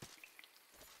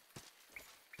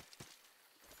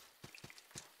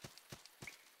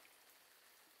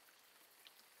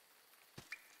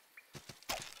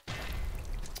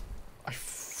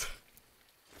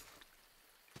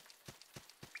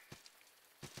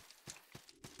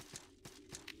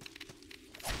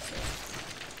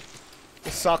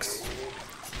 It sucks.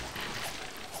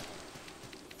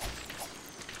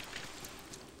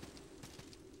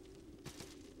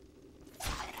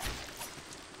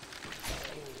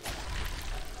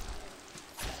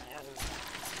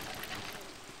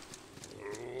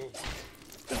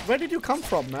 Where did you come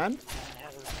from, man?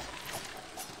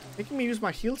 Making me use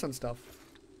my heals and stuff.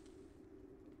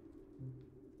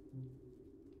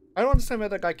 I don't understand where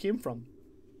that guy came from.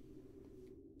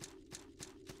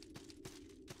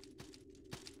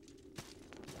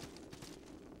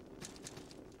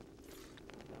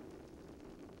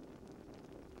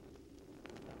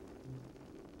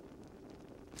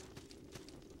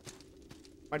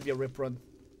 Might be a rip run.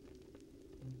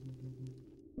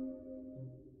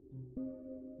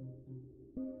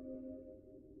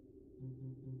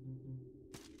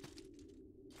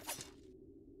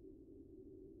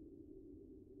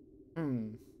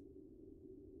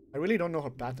 I really don't know her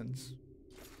patterns.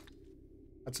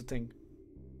 That's the thing.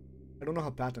 I don't know her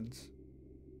patterns.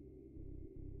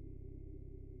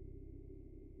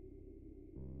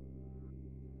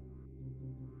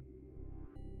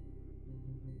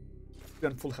 Be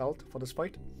on full health for this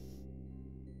fight.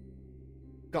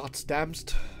 God's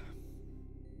damned.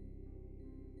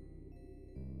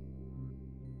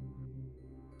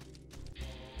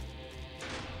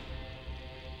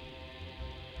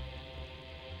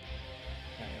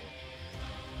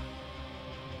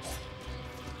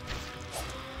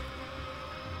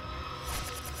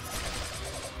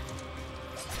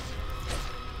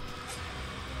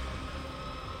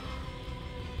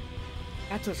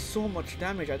 That does so much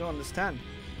damage, I don't understand.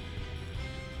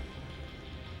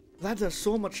 That does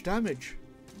so much damage.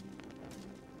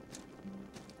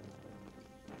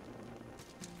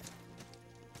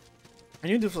 I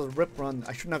knew this was a rip run,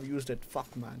 I shouldn't have used it.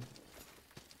 Fuck, man.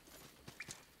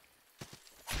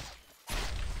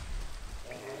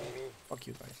 Fuck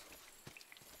you guys.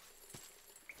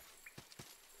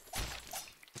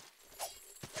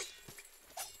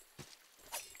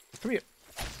 Come here.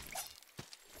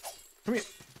 Come here.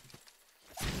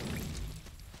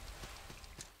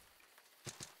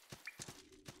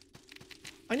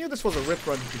 I knew this was a rip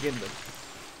run to begin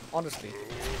with. Honestly.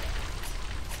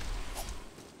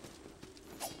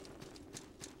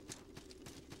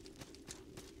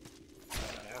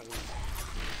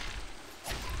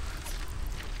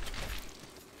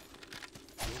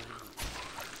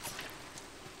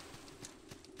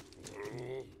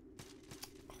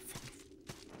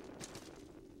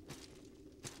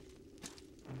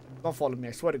 Don't follow me,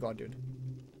 I swear to God, dude.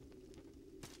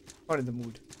 Not in the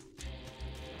mood.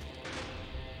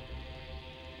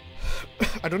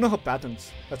 I don't know her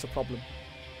patterns. That's a problem.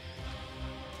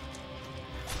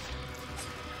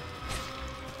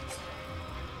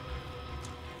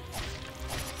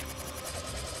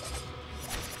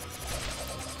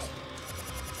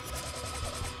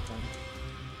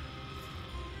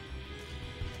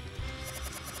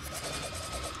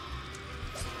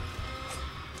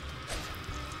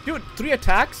 Dude, 3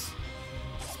 attacks?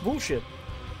 It's bullshit.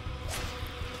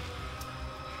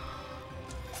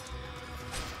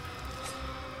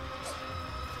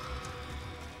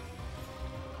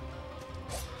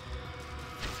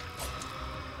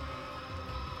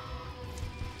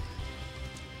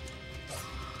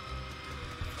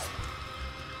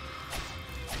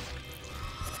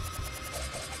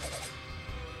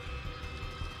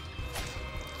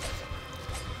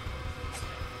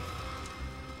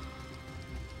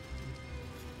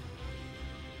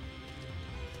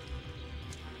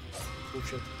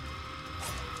 Bullshit.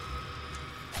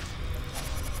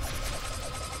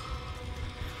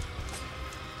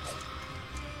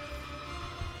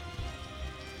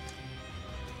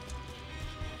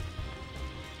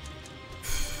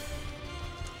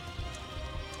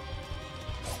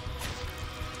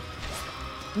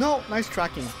 No, nice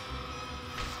tracking.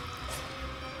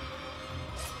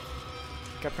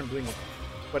 Kept on doing it.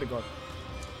 Swear to God.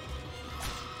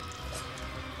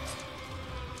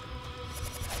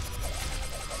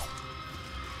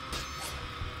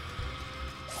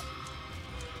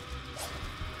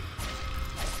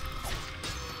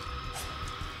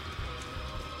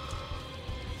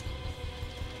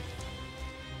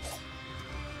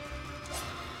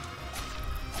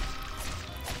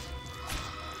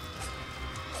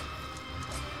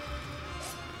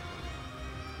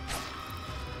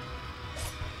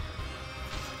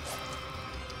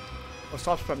 Oh,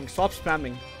 stop spamming. Stop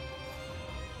spamming.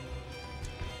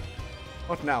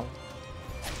 What now?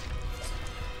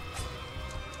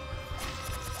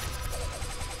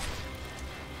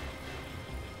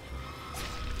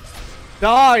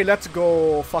 Die! Let's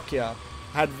go! Fuck yeah.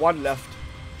 I had one left.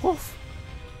 Oof.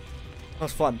 That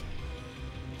was fun.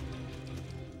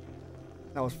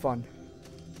 That was fun.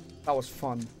 That was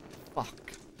fun.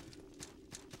 Fuck.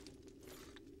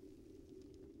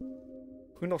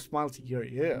 Queen of Smiles here,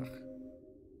 yeah.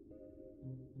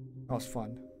 That was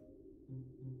fun.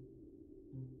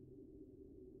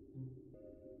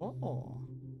 Oh.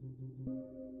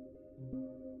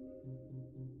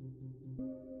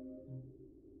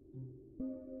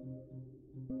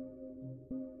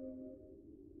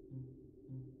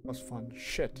 That was fun.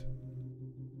 Shit.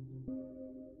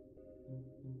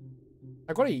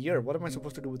 I got a year. What am I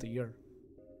supposed to do with a year?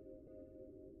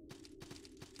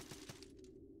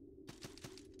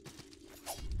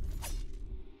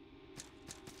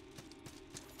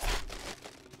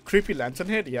 Creepy lantern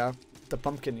head? Yeah. The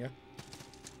pumpkin, yeah.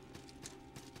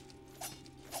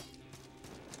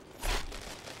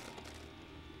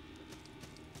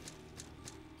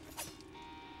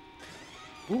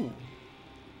 Ooh.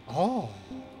 Oh.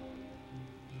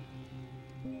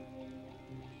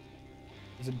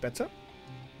 Is it better?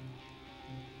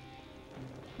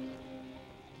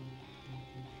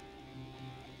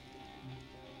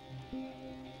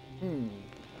 Hmm.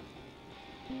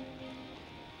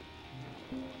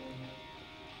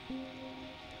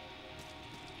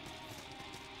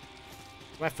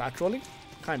 Am I fat rolling?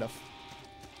 Kind of.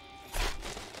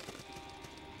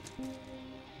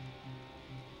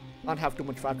 Can't have too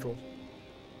much fat roll.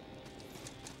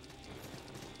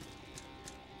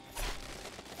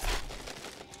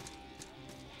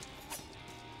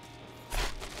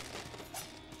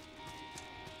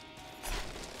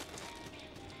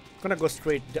 Gonna go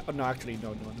straight. No, actually,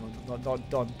 no,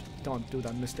 don't do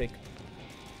that mistake.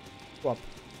 Go up.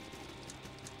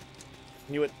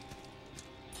 Knew it.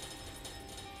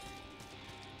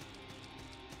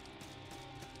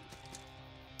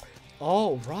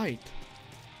 Oh, right.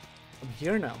 I'm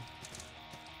here now.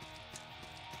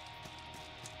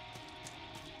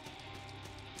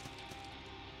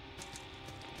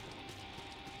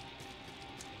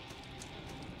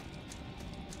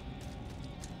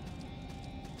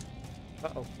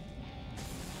 Uh-oh.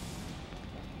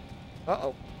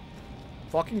 Uh-oh.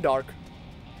 Fucking dark.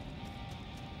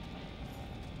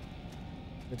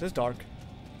 It is dark.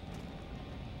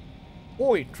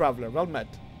 Oi, traveler, well met.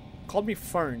 Call me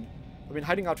Fern. I've been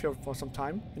hiding out here for some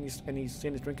time. Any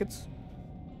seen trinkets?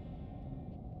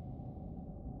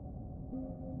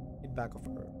 Get back of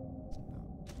her.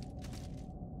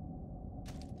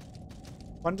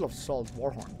 Bundle of salt,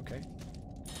 warhorn, okay.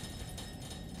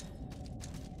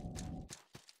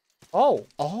 Oh!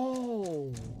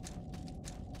 Oh!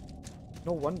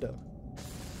 No wonder.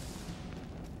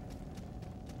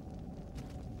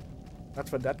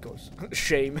 That's where that goes.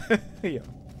 Shame. Yeah.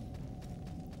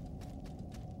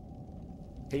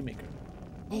 Haymaker.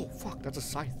 Oh, fuck, that's a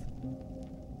scythe.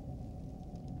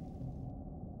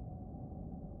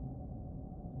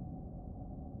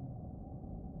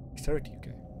 Dexterity,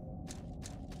 okay.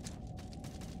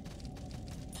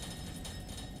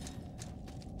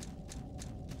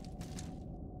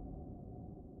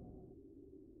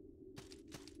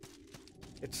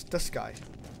 It's this guy.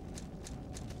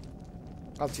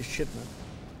 Can't see shit, man.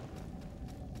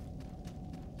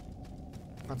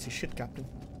 Can't see shit, Captain.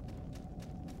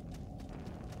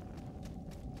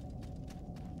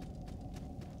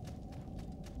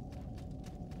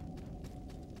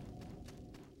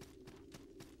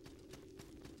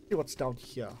 See what's down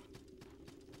here.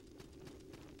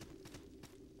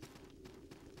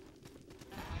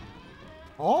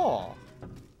 Oh.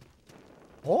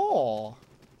 Oh.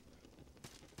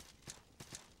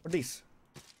 What are these?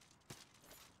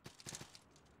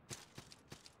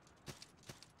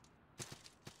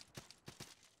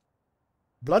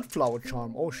 Bloodflower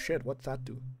charm. Oh shit, what's that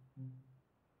do?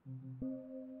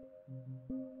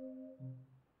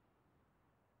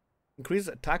 Increase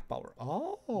attack power.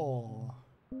 Oh.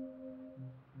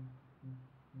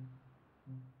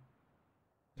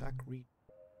 Attack read.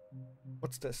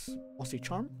 What's this? Aussie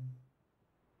charm?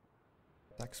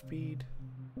 Attack speed.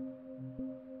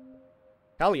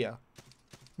 Hell yeah.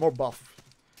 More buff.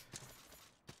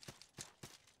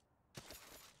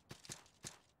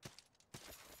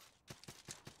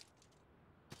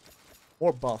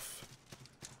 More buff.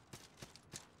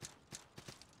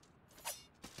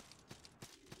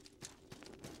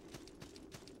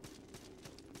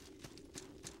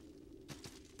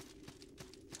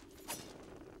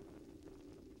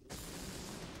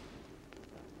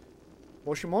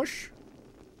 Moshi Mosh?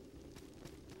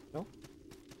 No?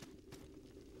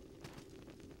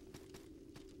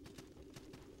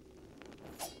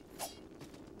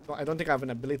 No, I don't think I have an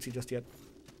ability just yet.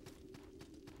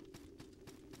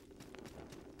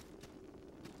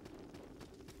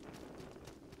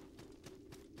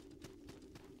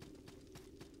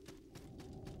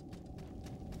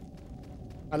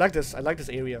 I like this. I like this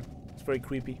area. It's very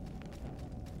creepy.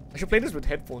 I should play this with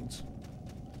headphones.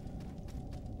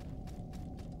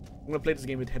 I'm gonna play this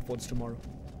game with headphones tomorrow.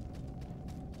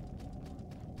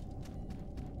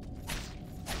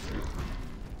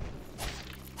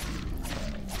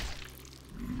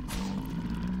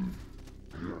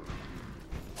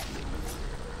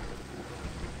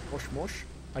 Mosh mosh.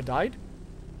 I died?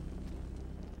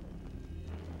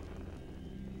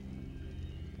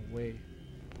 No way.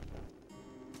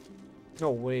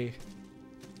 No way.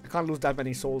 I can't lose that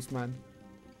many souls, man.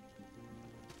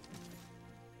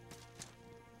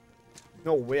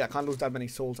 No way, I can't lose that many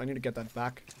souls. I need to get that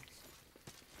back.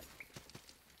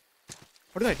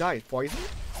 How did I die? Poison?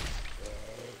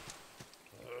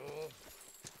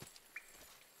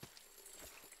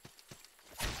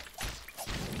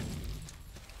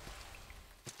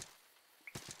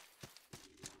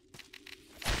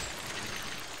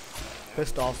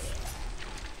 Pissed off.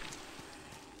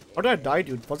 How did I die,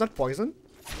 dude? Was that poison?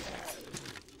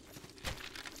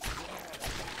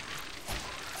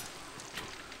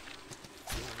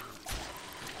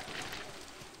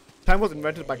 Time was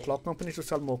invented by clock companies to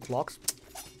sell more clocks.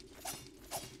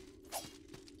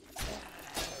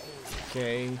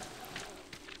 Okay.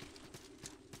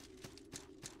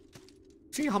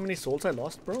 See how many souls I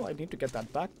lost, bro? I need to get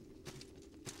that back.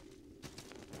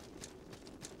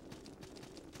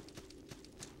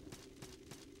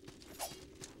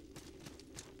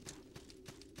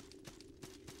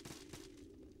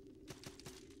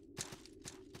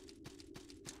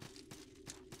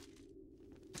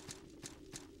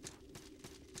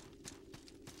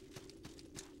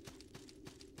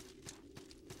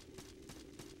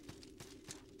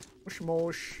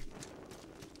 Mosh.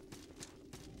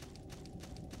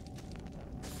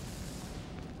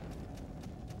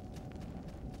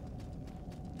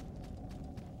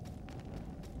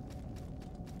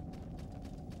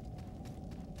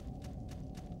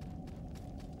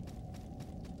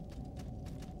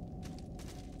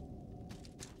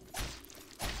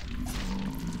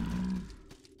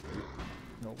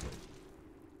 No way.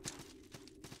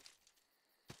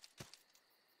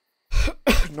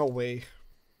 No way.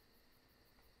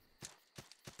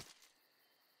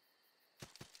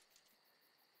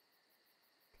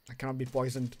 I cannot be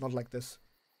poisoned, not like this.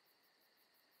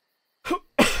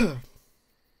 I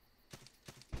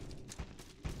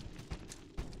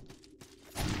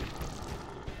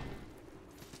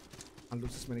can't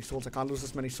lose this many souls. I can't lose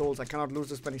this many souls. I cannot lose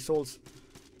this many souls.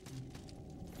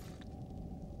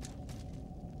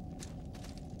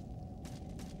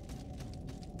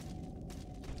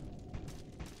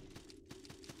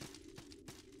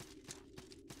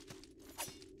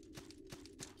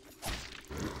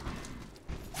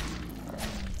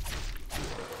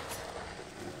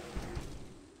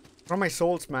 Where are my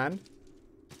souls, man?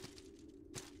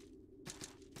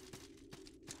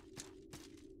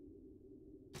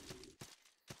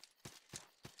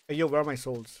 Hey, yo, where are my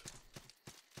souls?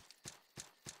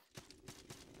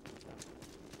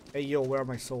 Hey, yo, where are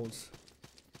my souls?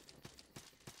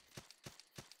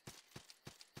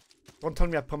 Don't tell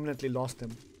me I permanently lost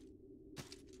them.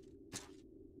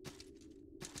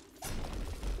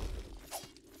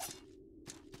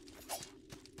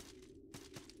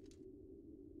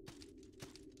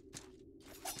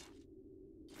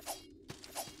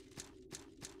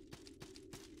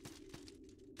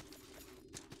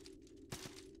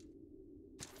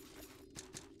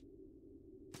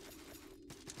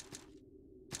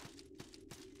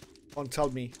 Don't tell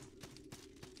me.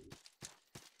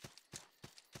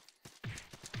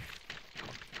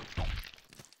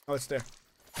 Oh, it's there.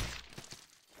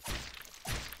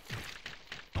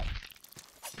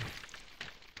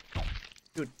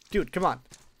 Dude, come on.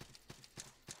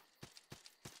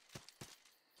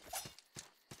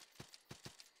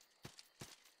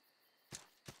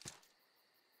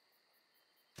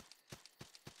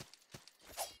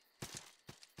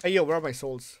 Hey, yo, where are my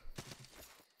souls?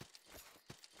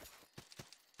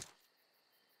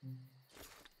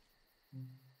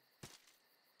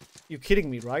 You kidding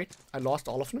me, right? I lost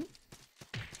all of them?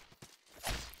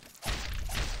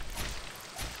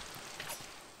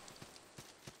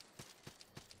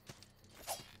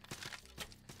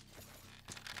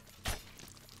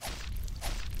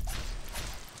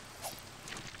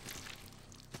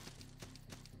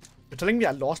 telling me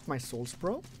I lost my souls,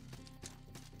 bro?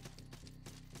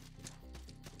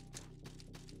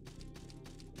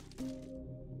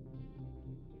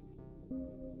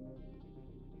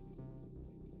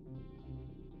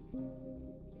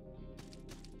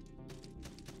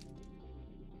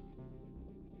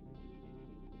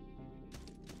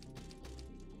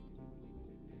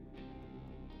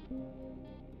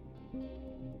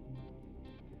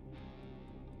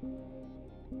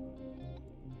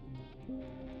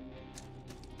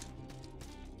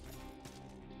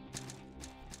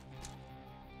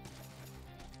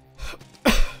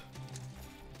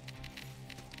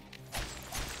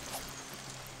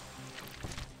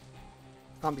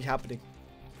 Can't be happening.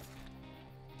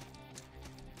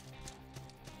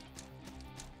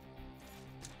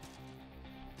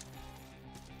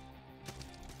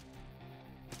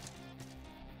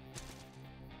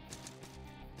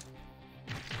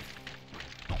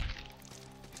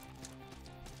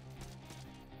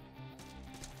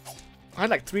 I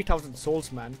had like 3,000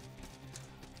 souls, man.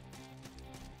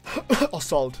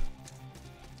 Assault.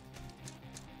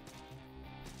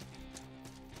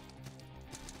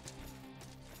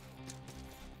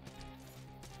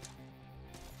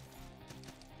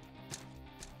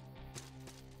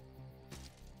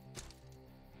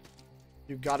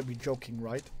 You gotta be joking,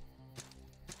 right?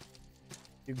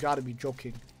 You gotta be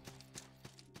joking.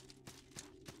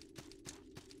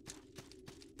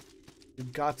 You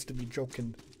gots to be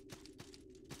joking.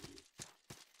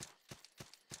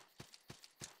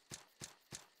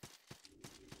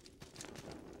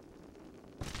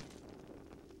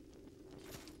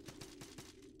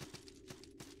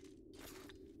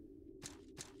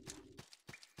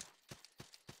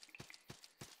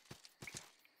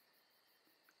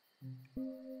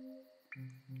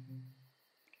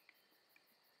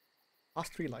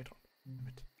 Last 3 light on. Damn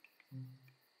it.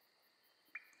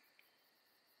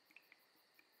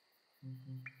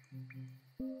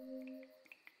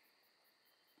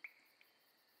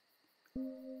 No,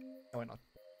 why not?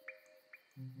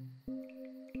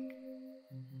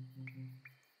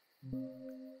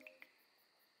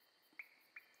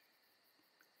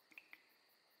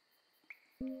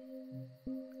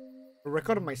 A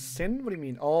record of my sin? What do you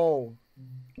mean? Oh.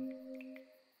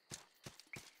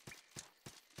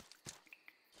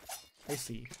 I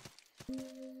see.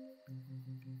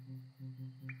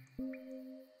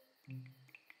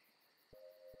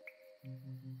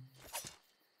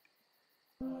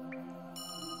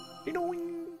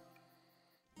 Ding-dong.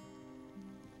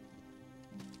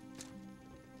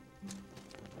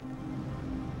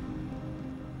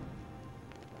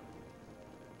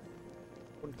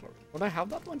 Would I have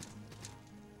that one?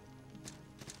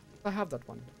 I have that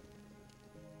one.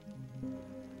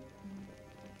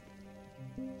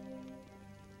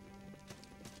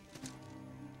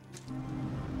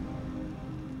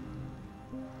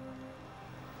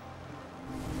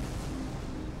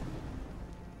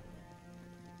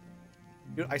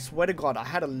 Dude, I swear to God, I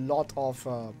had a lot of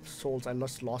souls. I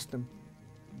just lost them.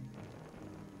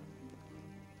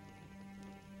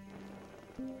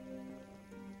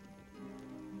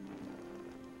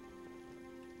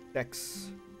 Dex.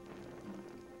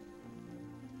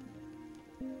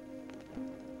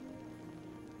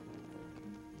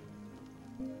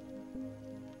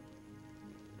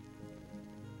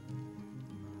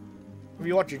 Have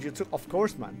you watched Jujutsu? Of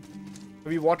course, man.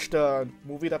 Have you watched the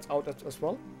movie that's out as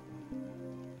well?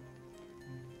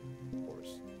 Of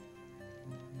course.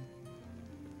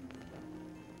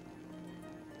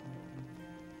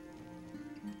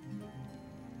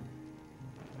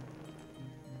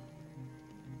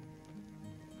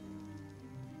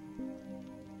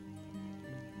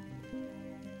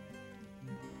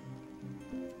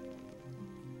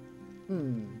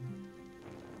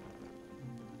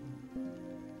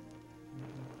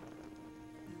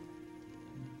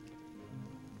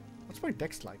 What's my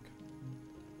dex like?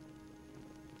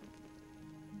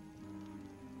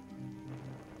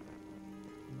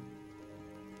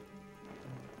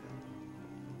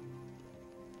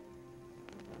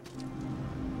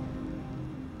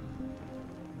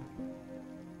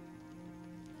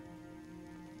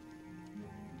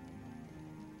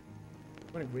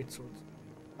 What a great sword.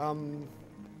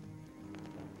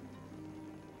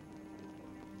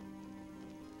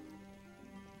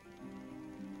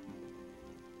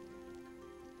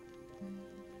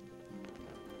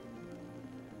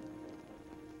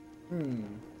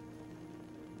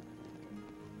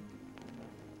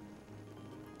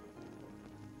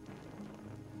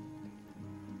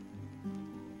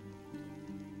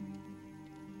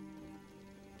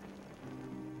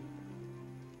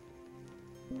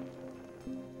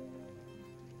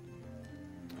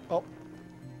 Oh.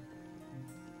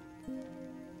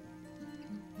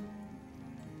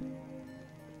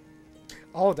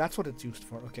 Oh, that's what it's used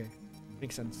for. Okay.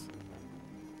 Makes sense.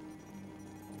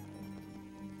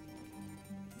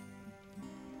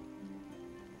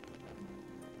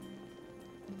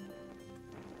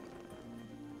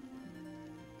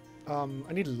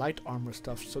 I need light armor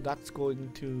stuff, so that's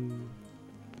going to...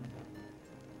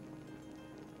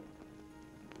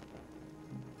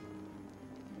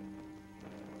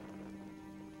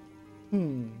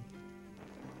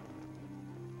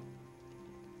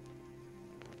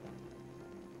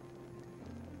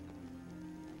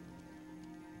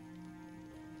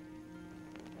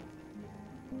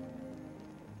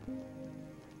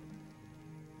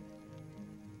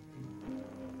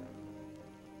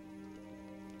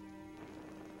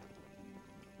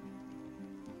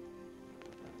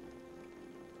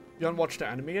 You haven't watched the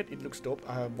anime yet? It looks dope.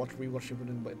 I have rewatched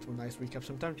it, but it's a nice recap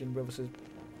sometimes. Jinbe versus...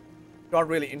 Not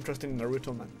really interested in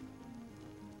Naruto, man.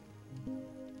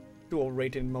 Too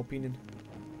overrated in my opinion.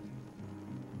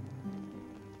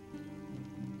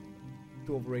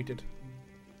 Too overrated.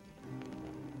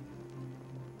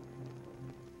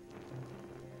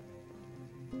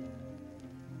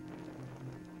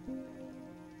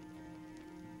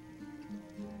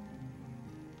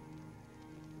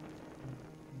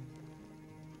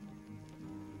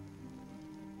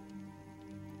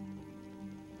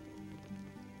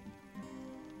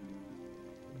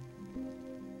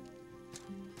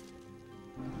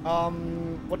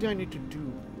 What do I need to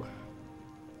do?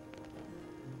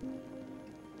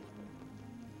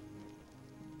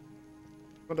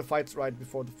 When the fight's right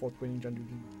before the fourth winning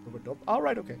gen over top.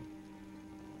 Alright, okay.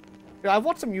 Yeah, I've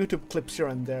watched some YouTube clips here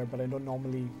and there, but I don't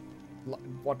normally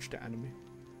watch the anime.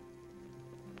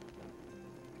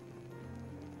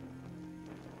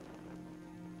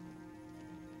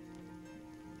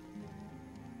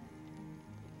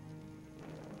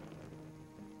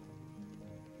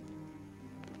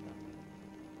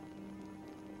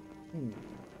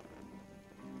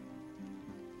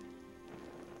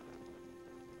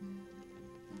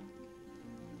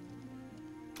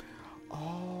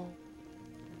 Oh.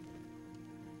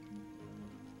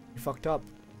 You fucked up.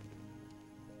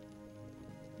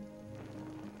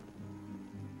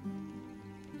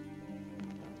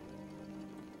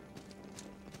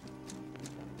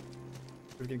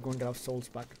 We're going to get our souls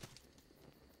back.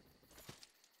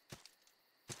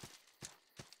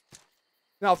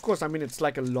 Now, of course, I mean, it's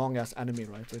like a long-ass anime,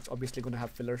 right? So it's obviously going to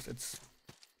have fillers. It's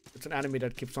an anime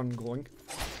that keeps on going.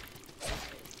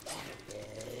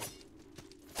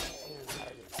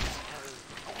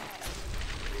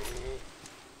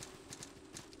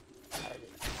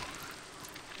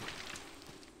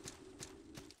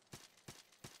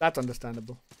 That's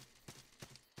understandable.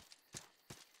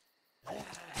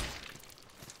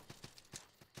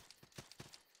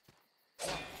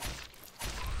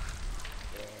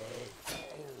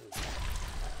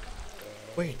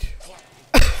 Wait.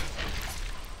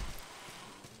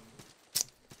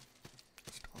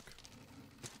 Stock.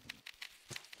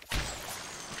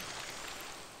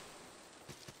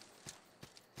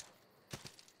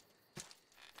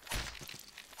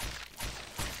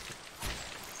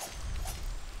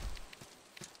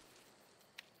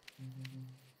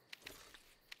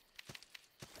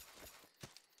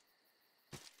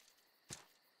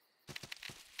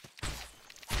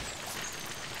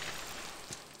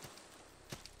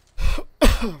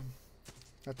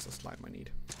 That's the slime I need.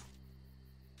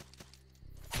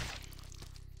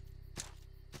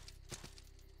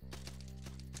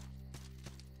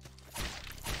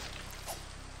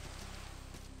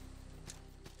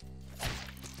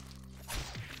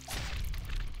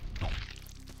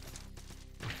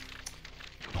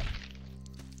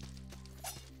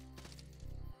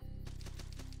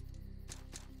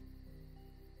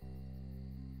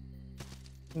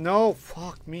 No,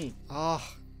 fuck me.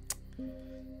 Ah.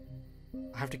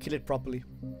 I have to kill it properly.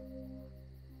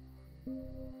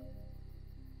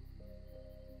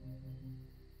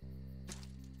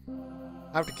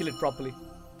 I have to kill it properly.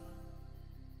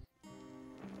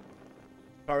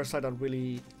 Parasite, I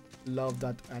really love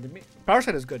that anime.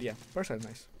 Parasite is good, yeah. Parasite is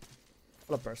nice.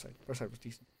 I love Parasite. Parasite was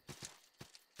decent.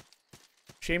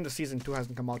 Shame the season 2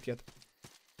 hasn't come out yet.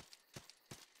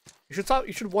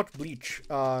 You should watch Bleach.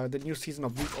 The new season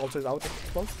of Bleach also is out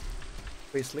as well.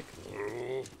 Very slick.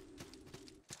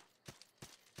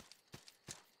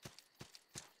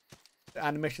 The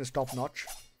animation is top notch.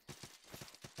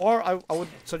 Or I would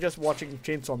suggest watching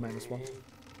Chainsaw Man as well.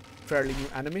 Fairly new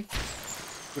anime.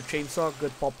 Good chainsaw,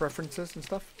 good pop references and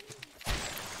stuff.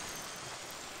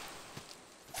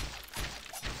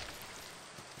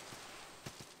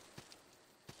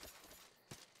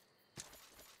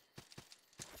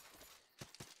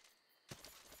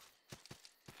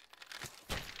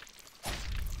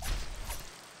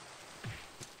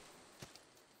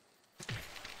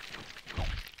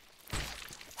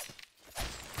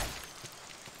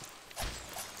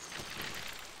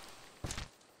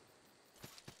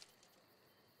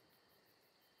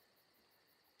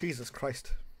 Jesus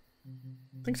Christ.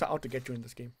 Things are out to get you in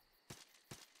this game.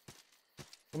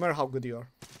 No matter how good you are.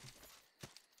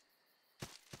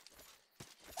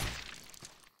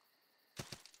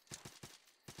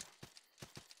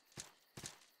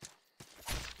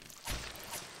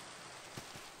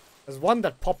 There's one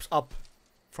that pops up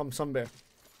from somewhere.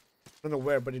 I don't know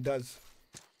where, but it does.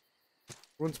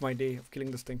 Ruins my day of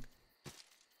killing this thing.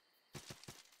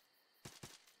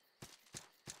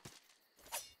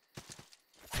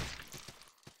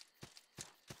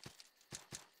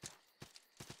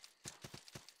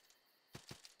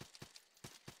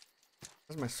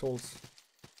 Where's my souls?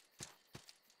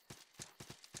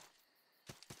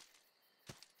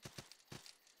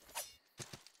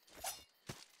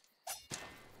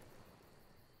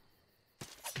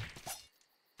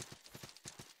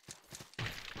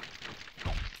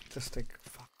 This thing,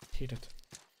 fuck, hate it.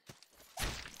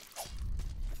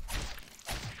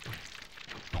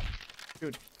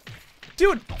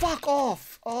 Dude, fuck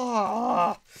off!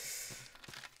 Ah!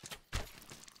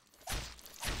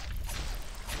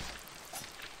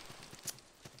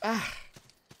 Ah!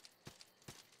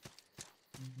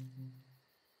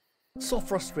 So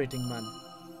frustrating, man.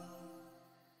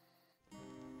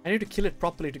 I need to kill it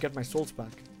properly to get my souls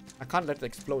back. I can't let it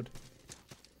explode.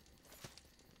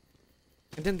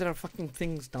 And then there are fucking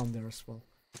things down there as well.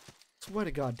 Swear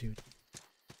to God, dude.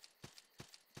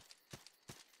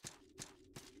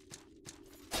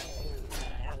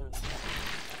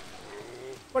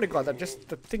 Swear to God,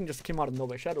 the thing just came out of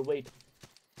nowhere. Shadow, wait.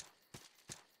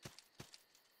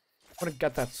 I'm gonna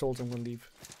get that souls, I'm gonna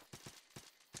leave.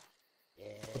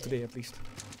 For today, at least.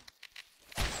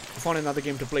 I found another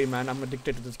game to play, man. I'm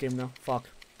addicted to this game now. Fuck.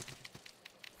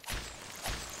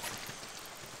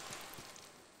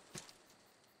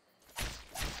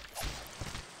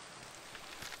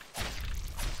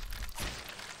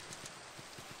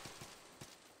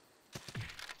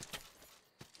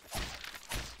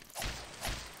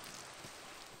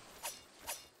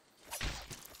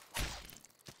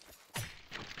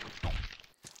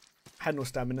 I had no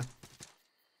stamina.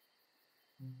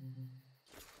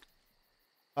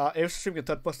 Airstream with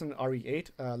third person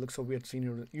RE8 looks so weird seeing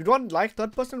you. You don't like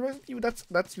third person Resident Evil?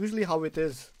 That's usually how it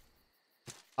is.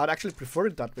 I'd actually prefer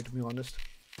it that way, to be honest.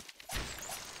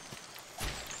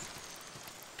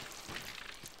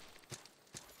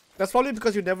 That's probably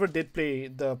because you never did play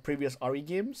the previous RE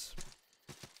games.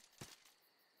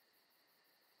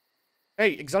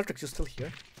 Hey, Exaltrix, you're still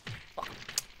here? Fuck.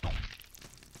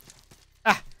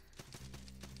 Ah!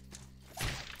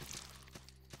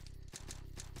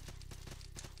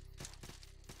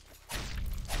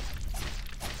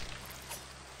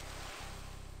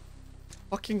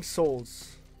 Fucking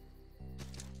souls.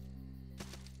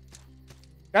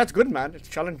 Yeah, it's good, man. It's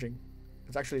challenging.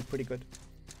 It's actually pretty good.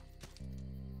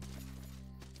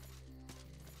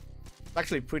 It's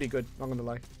actually pretty good, not gonna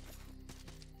lie.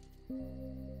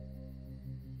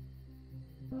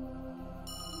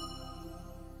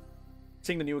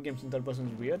 Seeing the newer games in third person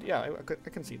is weird. Yeah, I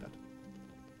can see that.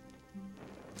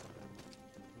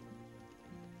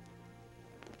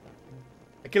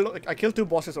 I killed 2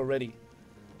 bosses already.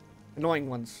 Annoying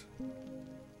ones.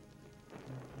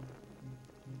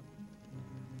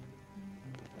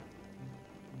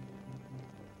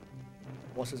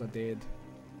 Bosses are dead.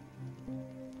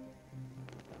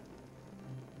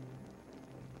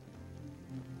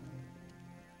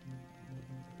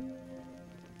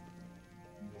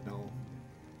 No.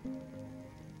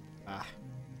 Ah.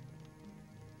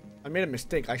 I made a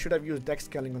mistake. I should have used dex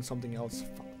scaling on something else.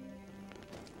 Fuck.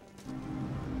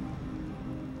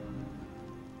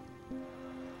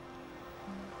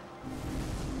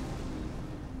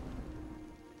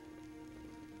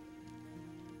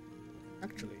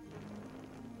 Actually,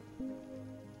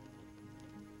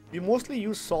 we mostly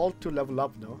use salt to level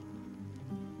up, no?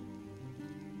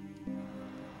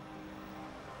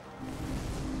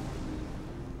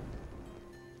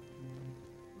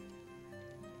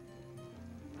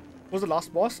 What was the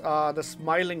last boss? The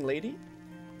smiling lady?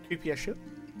 Creepy as shit.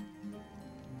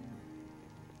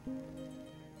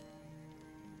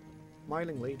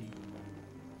 Smiling lady.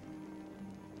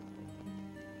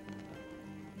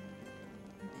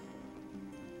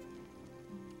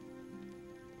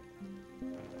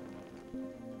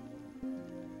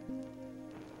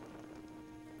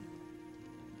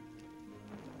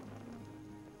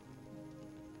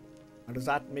 How does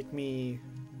that make me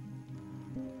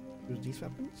use these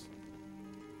weapons?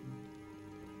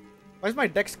 Why is my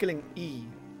dex killing E?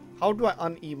 How do I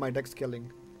un-E my dex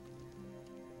killing?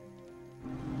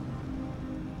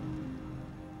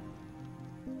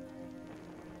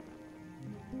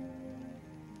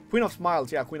 Queen of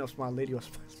Smiles, yeah, Queen of Smiles, Lady of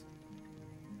Smiles.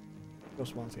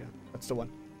 Those ones, yeah. That's the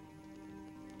one.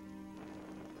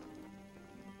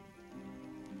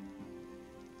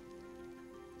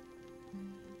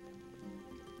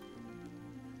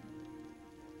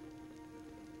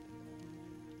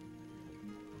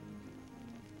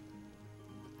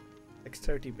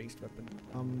 Dexterity based weapon.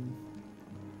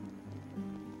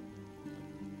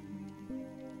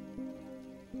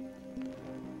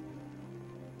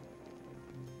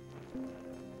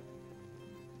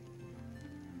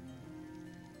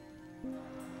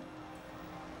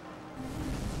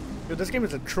 Dude, this game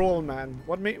is a troll, man.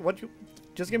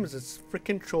 This game is a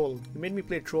freaking troll. It made me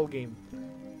play a troll game.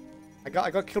 I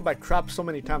got killed by traps so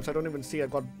many times I don't even see. I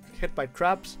got hit by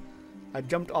traps. I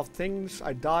jumped off things.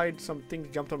 I died. Some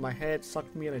things jumped on my head,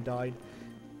 sucked me, and I died.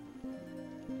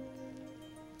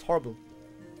 It's horrible.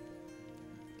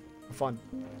 Fun.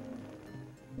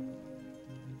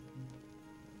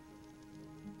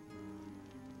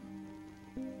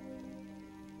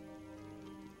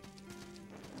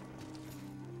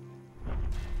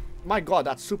 My god,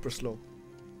 that's super slow.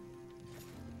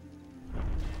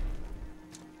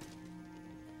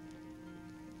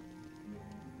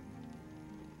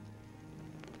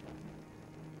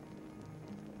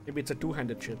 Maybe it's a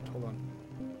two-handed shit. Hold on.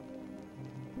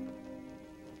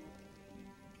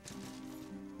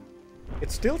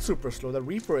 It's still super slow. The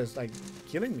Reaper is like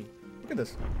killing me. Look at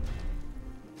this.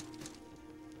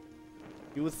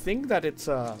 You would think that it's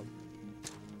fast,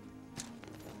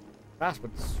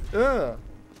 but it's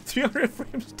 300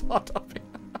 frames start up.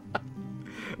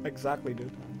 Exactly,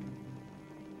 dude.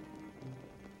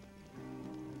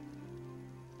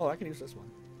 Oh, I can use this one.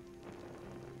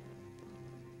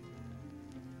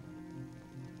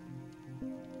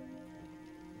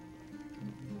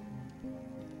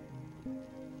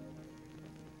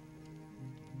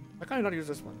 Why can't I not use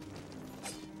this one?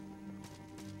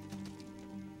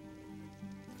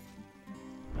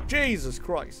 Jesus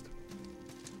Christ.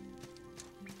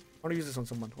 I want to use this on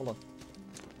someone. Hold on.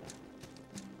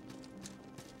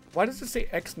 Why does it say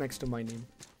X next to my name?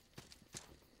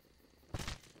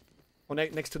 Oh,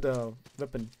 next to the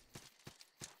weapon.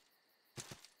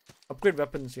 Upgrade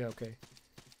weapons. Yeah, okay.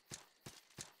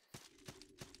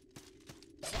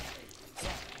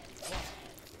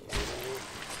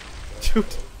 Dude.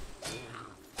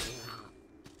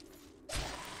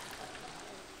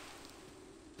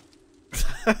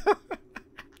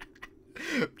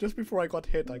 Just before I got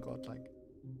hit,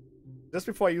 just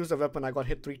before I used the weapon, I got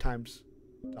hit 3 times.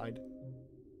 Died.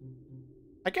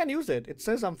 I can't use it. It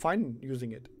says I'm fine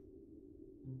using it.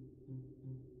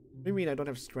 What do you mean I don't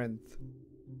have strength?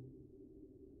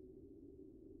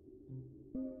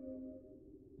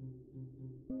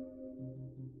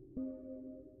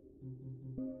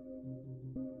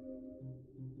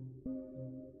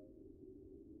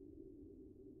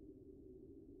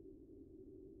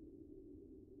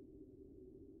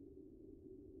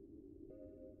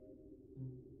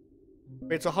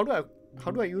 Wait, so how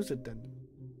do I use it then?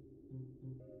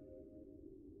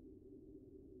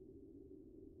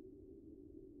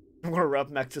 I'm gonna wrap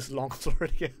Max's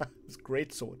longsword. Yeah, it's a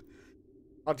great sword.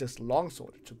 Not just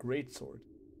longsword, it's a great sword.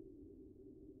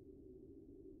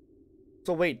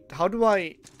 So wait, how do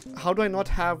I not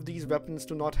have these weapons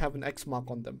to not have an X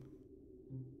mark on them?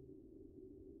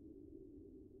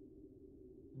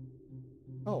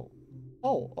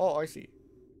 Oh, I see.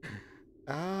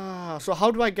 Ah, so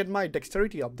how do I get my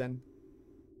dexterity up then?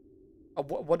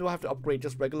 What do I have to upgrade?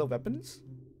 Just regular weapons?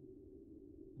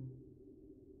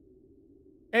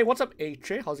 Hey, what's up,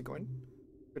 HA? How's it going?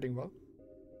 You're doing well.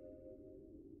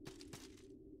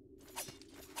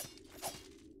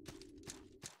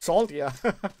 Salt? Yeah.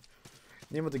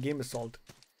 Name of the game is Salt.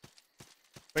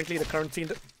 Apparently the currency in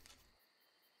the...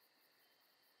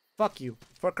 Fuck you.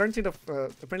 For currency,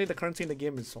 apparently the currency in the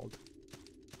game is Salt.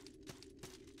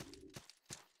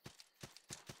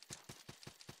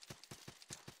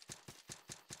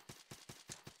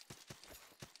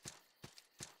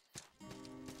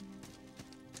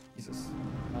 Jesus.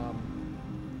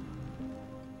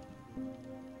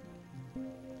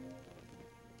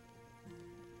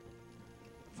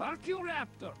 Fuck you,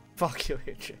 Raptor. Fuck you,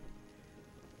 HJ.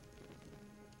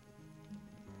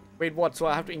 Wait, what? So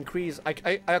I have to increase...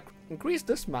 I increase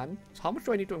this, man. So how much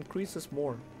do I need to increase this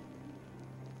more?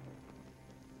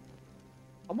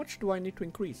 How much do I need to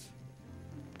increase?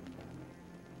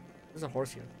 There's a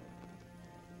horse here.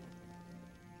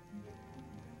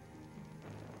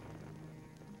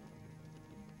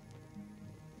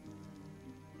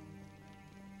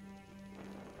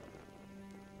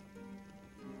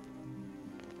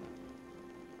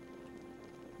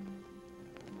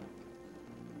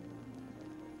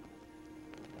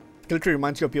 Skill tree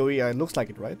reminds you of PoE. It looks like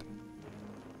it, right?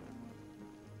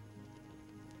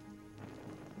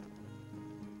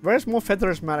 Where's more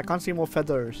feathers, man? I can't see more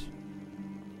feathers.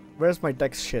 Where's my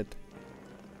dex shit?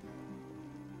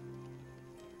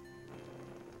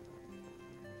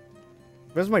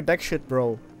 Where's my dex shit,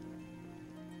 bro?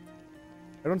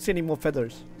 I don't see any more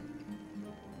feathers.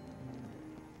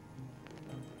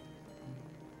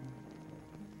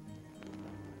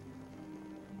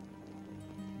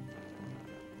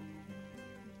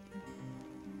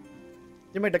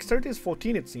 Yeah, my dexterity is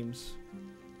 14, it seems.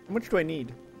 How much do I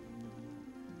need?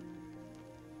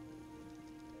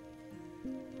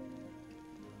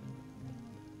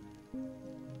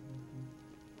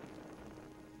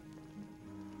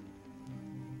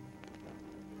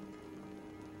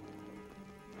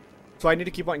 So I need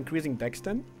to keep on increasing dex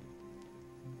then?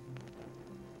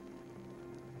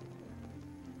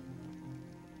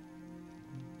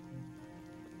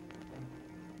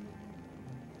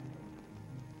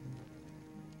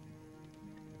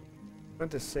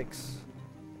 Six.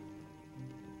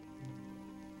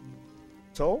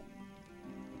 So?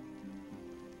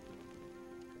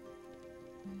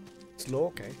 It's low,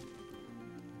 okay.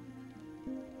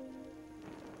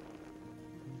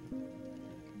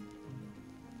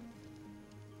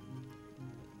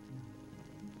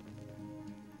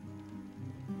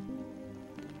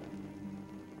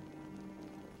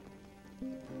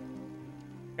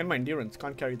 And my endurance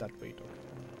can't carry that weight. Okay.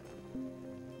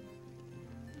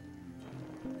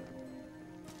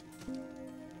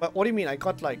 But what do you mean? I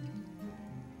got like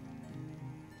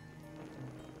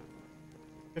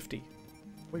 50.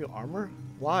 Oh, your armor?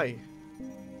 Why?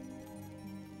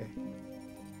 Okay.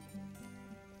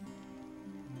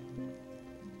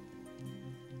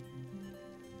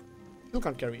 Still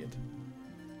can't carry it.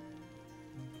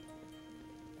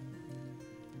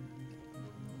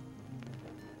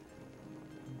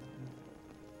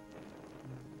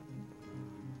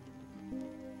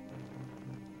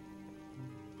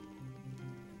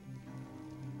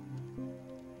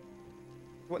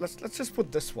 Well, let's just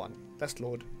put this one. Let's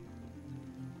load.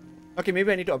 Okay,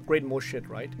 maybe I need to upgrade more shit,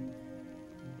 right?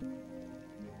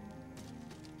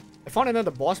 I found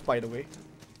another boss, by the way.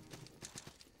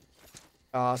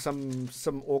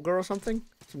 Some ogre or something,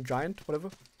 some giant, whatever.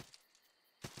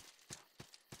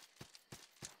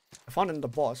 I found another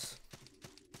boss.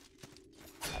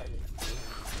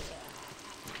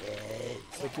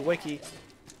 Wakey, wakey.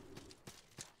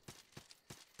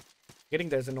 Getting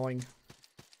there is annoying.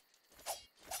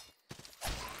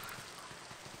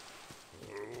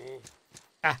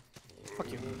 Ah,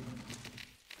 fuck you.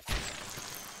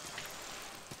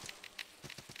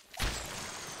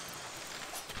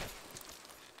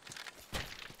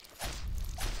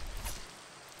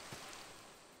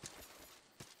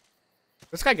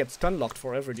 This guy gets stun locked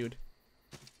forever, dude.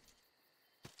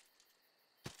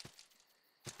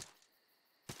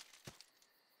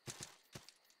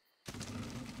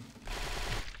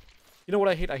 You know what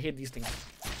I hate? I hate these things.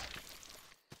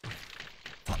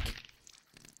 Fuck.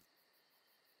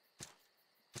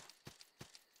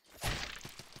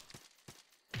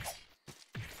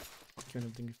 Fuck you and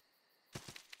everything.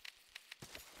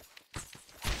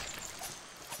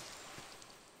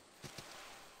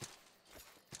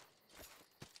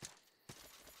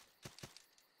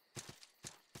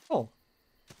 Oh.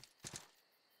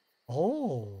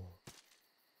 Oh.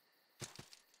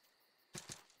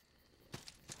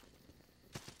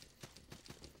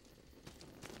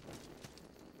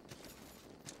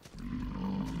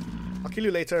 I'll kill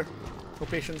you later. No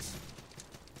patience.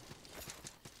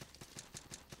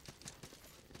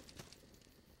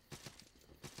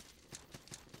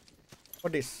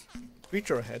 What is?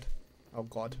 Creature ahead. Oh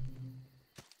god.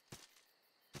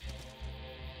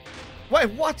 Wait,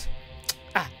 what?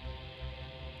 Ah.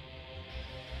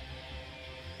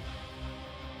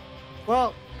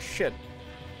 Well, shit.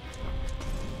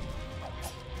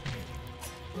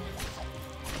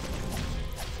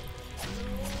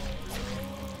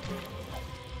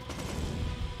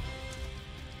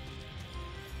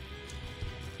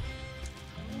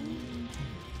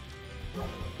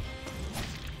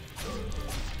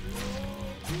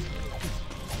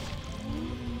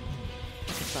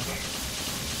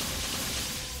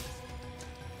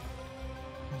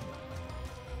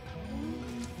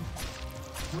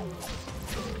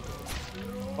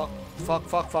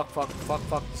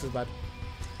 Fuck. This is bad.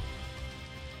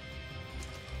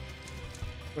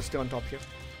 Let's stay on top here.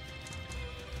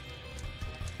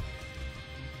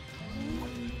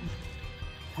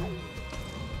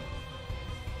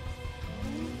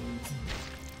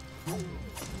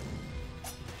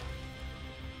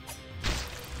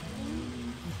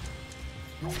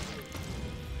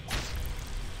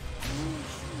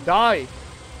 Die!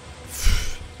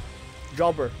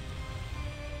 Jobber.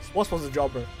 boss was a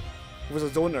jobber. He was a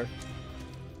zoner.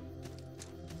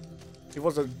 He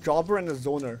was a jobber and a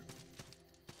zoner.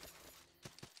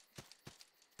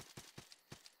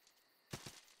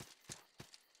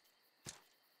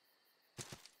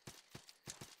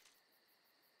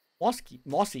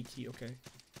 Mossy key, okay.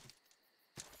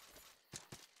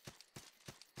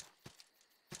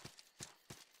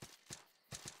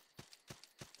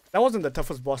 That wasn't the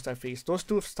toughest boss I faced. Those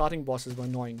two starting bosses were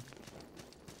annoying.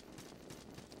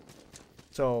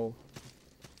 So,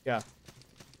 yeah.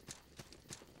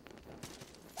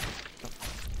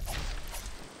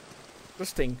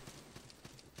 This thing.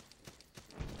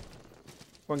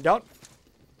 Going down.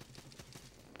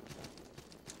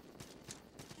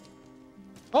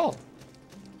 Oh.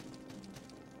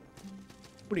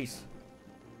 Please.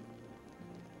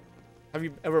 Have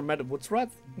you ever met a woods rat?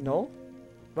 No?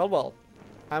 Well.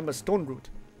 I'm a stone root,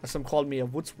 as some call me a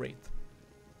woods wraith.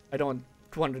 I don't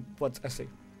 200 words essay.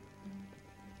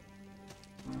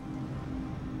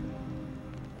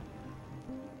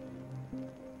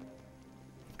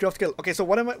 Draft skill. Okay, so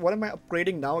what am I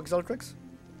upgrading now, Exaltrix?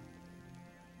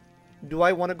 Do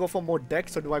I want to go for more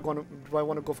dex or do I want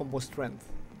to go for more strength?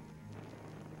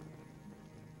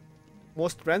 More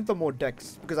strength or more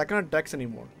dex? Because I cannot dex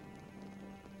anymore.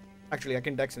 Actually, I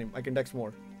can dex more. I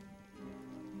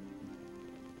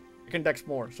can dex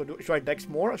more. So should I dex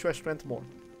more or should I strength more?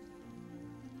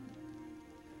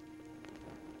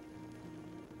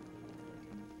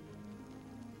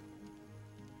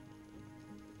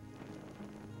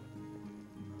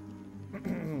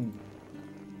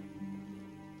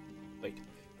 Wait.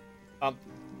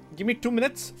 Give me 2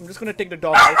 minutes. I'm just gonna take the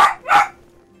dog out.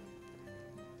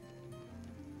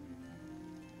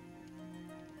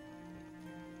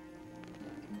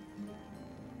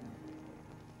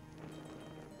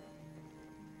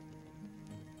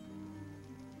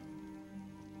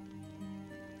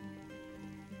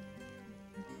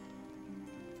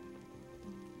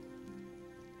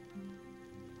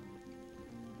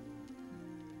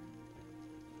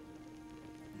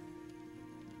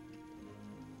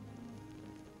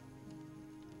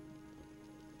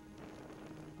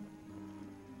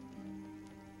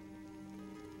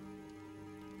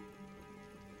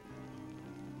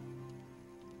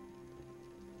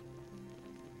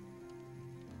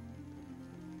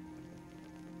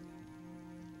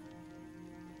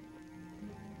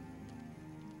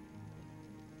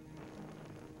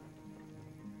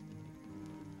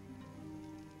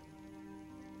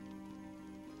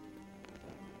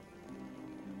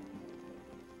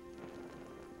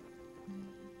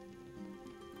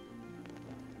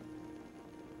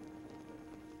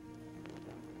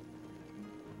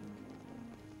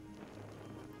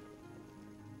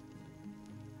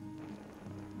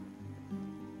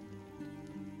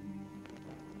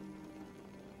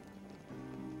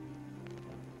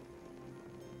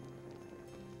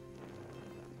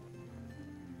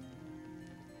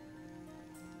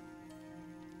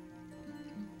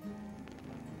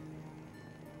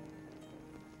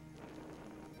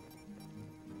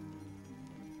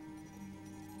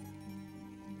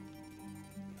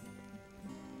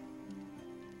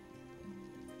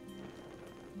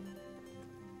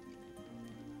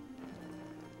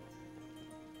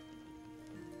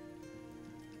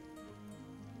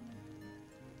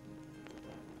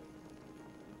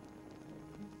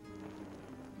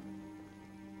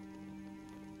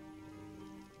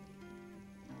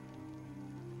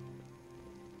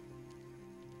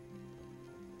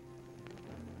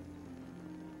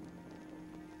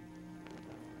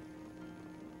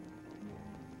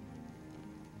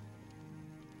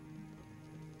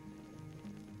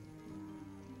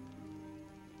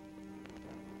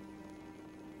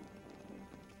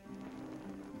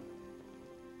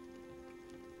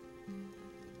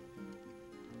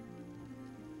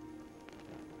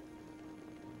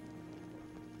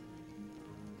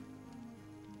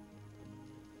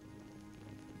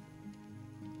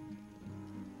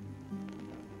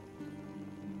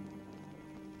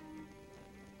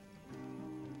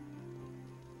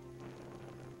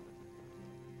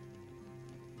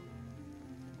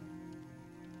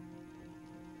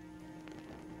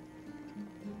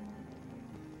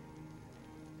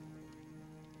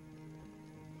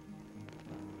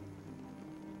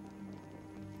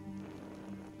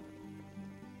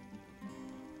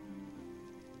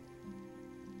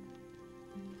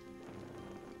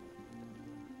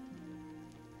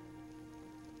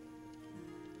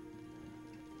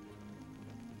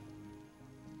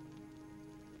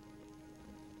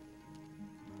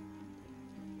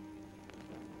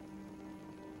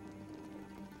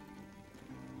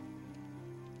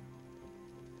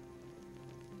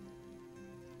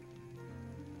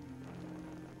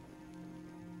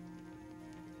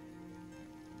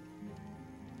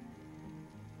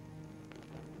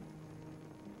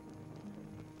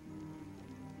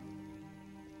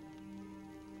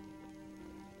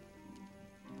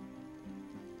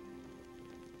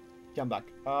 Yeah, I'm back.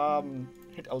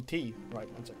 Hit LT.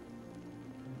 Right, one sec.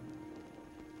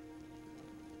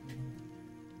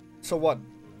 So what?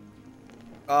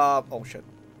 Oh shit.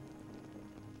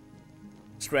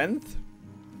 Strength?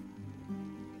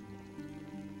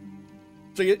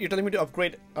 So you're telling me to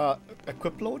upgrade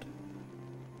equip load?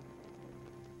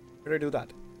 How do I do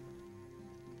that?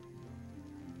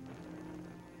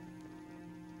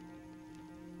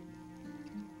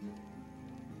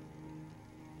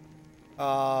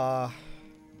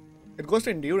 It goes to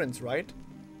endurance, right?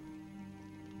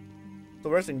 So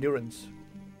where's endurance?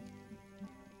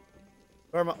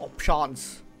 Where are my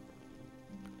options?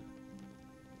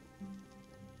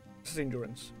 This is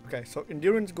endurance. Okay, so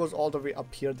endurance goes all the way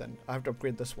up here then. I have to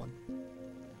upgrade this one.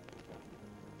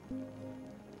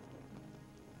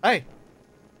 Hey!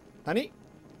 Honey?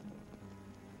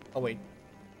 Oh wait.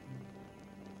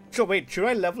 So wait, should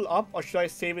I level up or should I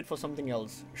save it for something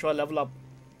else? Should I level up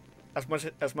as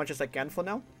much as I can for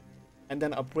now? And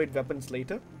then upgrade weapons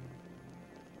later?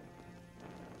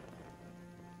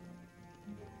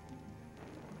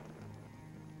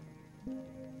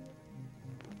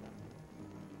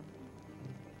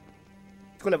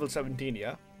 Let's go level 17,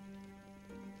 yeah?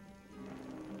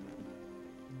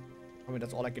 I mean,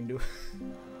 that's all I can do.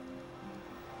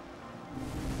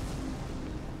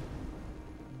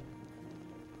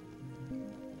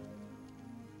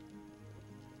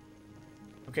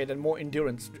 Okay, then more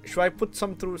endurance. Should I put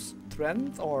some through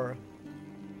strength or...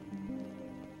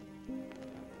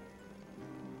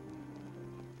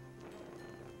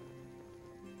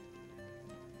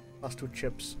 Last 2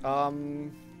 chips.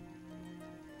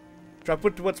 Should I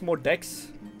put towards more dex?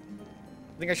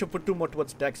 I think I should put 2 more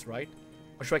towards dex, right?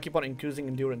 Or should I keep on increasing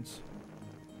endurance?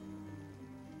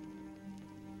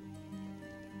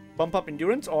 Bump up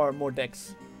endurance or more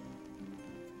dex?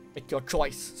 Make your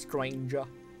choice, stranger.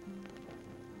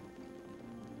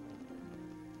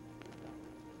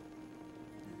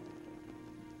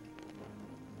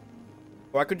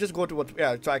 Or I could just go to what...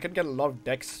 Yeah, so I can get a lot of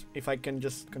dex if I can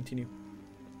just continue.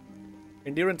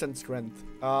 Endurance and strength.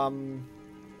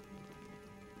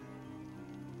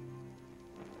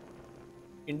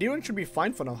 Endurance should be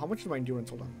fine for now. How much is my endurance?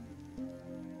 Hold on.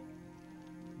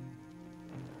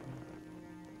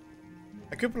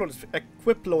 Equip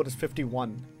load is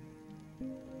 51.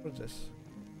 What is this?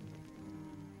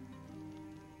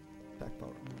 Attack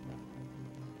power.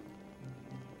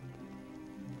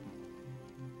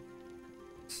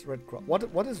 It's red cross.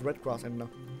 What is red cross? I don't know.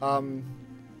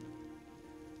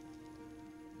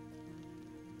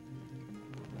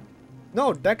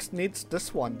 No, Dex needs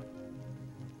this one.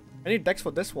 I need Dex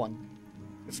for this one.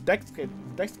 It's Dex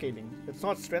scaling. It's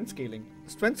not strength scaling.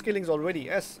 Strength scaling is already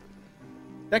S.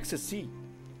 Dex is C.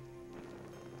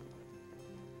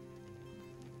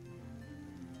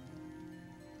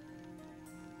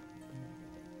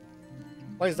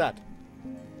 Why is that?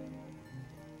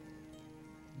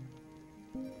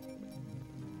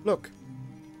 Look.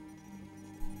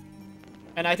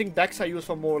 And I think Dex I use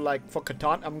for more like for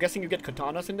katana. I'm guessing you get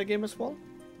katanas in the game as well?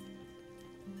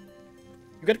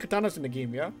 You get katanas in the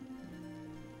game, yeah?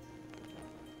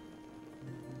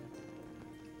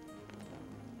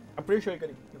 I'm pretty sure you're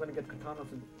gonna get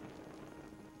katanas in.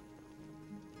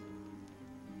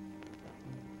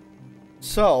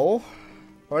 So,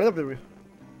 what are the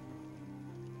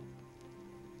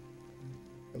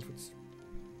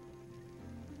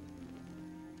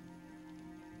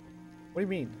What do you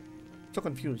mean? I'm so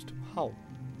confused. How?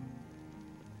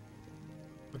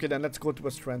 Okay, then let's go to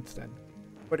a strength then.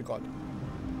 Where to God?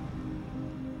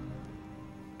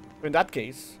 In that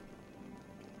case,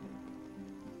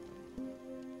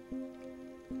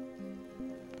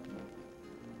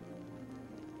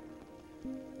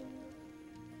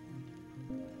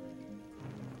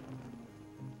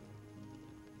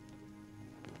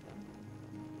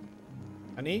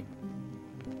 Nani?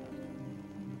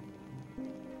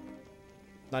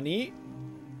 Nani?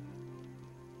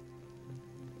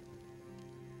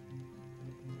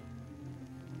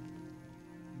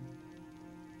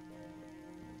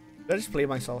 Did I just play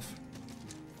myself?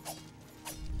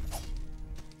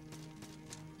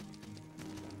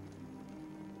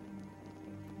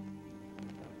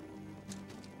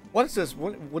 What is this?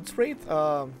 Wood's Wraith?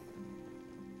 So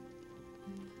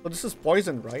this is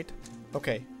poison, right?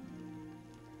 Okay.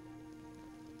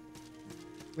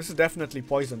 This is definitely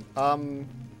poison. I'm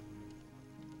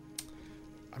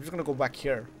just gonna go back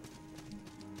here.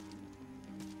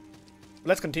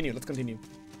 Let's continue. Let's continue.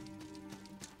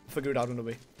 Figure it out on the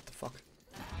way. What the fuck?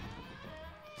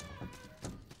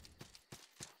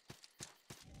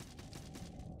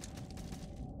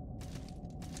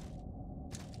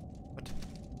 What?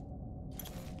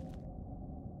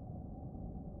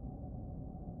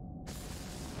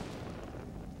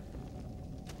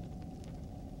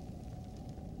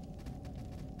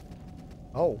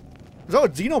 Oh. Is that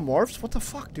what xenomorphs? What the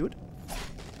fuck, dude?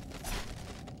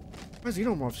 Why are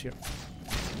xenomorphs here?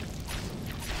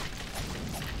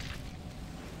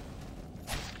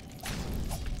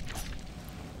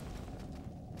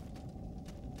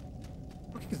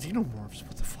 Fucking xenomorphs,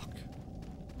 what the fuck?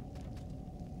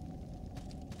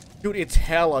 Dude, it's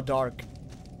hella dark.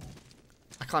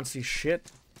 I can't see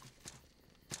shit.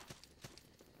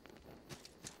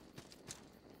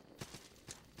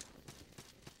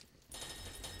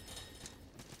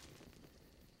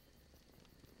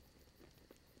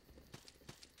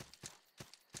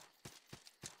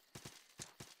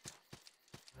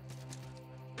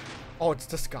 Oh, it's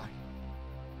this guy.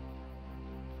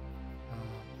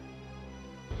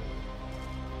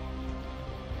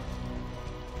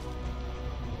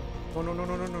 Oh, no, no,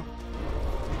 no, no, no.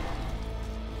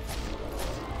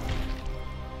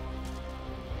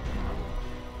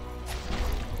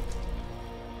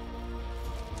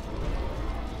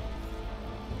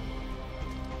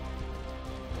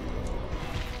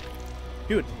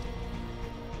 Dude.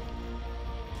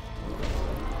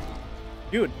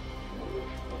 Dude.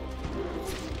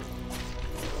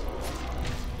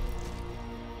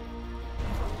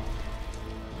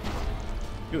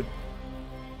 Dude.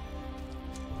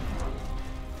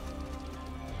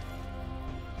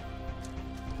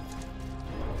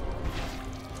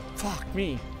 Fuck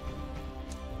me.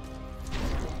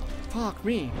 Fuck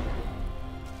me.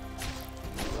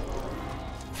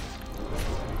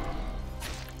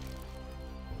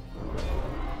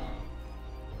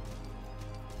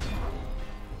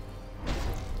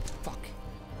 Fuck.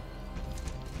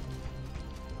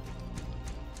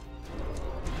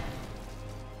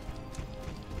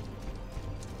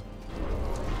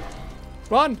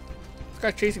 Run! This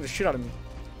guy's chasing the shit out of me.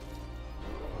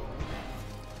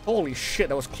 Holy shit,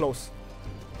 that was close.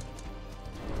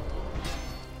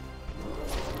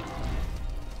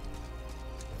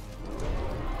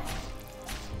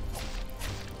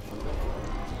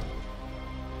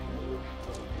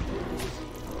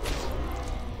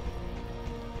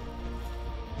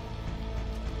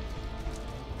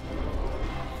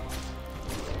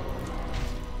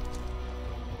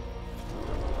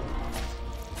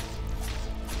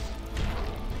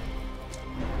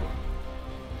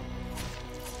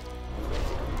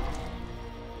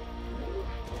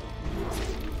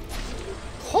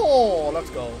 Oh, let's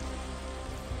go.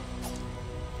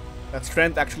 That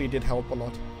strength actually did help a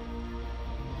lot.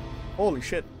 Holy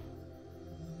shit.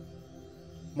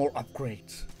 More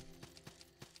upgrades.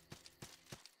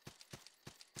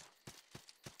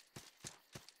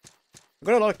 I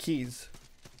got a lot of keys.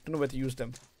 Don't know where to use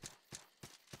them.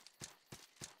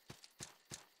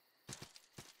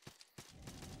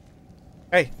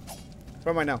 Hey,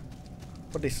 where am I now?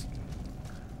 What is this?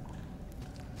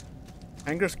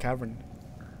 Anger's Cavern.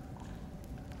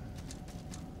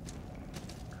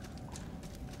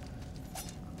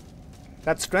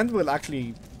 That strength will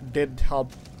actually did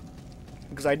help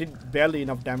because I did barely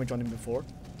enough damage on him before.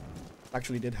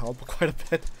 Actually did help quite a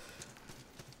bit.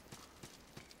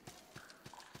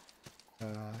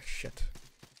 Shit.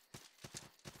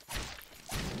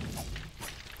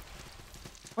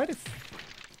 Why the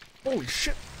holy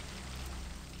shit.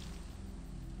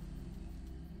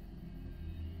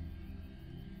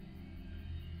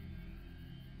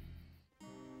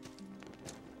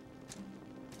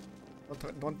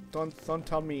 Don't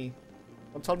tell me.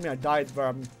 Don't tell me I died where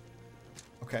I'm.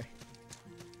 Okay.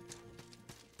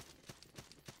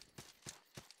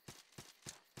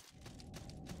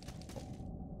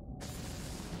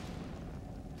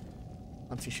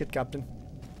 Can't see shit, Captain.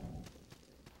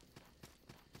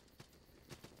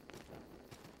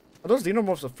 Are those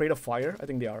xenomorphs afraid of fire? I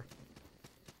think they are.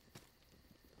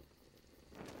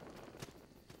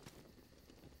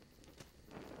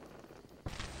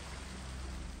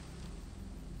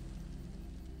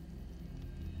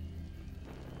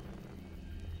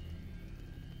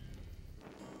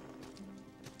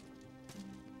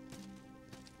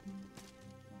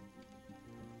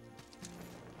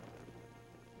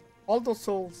 All those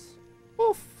souls.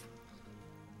 Poof.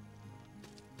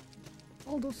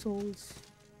 All those souls.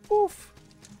 Poof.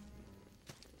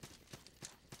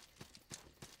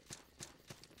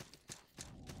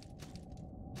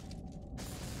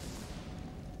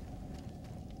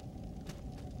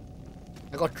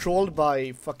 I got trolled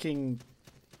by fucking.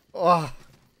 Ugh.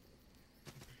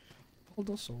 All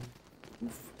those souls.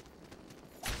 Poof.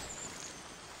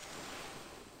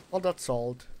 All that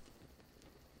salt.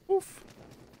 Poof.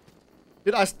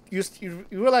 Dude, you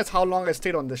realize how long I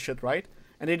stayed on this shit, right?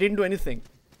 And they didn't do anything.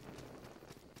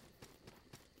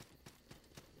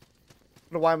 I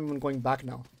don't know why I'm even going back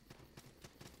now.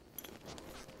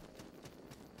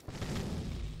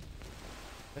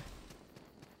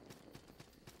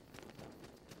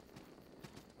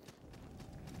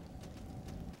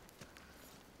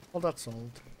 All that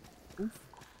salt. Oof.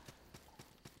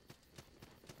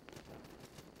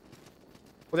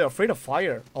 Oh, they're afraid of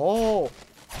fire. Oh.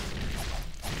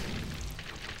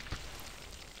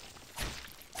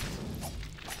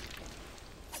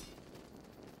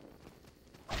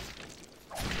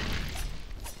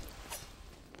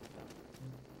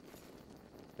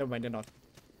 Never mind, they're not.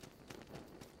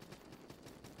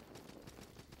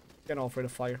 They're not afraid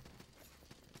of fire.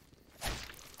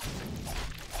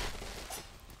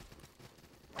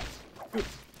 Dude,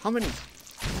 how many?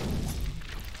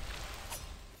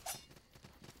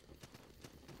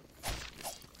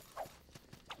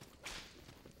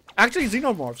 Actually,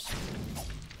 xenomorphs.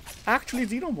 Actually,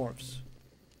 xenomorphs.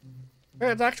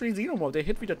 Yeah, it's actually xenomorph. They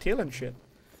hit with the tail and shit.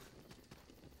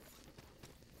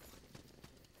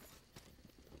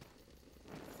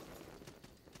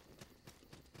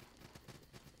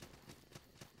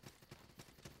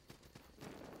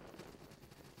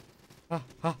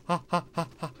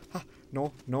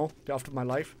 No, no, they're after my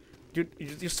life. Dude,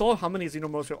 you saw how many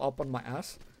xenomorphs were up on my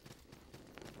ass?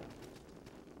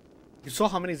 You saw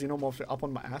how many xenomorphs were up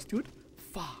on my ass, dude?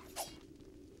 Fuck.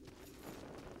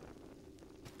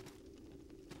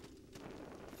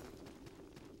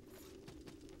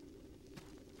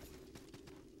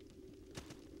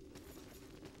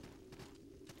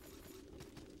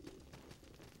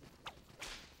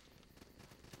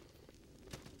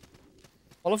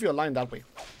 All of you are lying that way.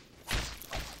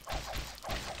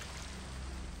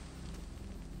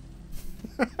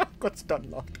 Got stun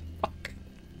locked. Fuck.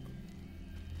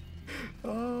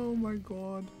 Oh my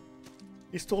god.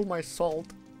 He stole my salt.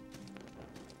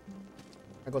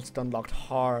 I got stun locked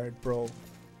hard, bro.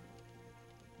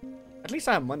 At least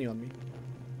I have money on me.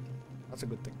 That's a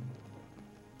good thing.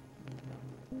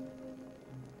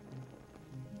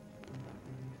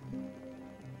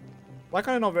 Why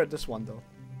can't I not wear this one though?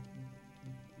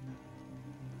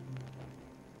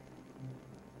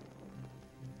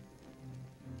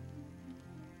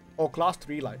 Oh, class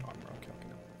 3 light armor. Okay, okay.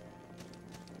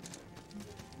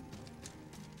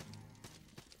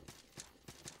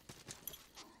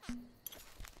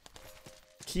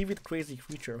 Key with crazy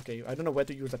creature. Okay, I don't know where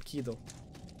to use that key though.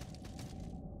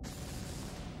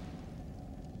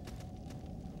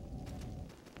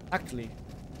 Actually.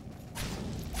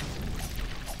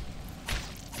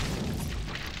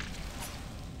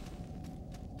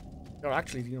 They're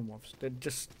actually xenomorphs. They're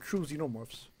just true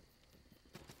xenomorphs.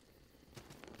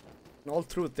 And all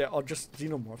through it, they are just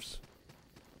xenomorphs.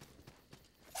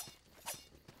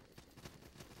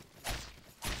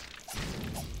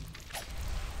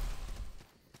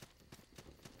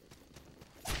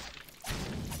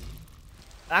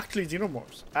 Actually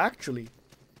xenomorphs. Actually.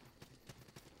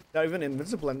 They're even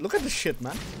invisible and look at this shit,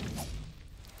 man.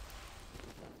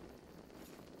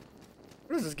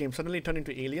 What is this game? Suddenly turn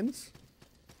into aliens?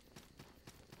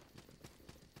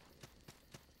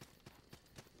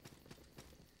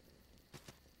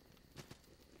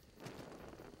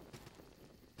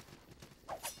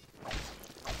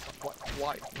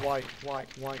 Why?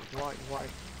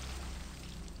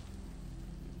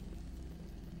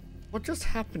 What just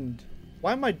happened?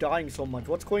 Why am I dying so much?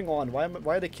 What's going on? Why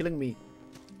are they killing me?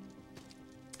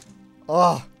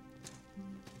 Ah.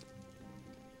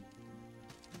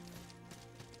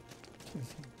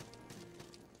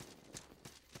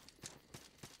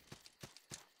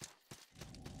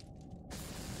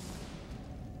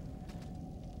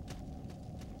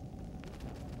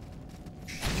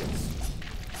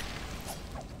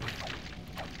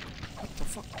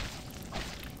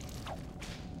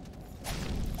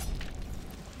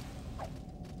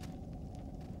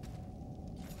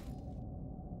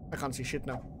 I can't see shit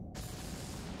now.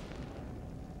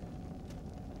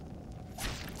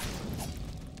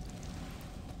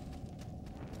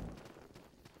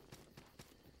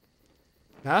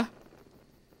 Huh?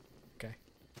 Okay.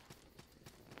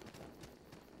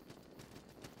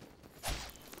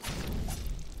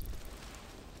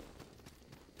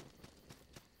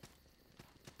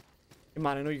 Hey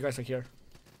man, I know you guys are here.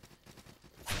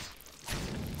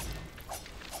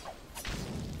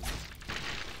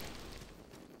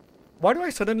 Why do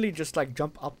I suddenly just like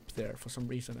jump up there for some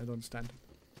reason? I don't understand.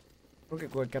 Okay,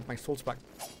 go and get my souls back.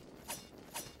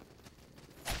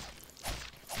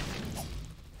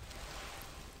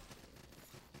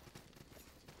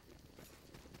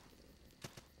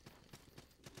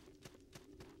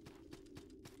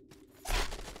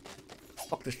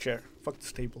 Fuck this chair. Fuck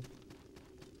this table.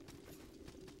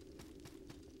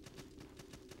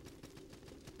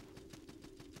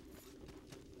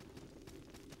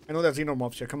 I know there's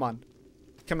xenomorphs here. Come on.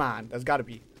 Come on. There's gotta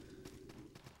be.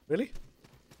 Really?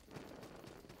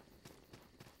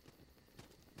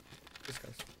 This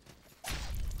guy's.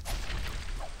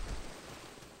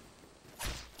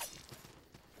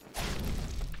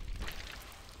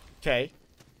 Okay.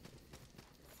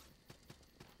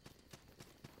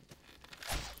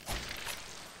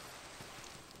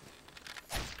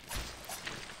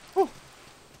 Oh.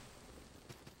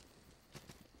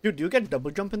 Dude, do you get double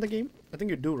jump in the game? I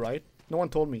think you do, right? No one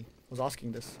told me. I was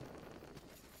asking this.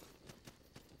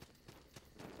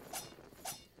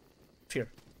 Here.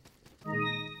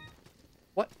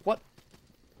 What?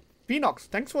 Phoenox,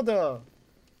 thanks for the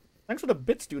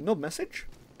bits, dude. No message?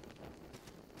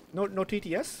 No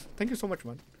TTS? Thank you so much,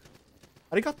 man.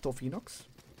 Arigato, Phoenox.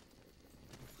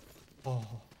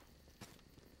 Oh.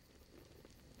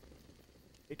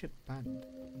 Rated band.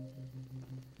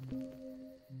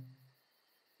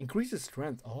 Increases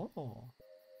strength. Oh.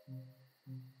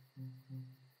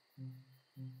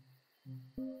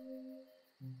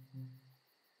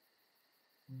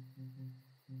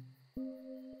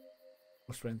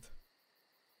 Strength.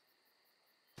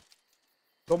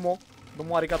 Domo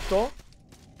arigato.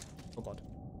 Oh god.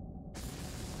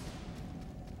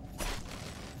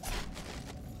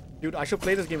 Dude, I should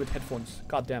play this game with headphones.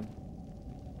 God damn.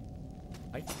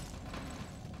 Right?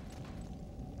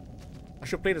 I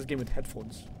should play this game with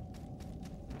headphones.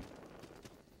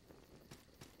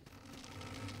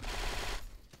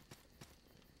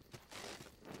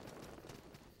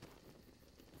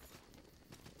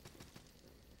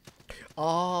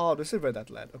 Oh, this is where that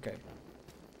led. Okay.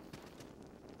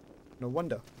 No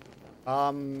wonder.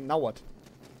 Now what?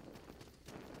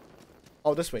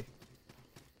 Oh, this way.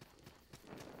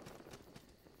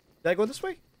 Did I go this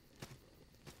way?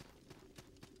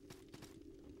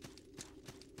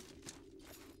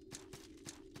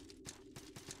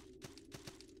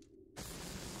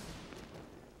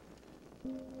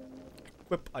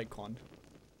 Equip icon.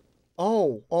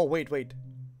 Oh, wait.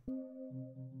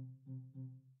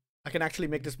 I can actually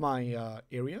make this my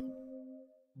area.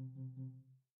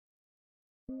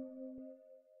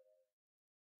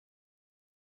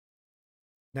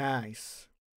 Nice.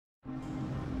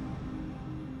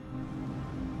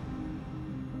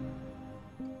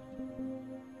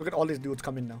 Look at all these dudes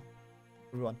coming now.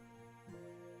 Everyone.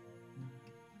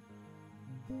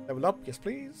 Level up, yes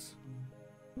please.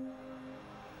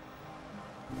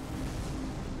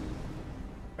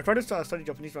 I tried to study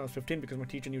Japanese when I was 15 because my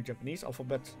teacher knew Japanese.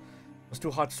 Alphabet was too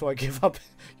hard, so I gave up.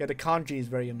 Yeah, the kanji is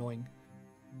very annoying.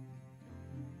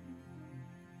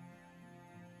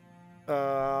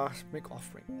 Make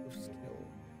offering. Skill.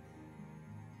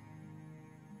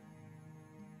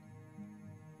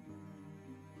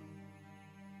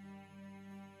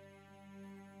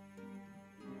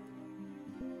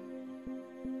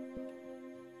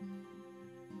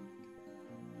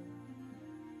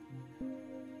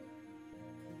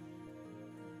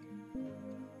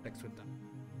 Text with them.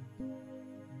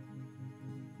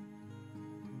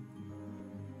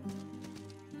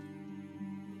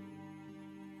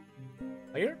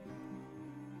 Here?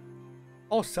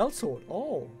 Oh, sellsword.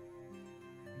 Oh.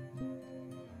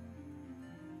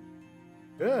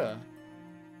 Yeah.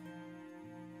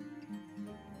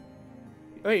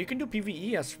 Hey, you can do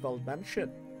PvE as well, man. Shit.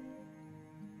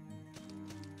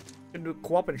 You can do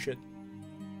co-op and shit.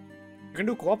 You can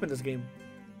do co-op in this game.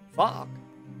 Fuck.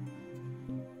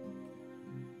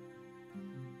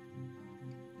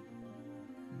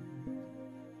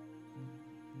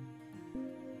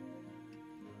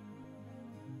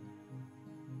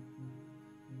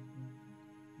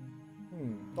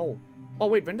 Oh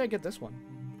wait, when did I get this one?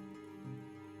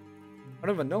 I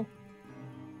don't even know.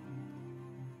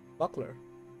 Buckler.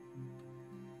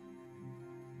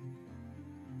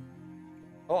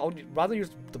 Oh, I would rather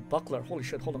use the buckler. Holy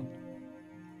shit, hold on.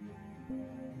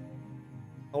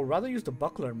 I would rather use the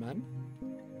buckler, man.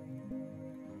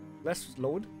 Less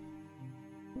load.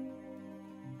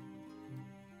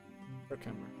 Or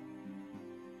camera.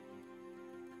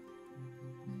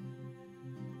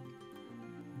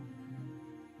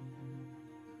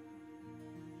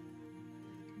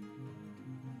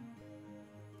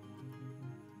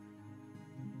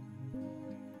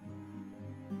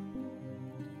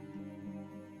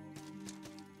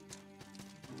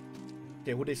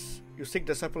 Okay, what is... You seek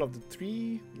disciple of the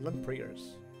 3 learn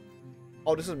prayers.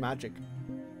 Oh, this is magic.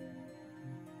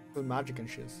 This is magic and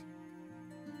shiz.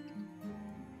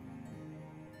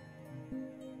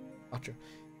 Gotcha.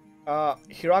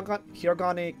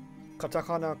 Hiragane,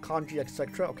 katakana, kanji,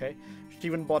 etc. Okay. She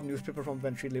even bought newspaper from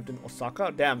when she lived in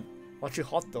Osaka. Damn, was she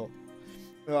hot though?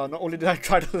 Not only did I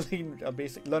try to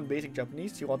learn basic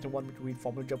Japanese, she also wanted me to read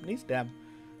formal Japanese. Damn.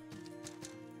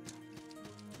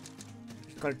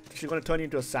 She's gonna turn you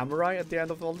into a samurai at the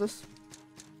end of all this?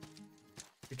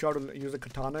 You try to use a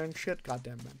katana and shit?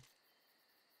 Goddamn, man.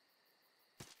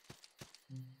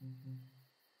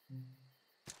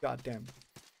 Goddamn.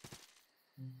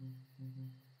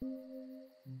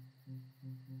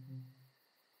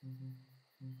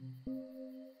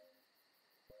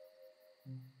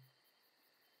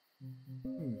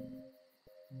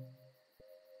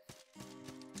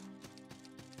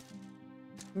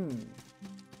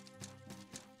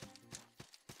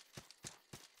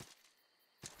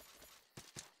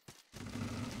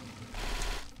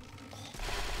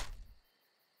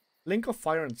 Link of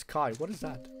Fire and Sky. What is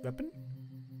that? Weapon?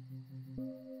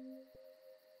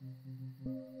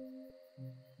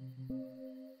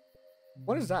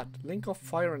 What is that? Link of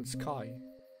Fire and Sky.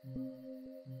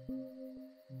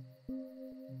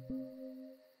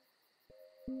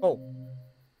 Oh.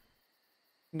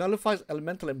 Nullifies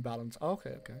elemental imbalance. Oh,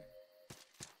 okay, okay.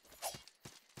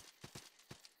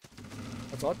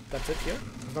 That's odd. That's it here.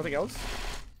 There's nothing else.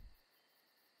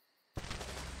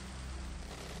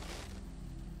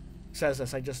 Says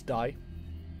as I just die.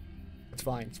 It's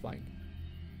fine, it's fine.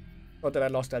 Not that I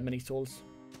lost that many souls.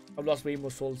 I've lost way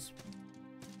more souls.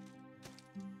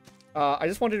 I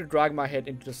just wanted to drag my head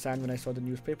into the sand when I saw the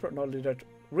newspaper. Not only that.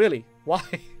 Really? Why?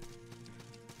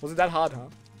 Was it that hard, huh?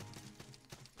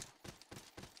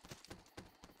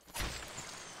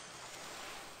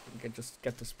 I can just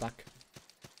get this back.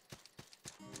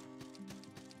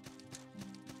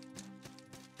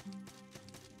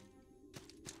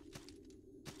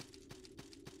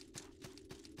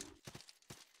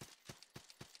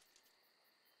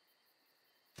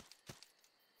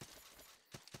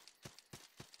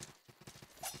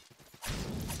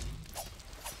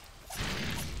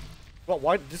 Well,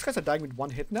 why? These guys are dying with one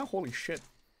hit now? Holy shit.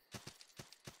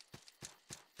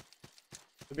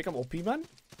 They become OP, man?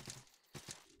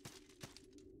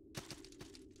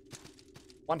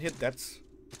 One hit deaths.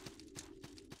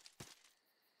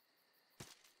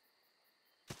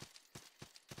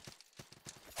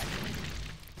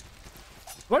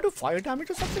 Do I do fire damage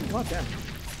or something? God damn.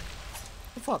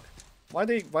 What the fuck? Why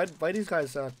these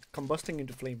guys combusting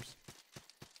into flames?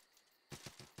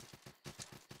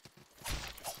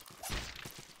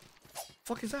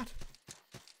 Fuck is that?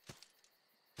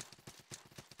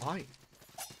 Why?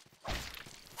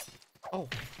 Oh.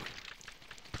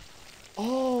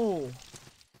 Oh.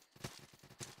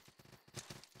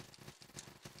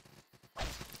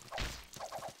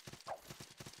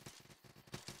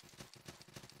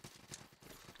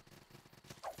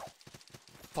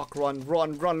 Fuck, run,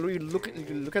 run, run. Look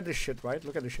at this shit, right?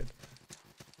 Look at this shit.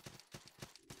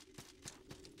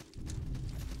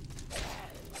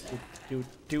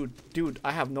 Dude,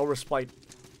 I have no respite.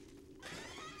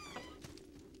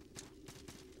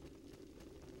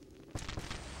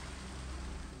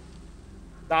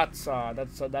 That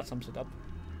sums it up.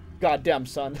 Goddamn,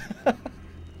 son.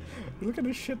 Look at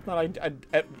this shit, man.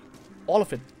 All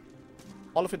of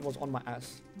it was on my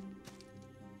ass.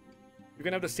 You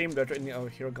can have the same letter in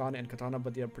hiragana and katana,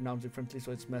 but they are pronounced differently,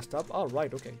 so it's messed up. Oh,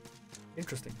 right, okay.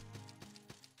 Interesting.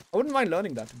 I wouldn't mind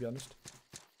learning that, to be honest.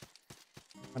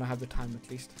 When I have the time, at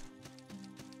least.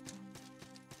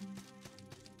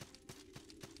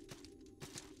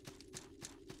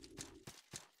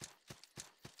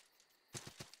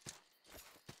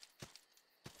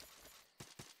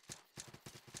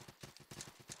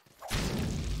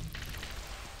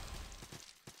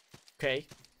 Okay.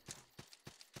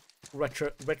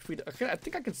 Retreat. Okay, I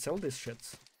think I can sell these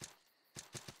shits.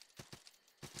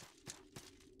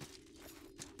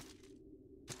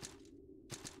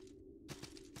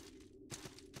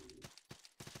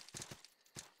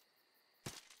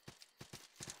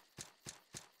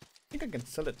 I think I can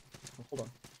sell it. Oh, hold on.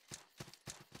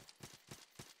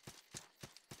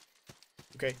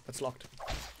 Okay, that's locked.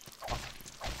 Oh.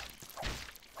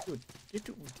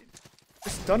 Dude,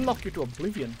 just unlock you to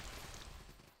oblivion.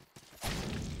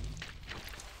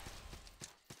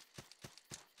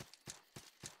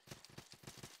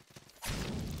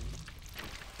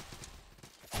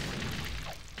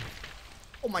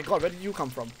 Oh my god, where did you come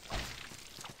from?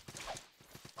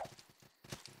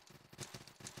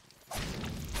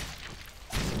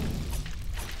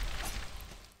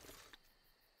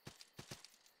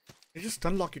 They just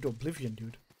unlock you to oblivion,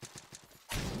 dude.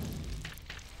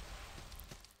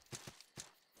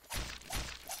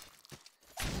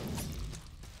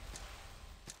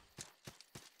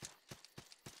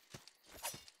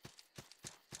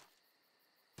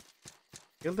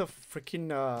 Kill the freaking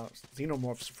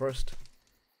xenomorphs first.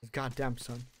 Goddamn,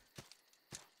 son.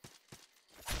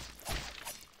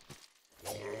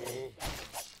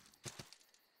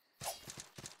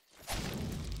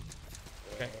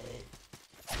 Okay.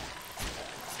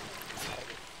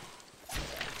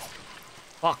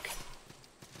 Fuck.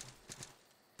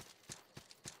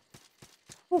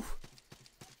 Whew.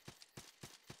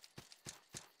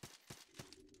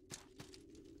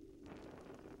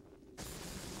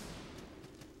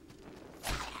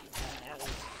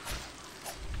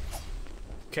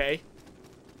 Okay.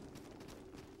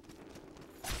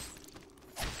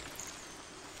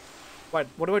 Right,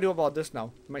 what do I do about this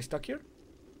now? Am I stuck here?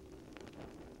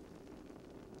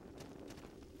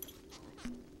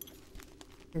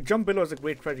 Jump below is a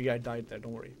great strategy. I died there,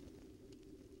 don't worry.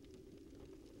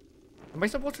 Am I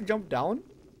supposed to jump down?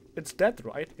 It's death,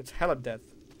 right? It's hella death.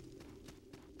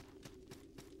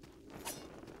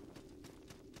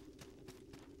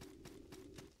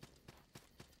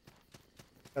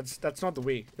 That's not the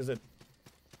way, is it?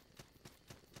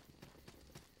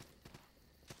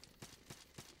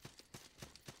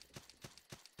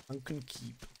 Sunken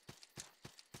Keep.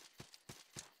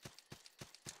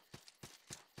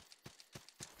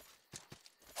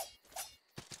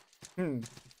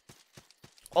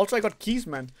 Also, I got keys,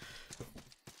 man.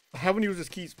 I haven't used his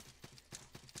keys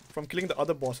from killing the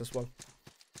other boss as well.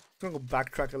 I'm gonna go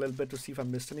backtrack a little bit to see if I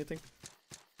missed anything.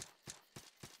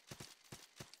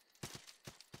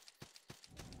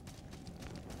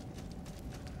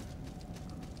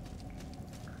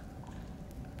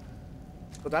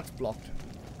 So that's blocked.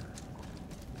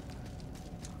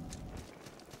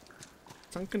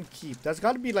 Sunken Keep. There's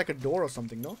got to be like a door or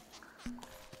something, no?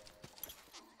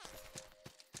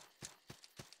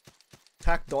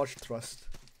 Attack, dodge, thrust.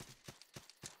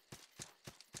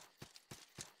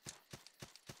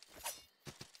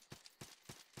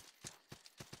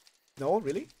 No,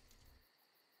 really?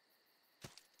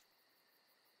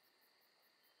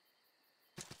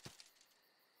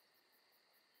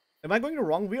 Am I going the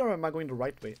wrong way or am I going the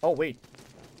right way? Oh, wait.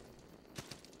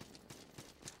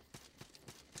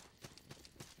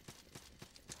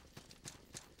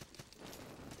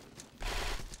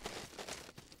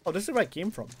 Oh, this is where I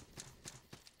came from.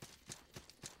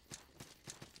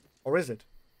 Or is it?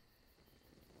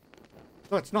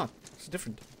 No, it's not. It's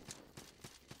different.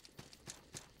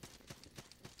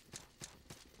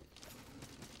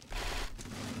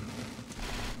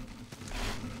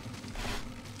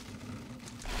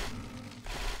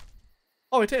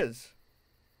 Oh, it is.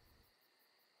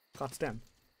 God damn.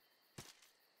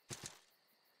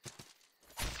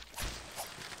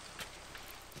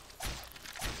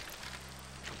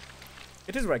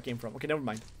 It is where I came from. Okay, never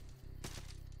mind.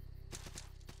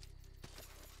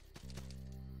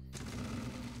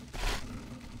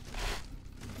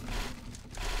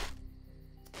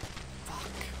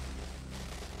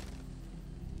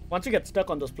 Once you get stuck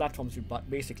on those platforms, you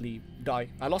basically die.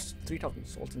 I lost 3,000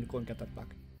 souls and you go and get that back.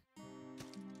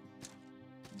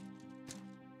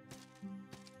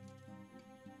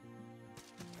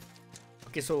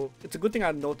 Okay, so it's a good thing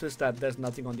I noticed that there's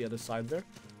nothing on the other side there.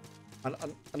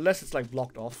 Unless it's like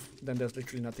blocked off, then there's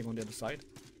literally nothing on the other side.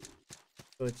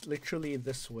 So it's literally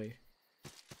this way.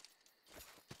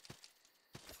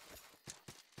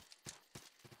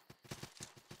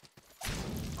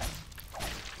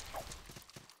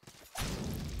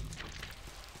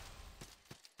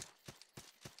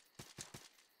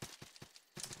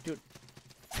 Dude.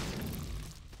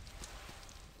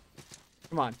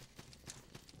 Come on.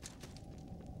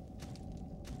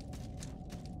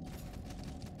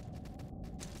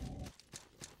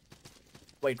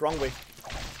 Wait, wrong way.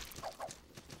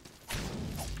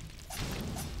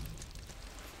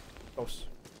 Close.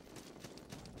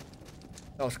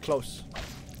 That was close.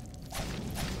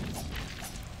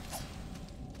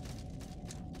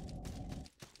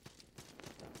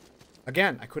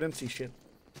 Again, I couldn't see shit.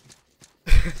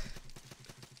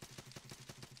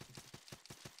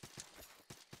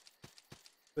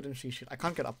 Couldn't see shit. I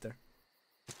can't get up there.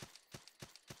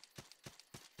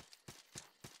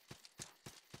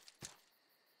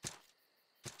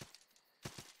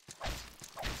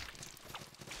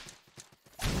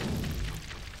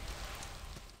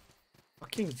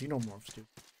 Fucking xenomorphs, dude.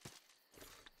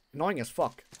 Annoying as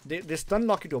fuck. They stun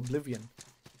lock you to oblivion.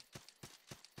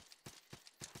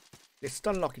 They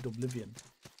stun lock you to oblivion.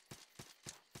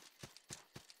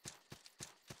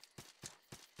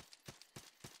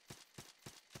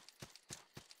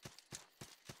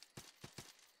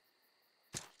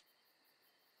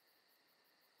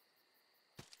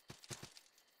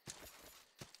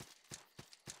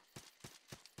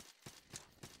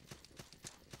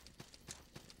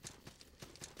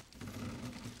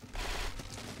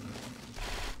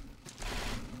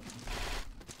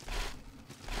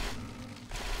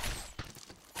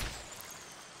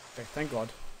 Okay, thank God.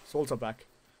 Souls are back.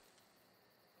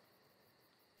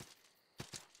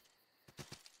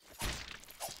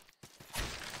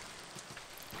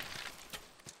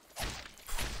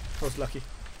 I was lucky.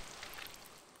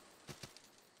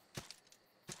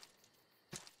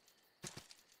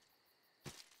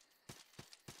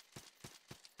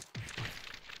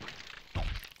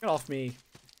 Get off me.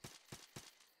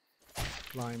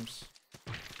 Limes.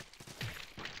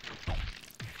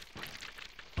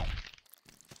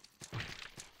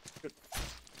 Good.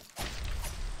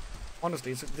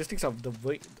 Honestly, these things are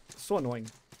so annoying.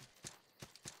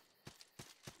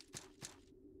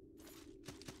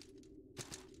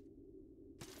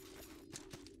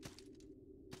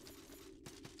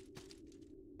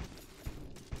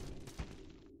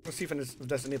 Let's see if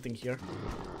there's anything here.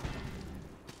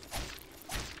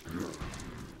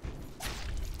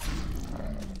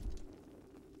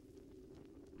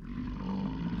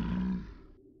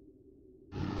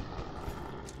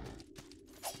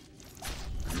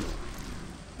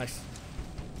 Nice.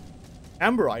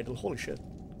 Amber idol, holy shit.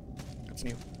 That's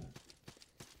new.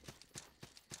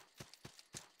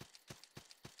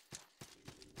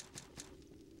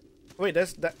 Wait,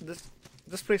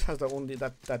 this place has only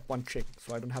that one chick,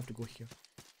 so I don't have to go here.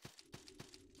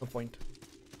 No point.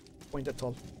 Point at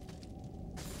all.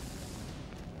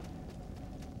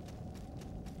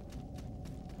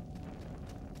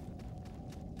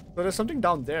 So there's something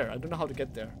down there. I don't know how to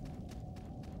get there.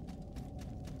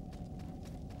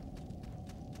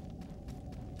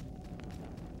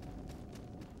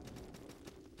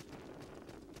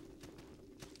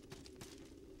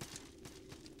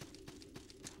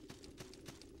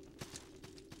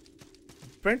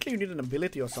 Apparently you need an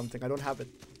ability or something. I don't have it.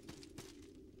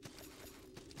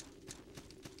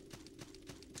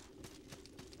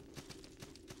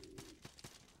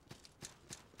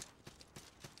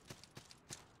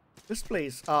 This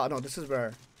place... no, this is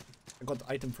where I got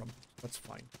the item from. That's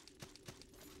fine.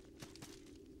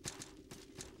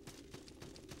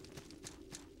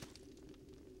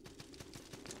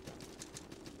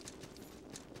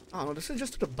 Oh no, this is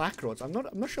just to the back roads. I'm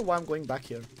not sure why I'm going back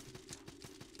here.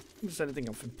 Is there anything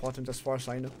of importance as far as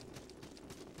I know?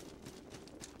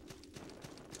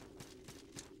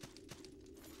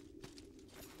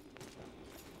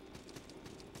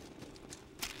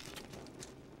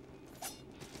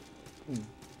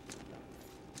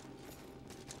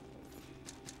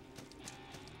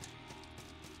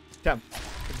 Damn,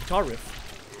 the guitar riff.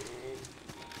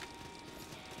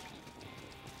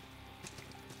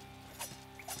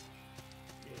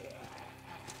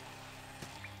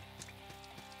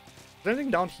 Is there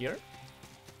anything down here?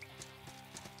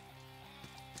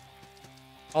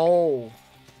 Oh.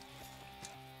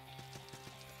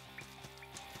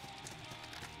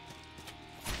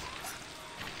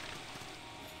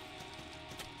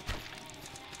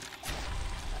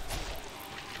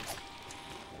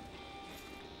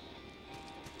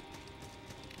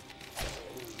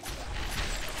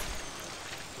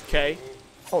 Okay.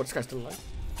 Oh, this guy's still alive.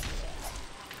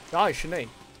 Die, Shanae.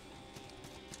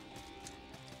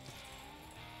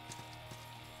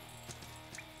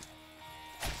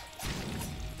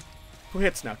 2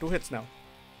 hits now, 2 hits now.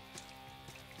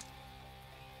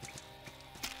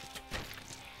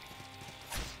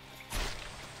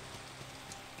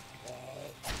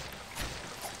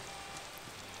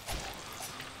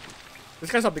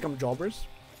 These guys have become jobbers.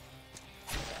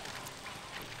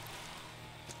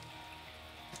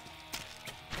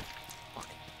 Fuck.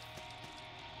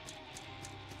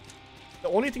 The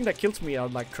only thing that kills me are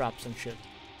like traps and shit.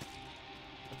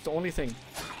 That's the only thing.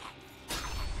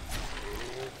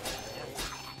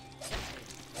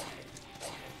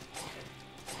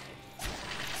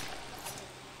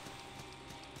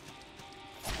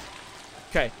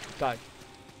 Okay, died.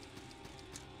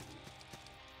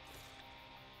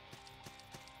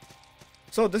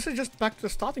 So this is just back to the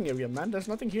starting area, man. There's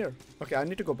nothing here. Okay, I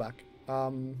need to go back.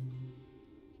 Do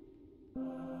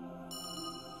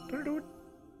it.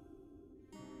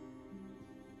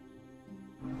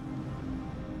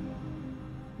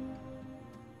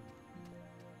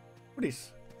 What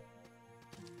is?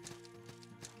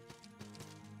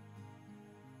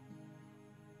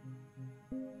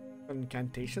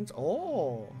 Incantations?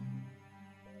 Oh!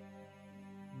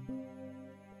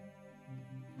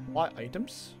 Buy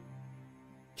items?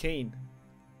 Cane.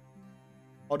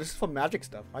 Oh, this is for magic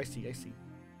stuff. I see, I see.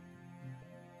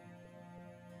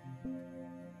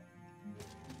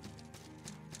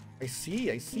 I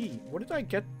see, I see. What did I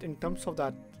get in terms of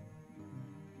that?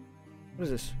 What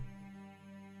is this?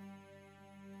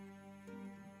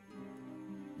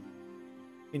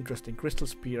 Interesting. Crystal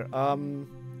spear.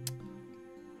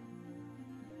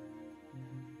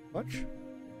 Much?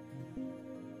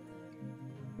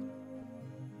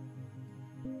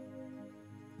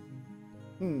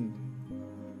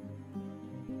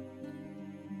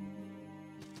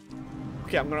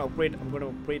 Okay, I'm gonna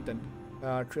upgrade then.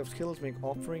 Tree of skills, make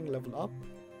offering, level up.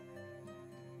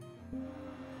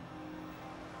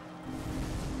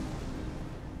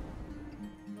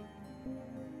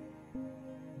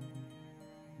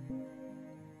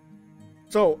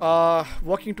 So,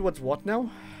 walking towards what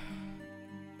now?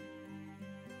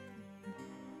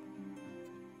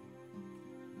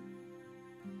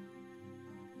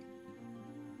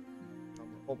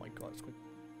 Oh my god, it's quick.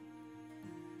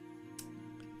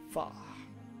 Far.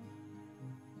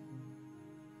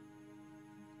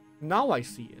 Now I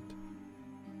see it.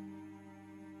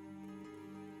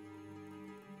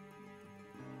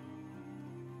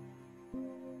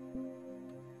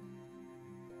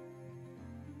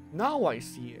 Now I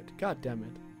see it. God damn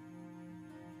it.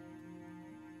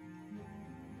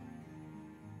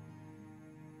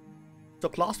 So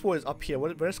class 4 is up here.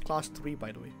 Where's class 3,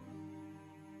 by the way?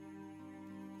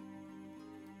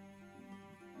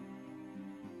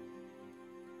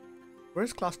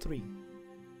 Where's class 3?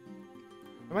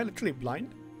 Am I literally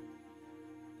blind?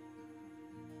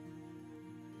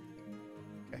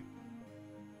 Okay.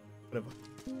 Whatever.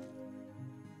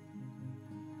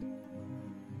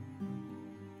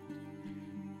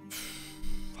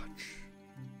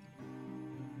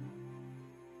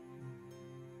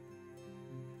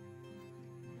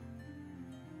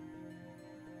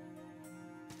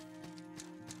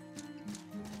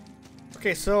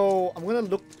 Okay, so I'm gonna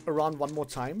look around one more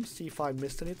time, see if I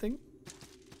missed anything.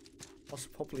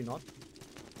 Hopefully not.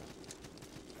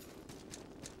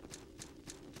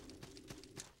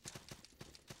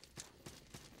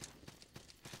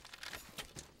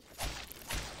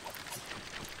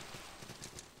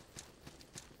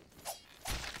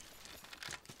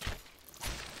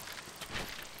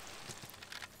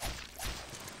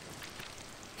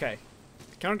 Okay,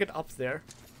 I cannot get up there.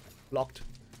 Locked.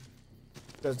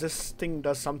 Because this thing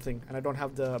does something, and I don't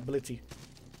have the ability.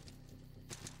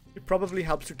 It probably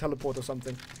helps to teleport or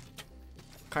something.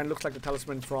 Kind of looks like the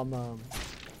talisman from, what's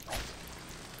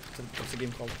the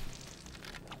game called?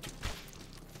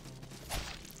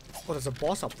 Oh, there's a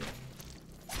boss up there.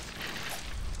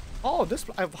 Oh, this,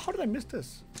 how did I miss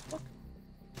this? Fuck.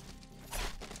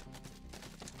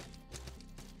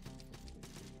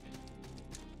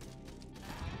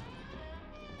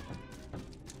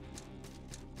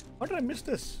 How did I miss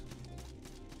this?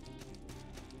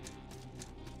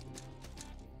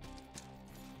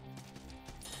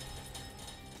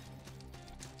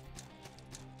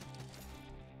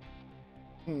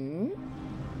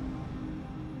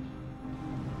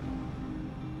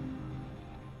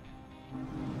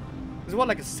 Is it what,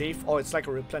 like a safe? Oh, it's like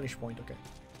a replenish point, okay.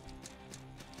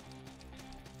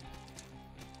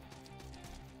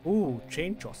 Ooh,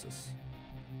 chain tosses.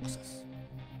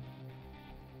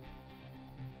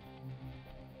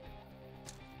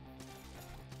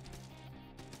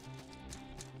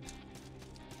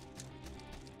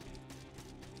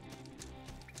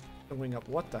 Going up,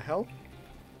 what the hell?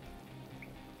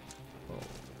 Oh.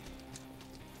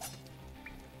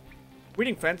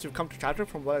 Greeting friends, you've come to chatter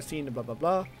from what I've seen, blah blah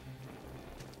blah.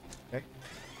 Okay.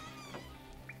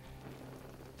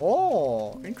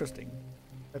 Oh, interesting.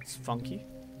 That's funky.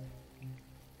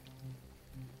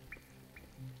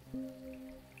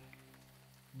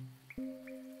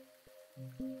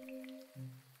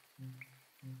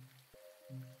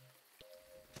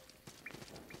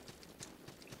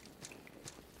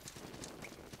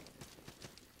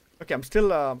 Okay, I'm still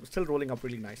rolling up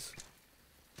really nice.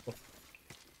 Oh.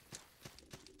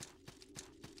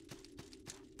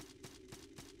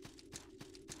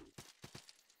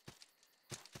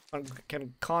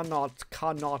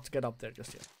 Cannot get up there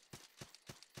just yet.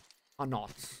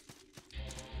 Cannot.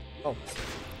 Oh.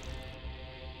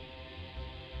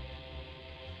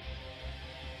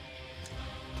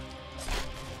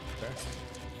 Okay.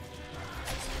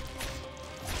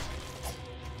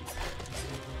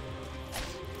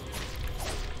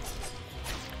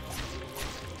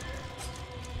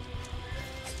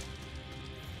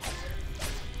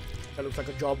 That looks like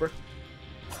a jobber.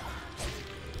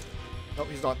 No,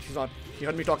 he's not. He's not. He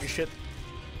heard me talking shit.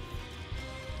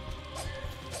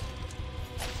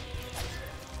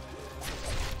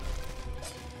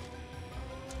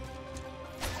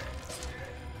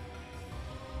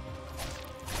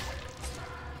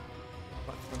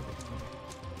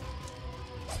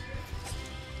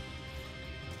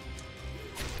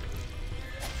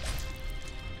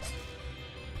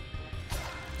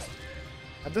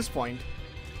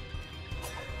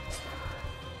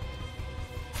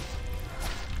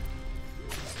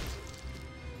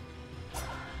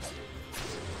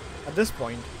 At this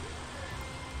point,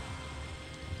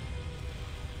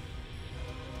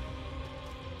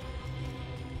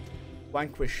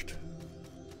 vanquished.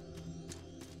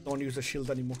 Don't use a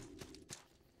shield anymore.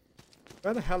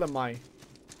 Where the hell am I?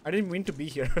 I didn't mean to be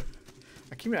here.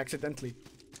 I came here accidentally.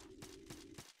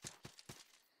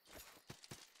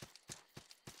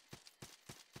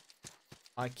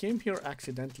 I came here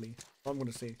accidentally. I'm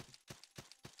gonna say.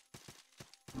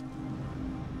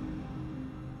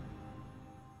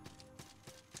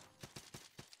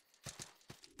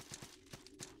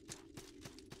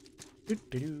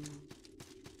 Doo-doo-doo.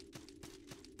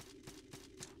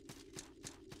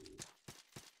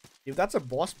 If that's a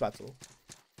boss battle,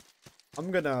 I'm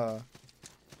gonna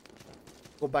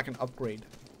go back and upgrade.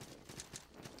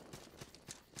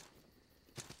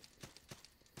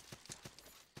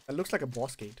 It looks like a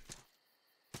boss gate.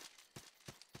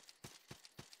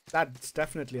 That's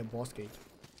definitely a boss gate.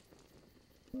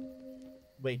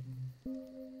 Wait.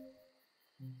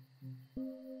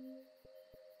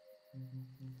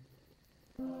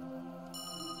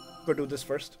 Go do this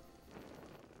first.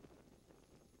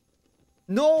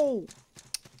 No!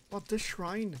 Not this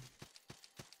shrine.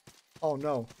 Oh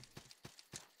no.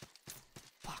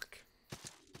 Fuck.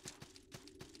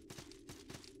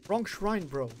 Wrong shrine,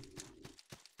 bro.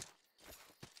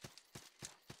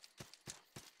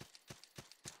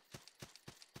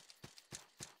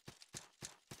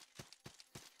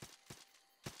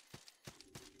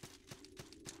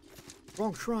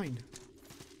 Wrong shrine.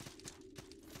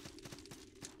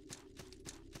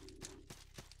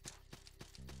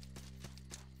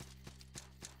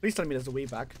 Please tell me there's a way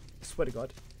back. I swear to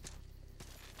God.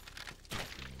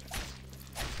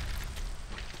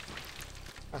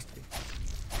 Has to be.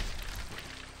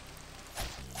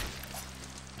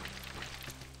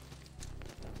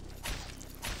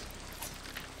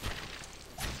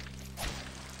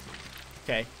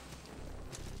 Okay.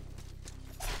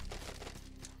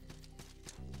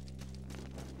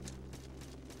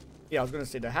 Yeah, I was gonna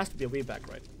say there has to be a way back,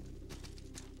 right?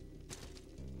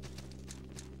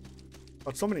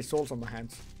 Got so many souls on my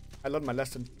hands. I learned my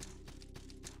lesson.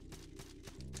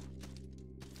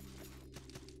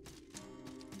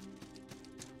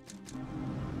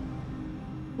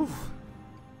 Oof.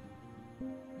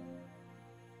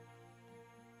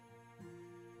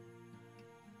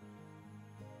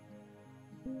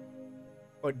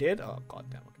 Oh, it did? Oh, god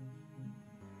damn it.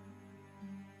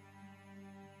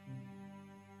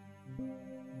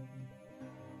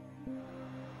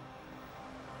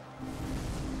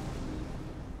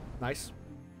 Nice.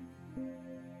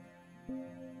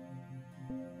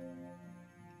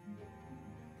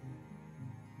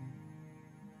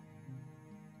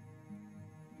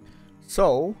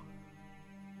 So,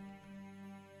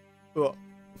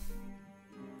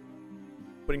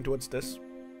 putting towards this.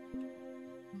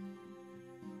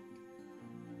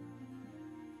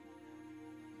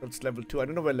 That's level 2. I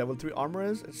don't know where level 3 armor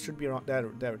is. It should be around there.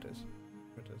 There it is.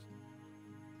 There it is.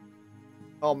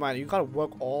 Oh man, you gotta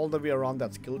work all the way around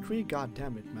that skill tree? God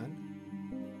damn it, man.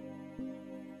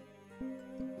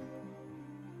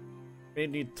 We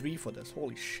need 3 for this.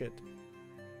 Holy shit.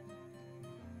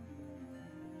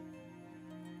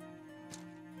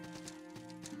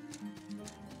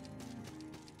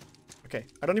 Okay,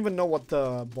 I don't even know what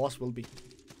the boss will be.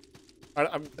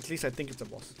 At least I think it's a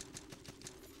boss.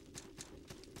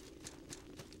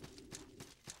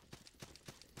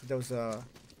 There was a...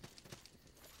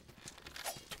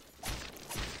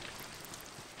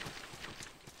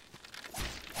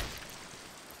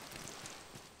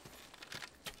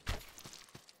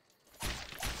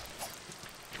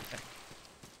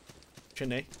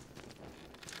 Chine.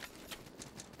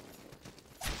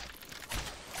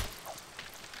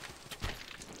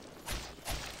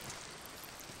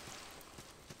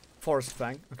 Forest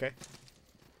Fang, okay.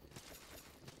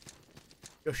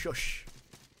 Yosh yosh.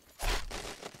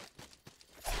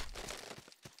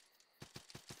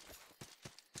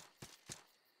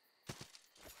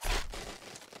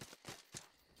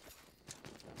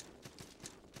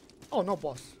 Oh, no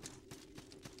boss.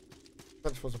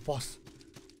 That was a boss.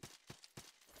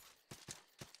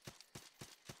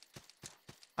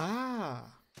 Ah.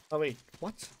 Oh wait,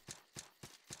 what?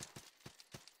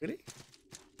 Really?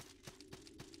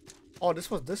 Oh,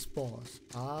 this was this boss.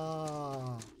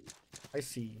 Ah. I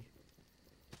see.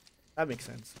 That makes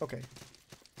sense. Okay.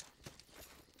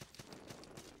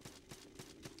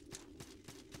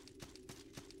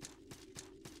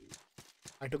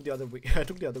 I took the other way. I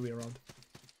took the other way around.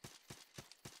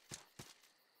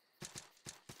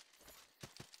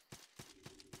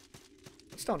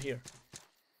 What's down here?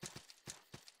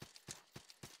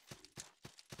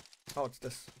 Oh, it's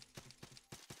this.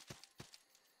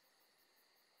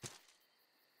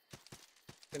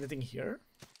 Anything here?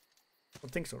 I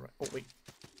don't think so, right? Oh, wait.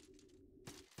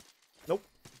 Nope.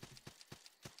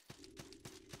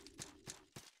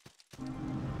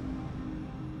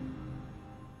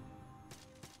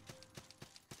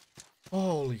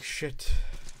 Holy shit.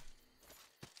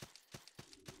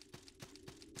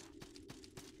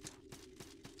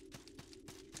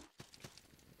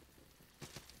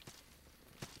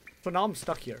 So now I'm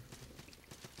stuck here.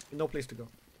 No place to go.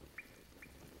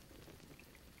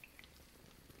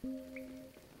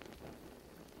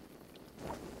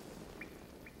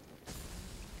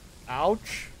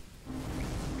 Ouch.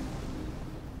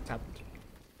 What's happened?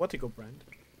 Vertigo brand.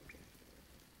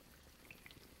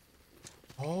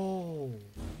 Oh.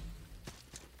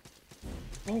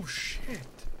 Oh shit.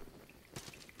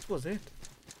 This was it.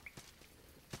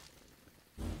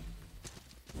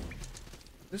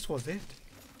 This was it.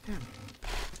 Damn.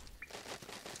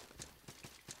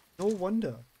 No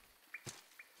wonder.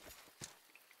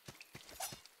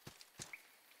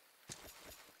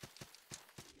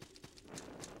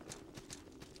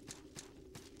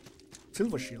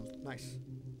 Silver shield. Nice.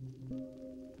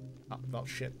 Ah, well,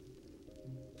 shit.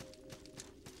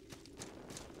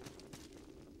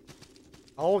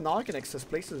 Oh, now I can access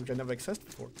places which I never accessed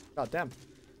before. God damn.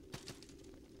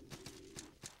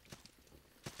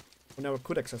 I never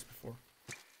could access before.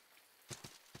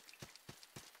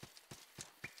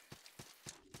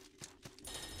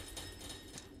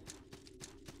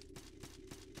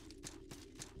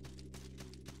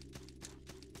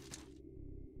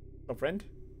 A friend?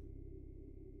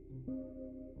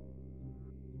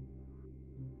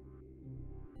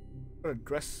 What a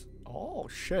dress. Oh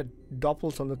shit.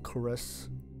 Doppels on the caress.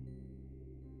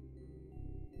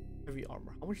 Heavy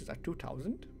armor. How much is that?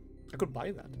 2,000? I could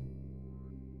buy that.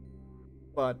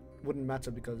 But wouldn't matter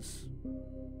because I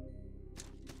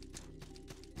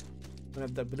don't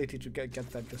have the ability to get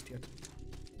that just yet.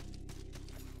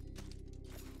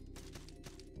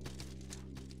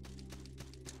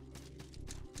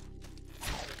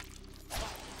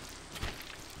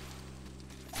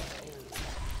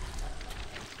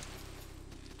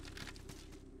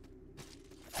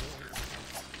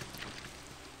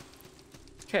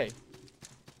 Okay.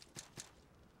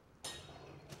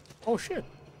 Oh shit.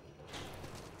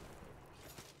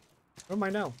 Where am I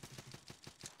now?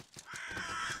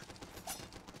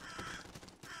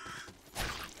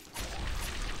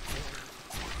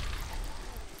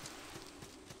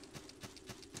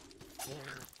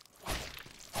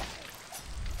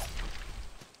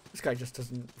 This guy just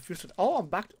doesn't refuse to. Oh, I'm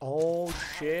back. Oh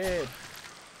shit.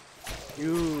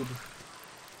 Dude.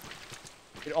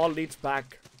 It all leads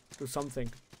back to something.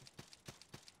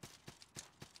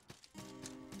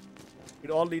 It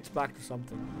all leads back to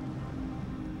something.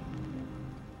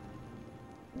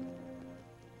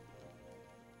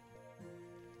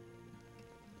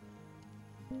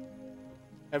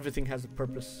 Everything has a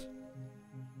purpose.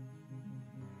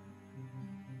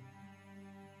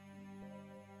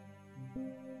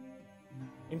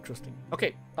 Interesting.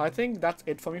 Okay, I think that's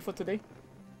it for me for today.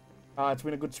 It's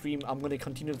been a good stream. I'm going to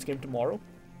continue this game tomorrow.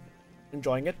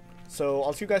 Enjoying it. So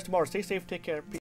I'll see you guys tomorrow. Stay safe. Take care. Peace.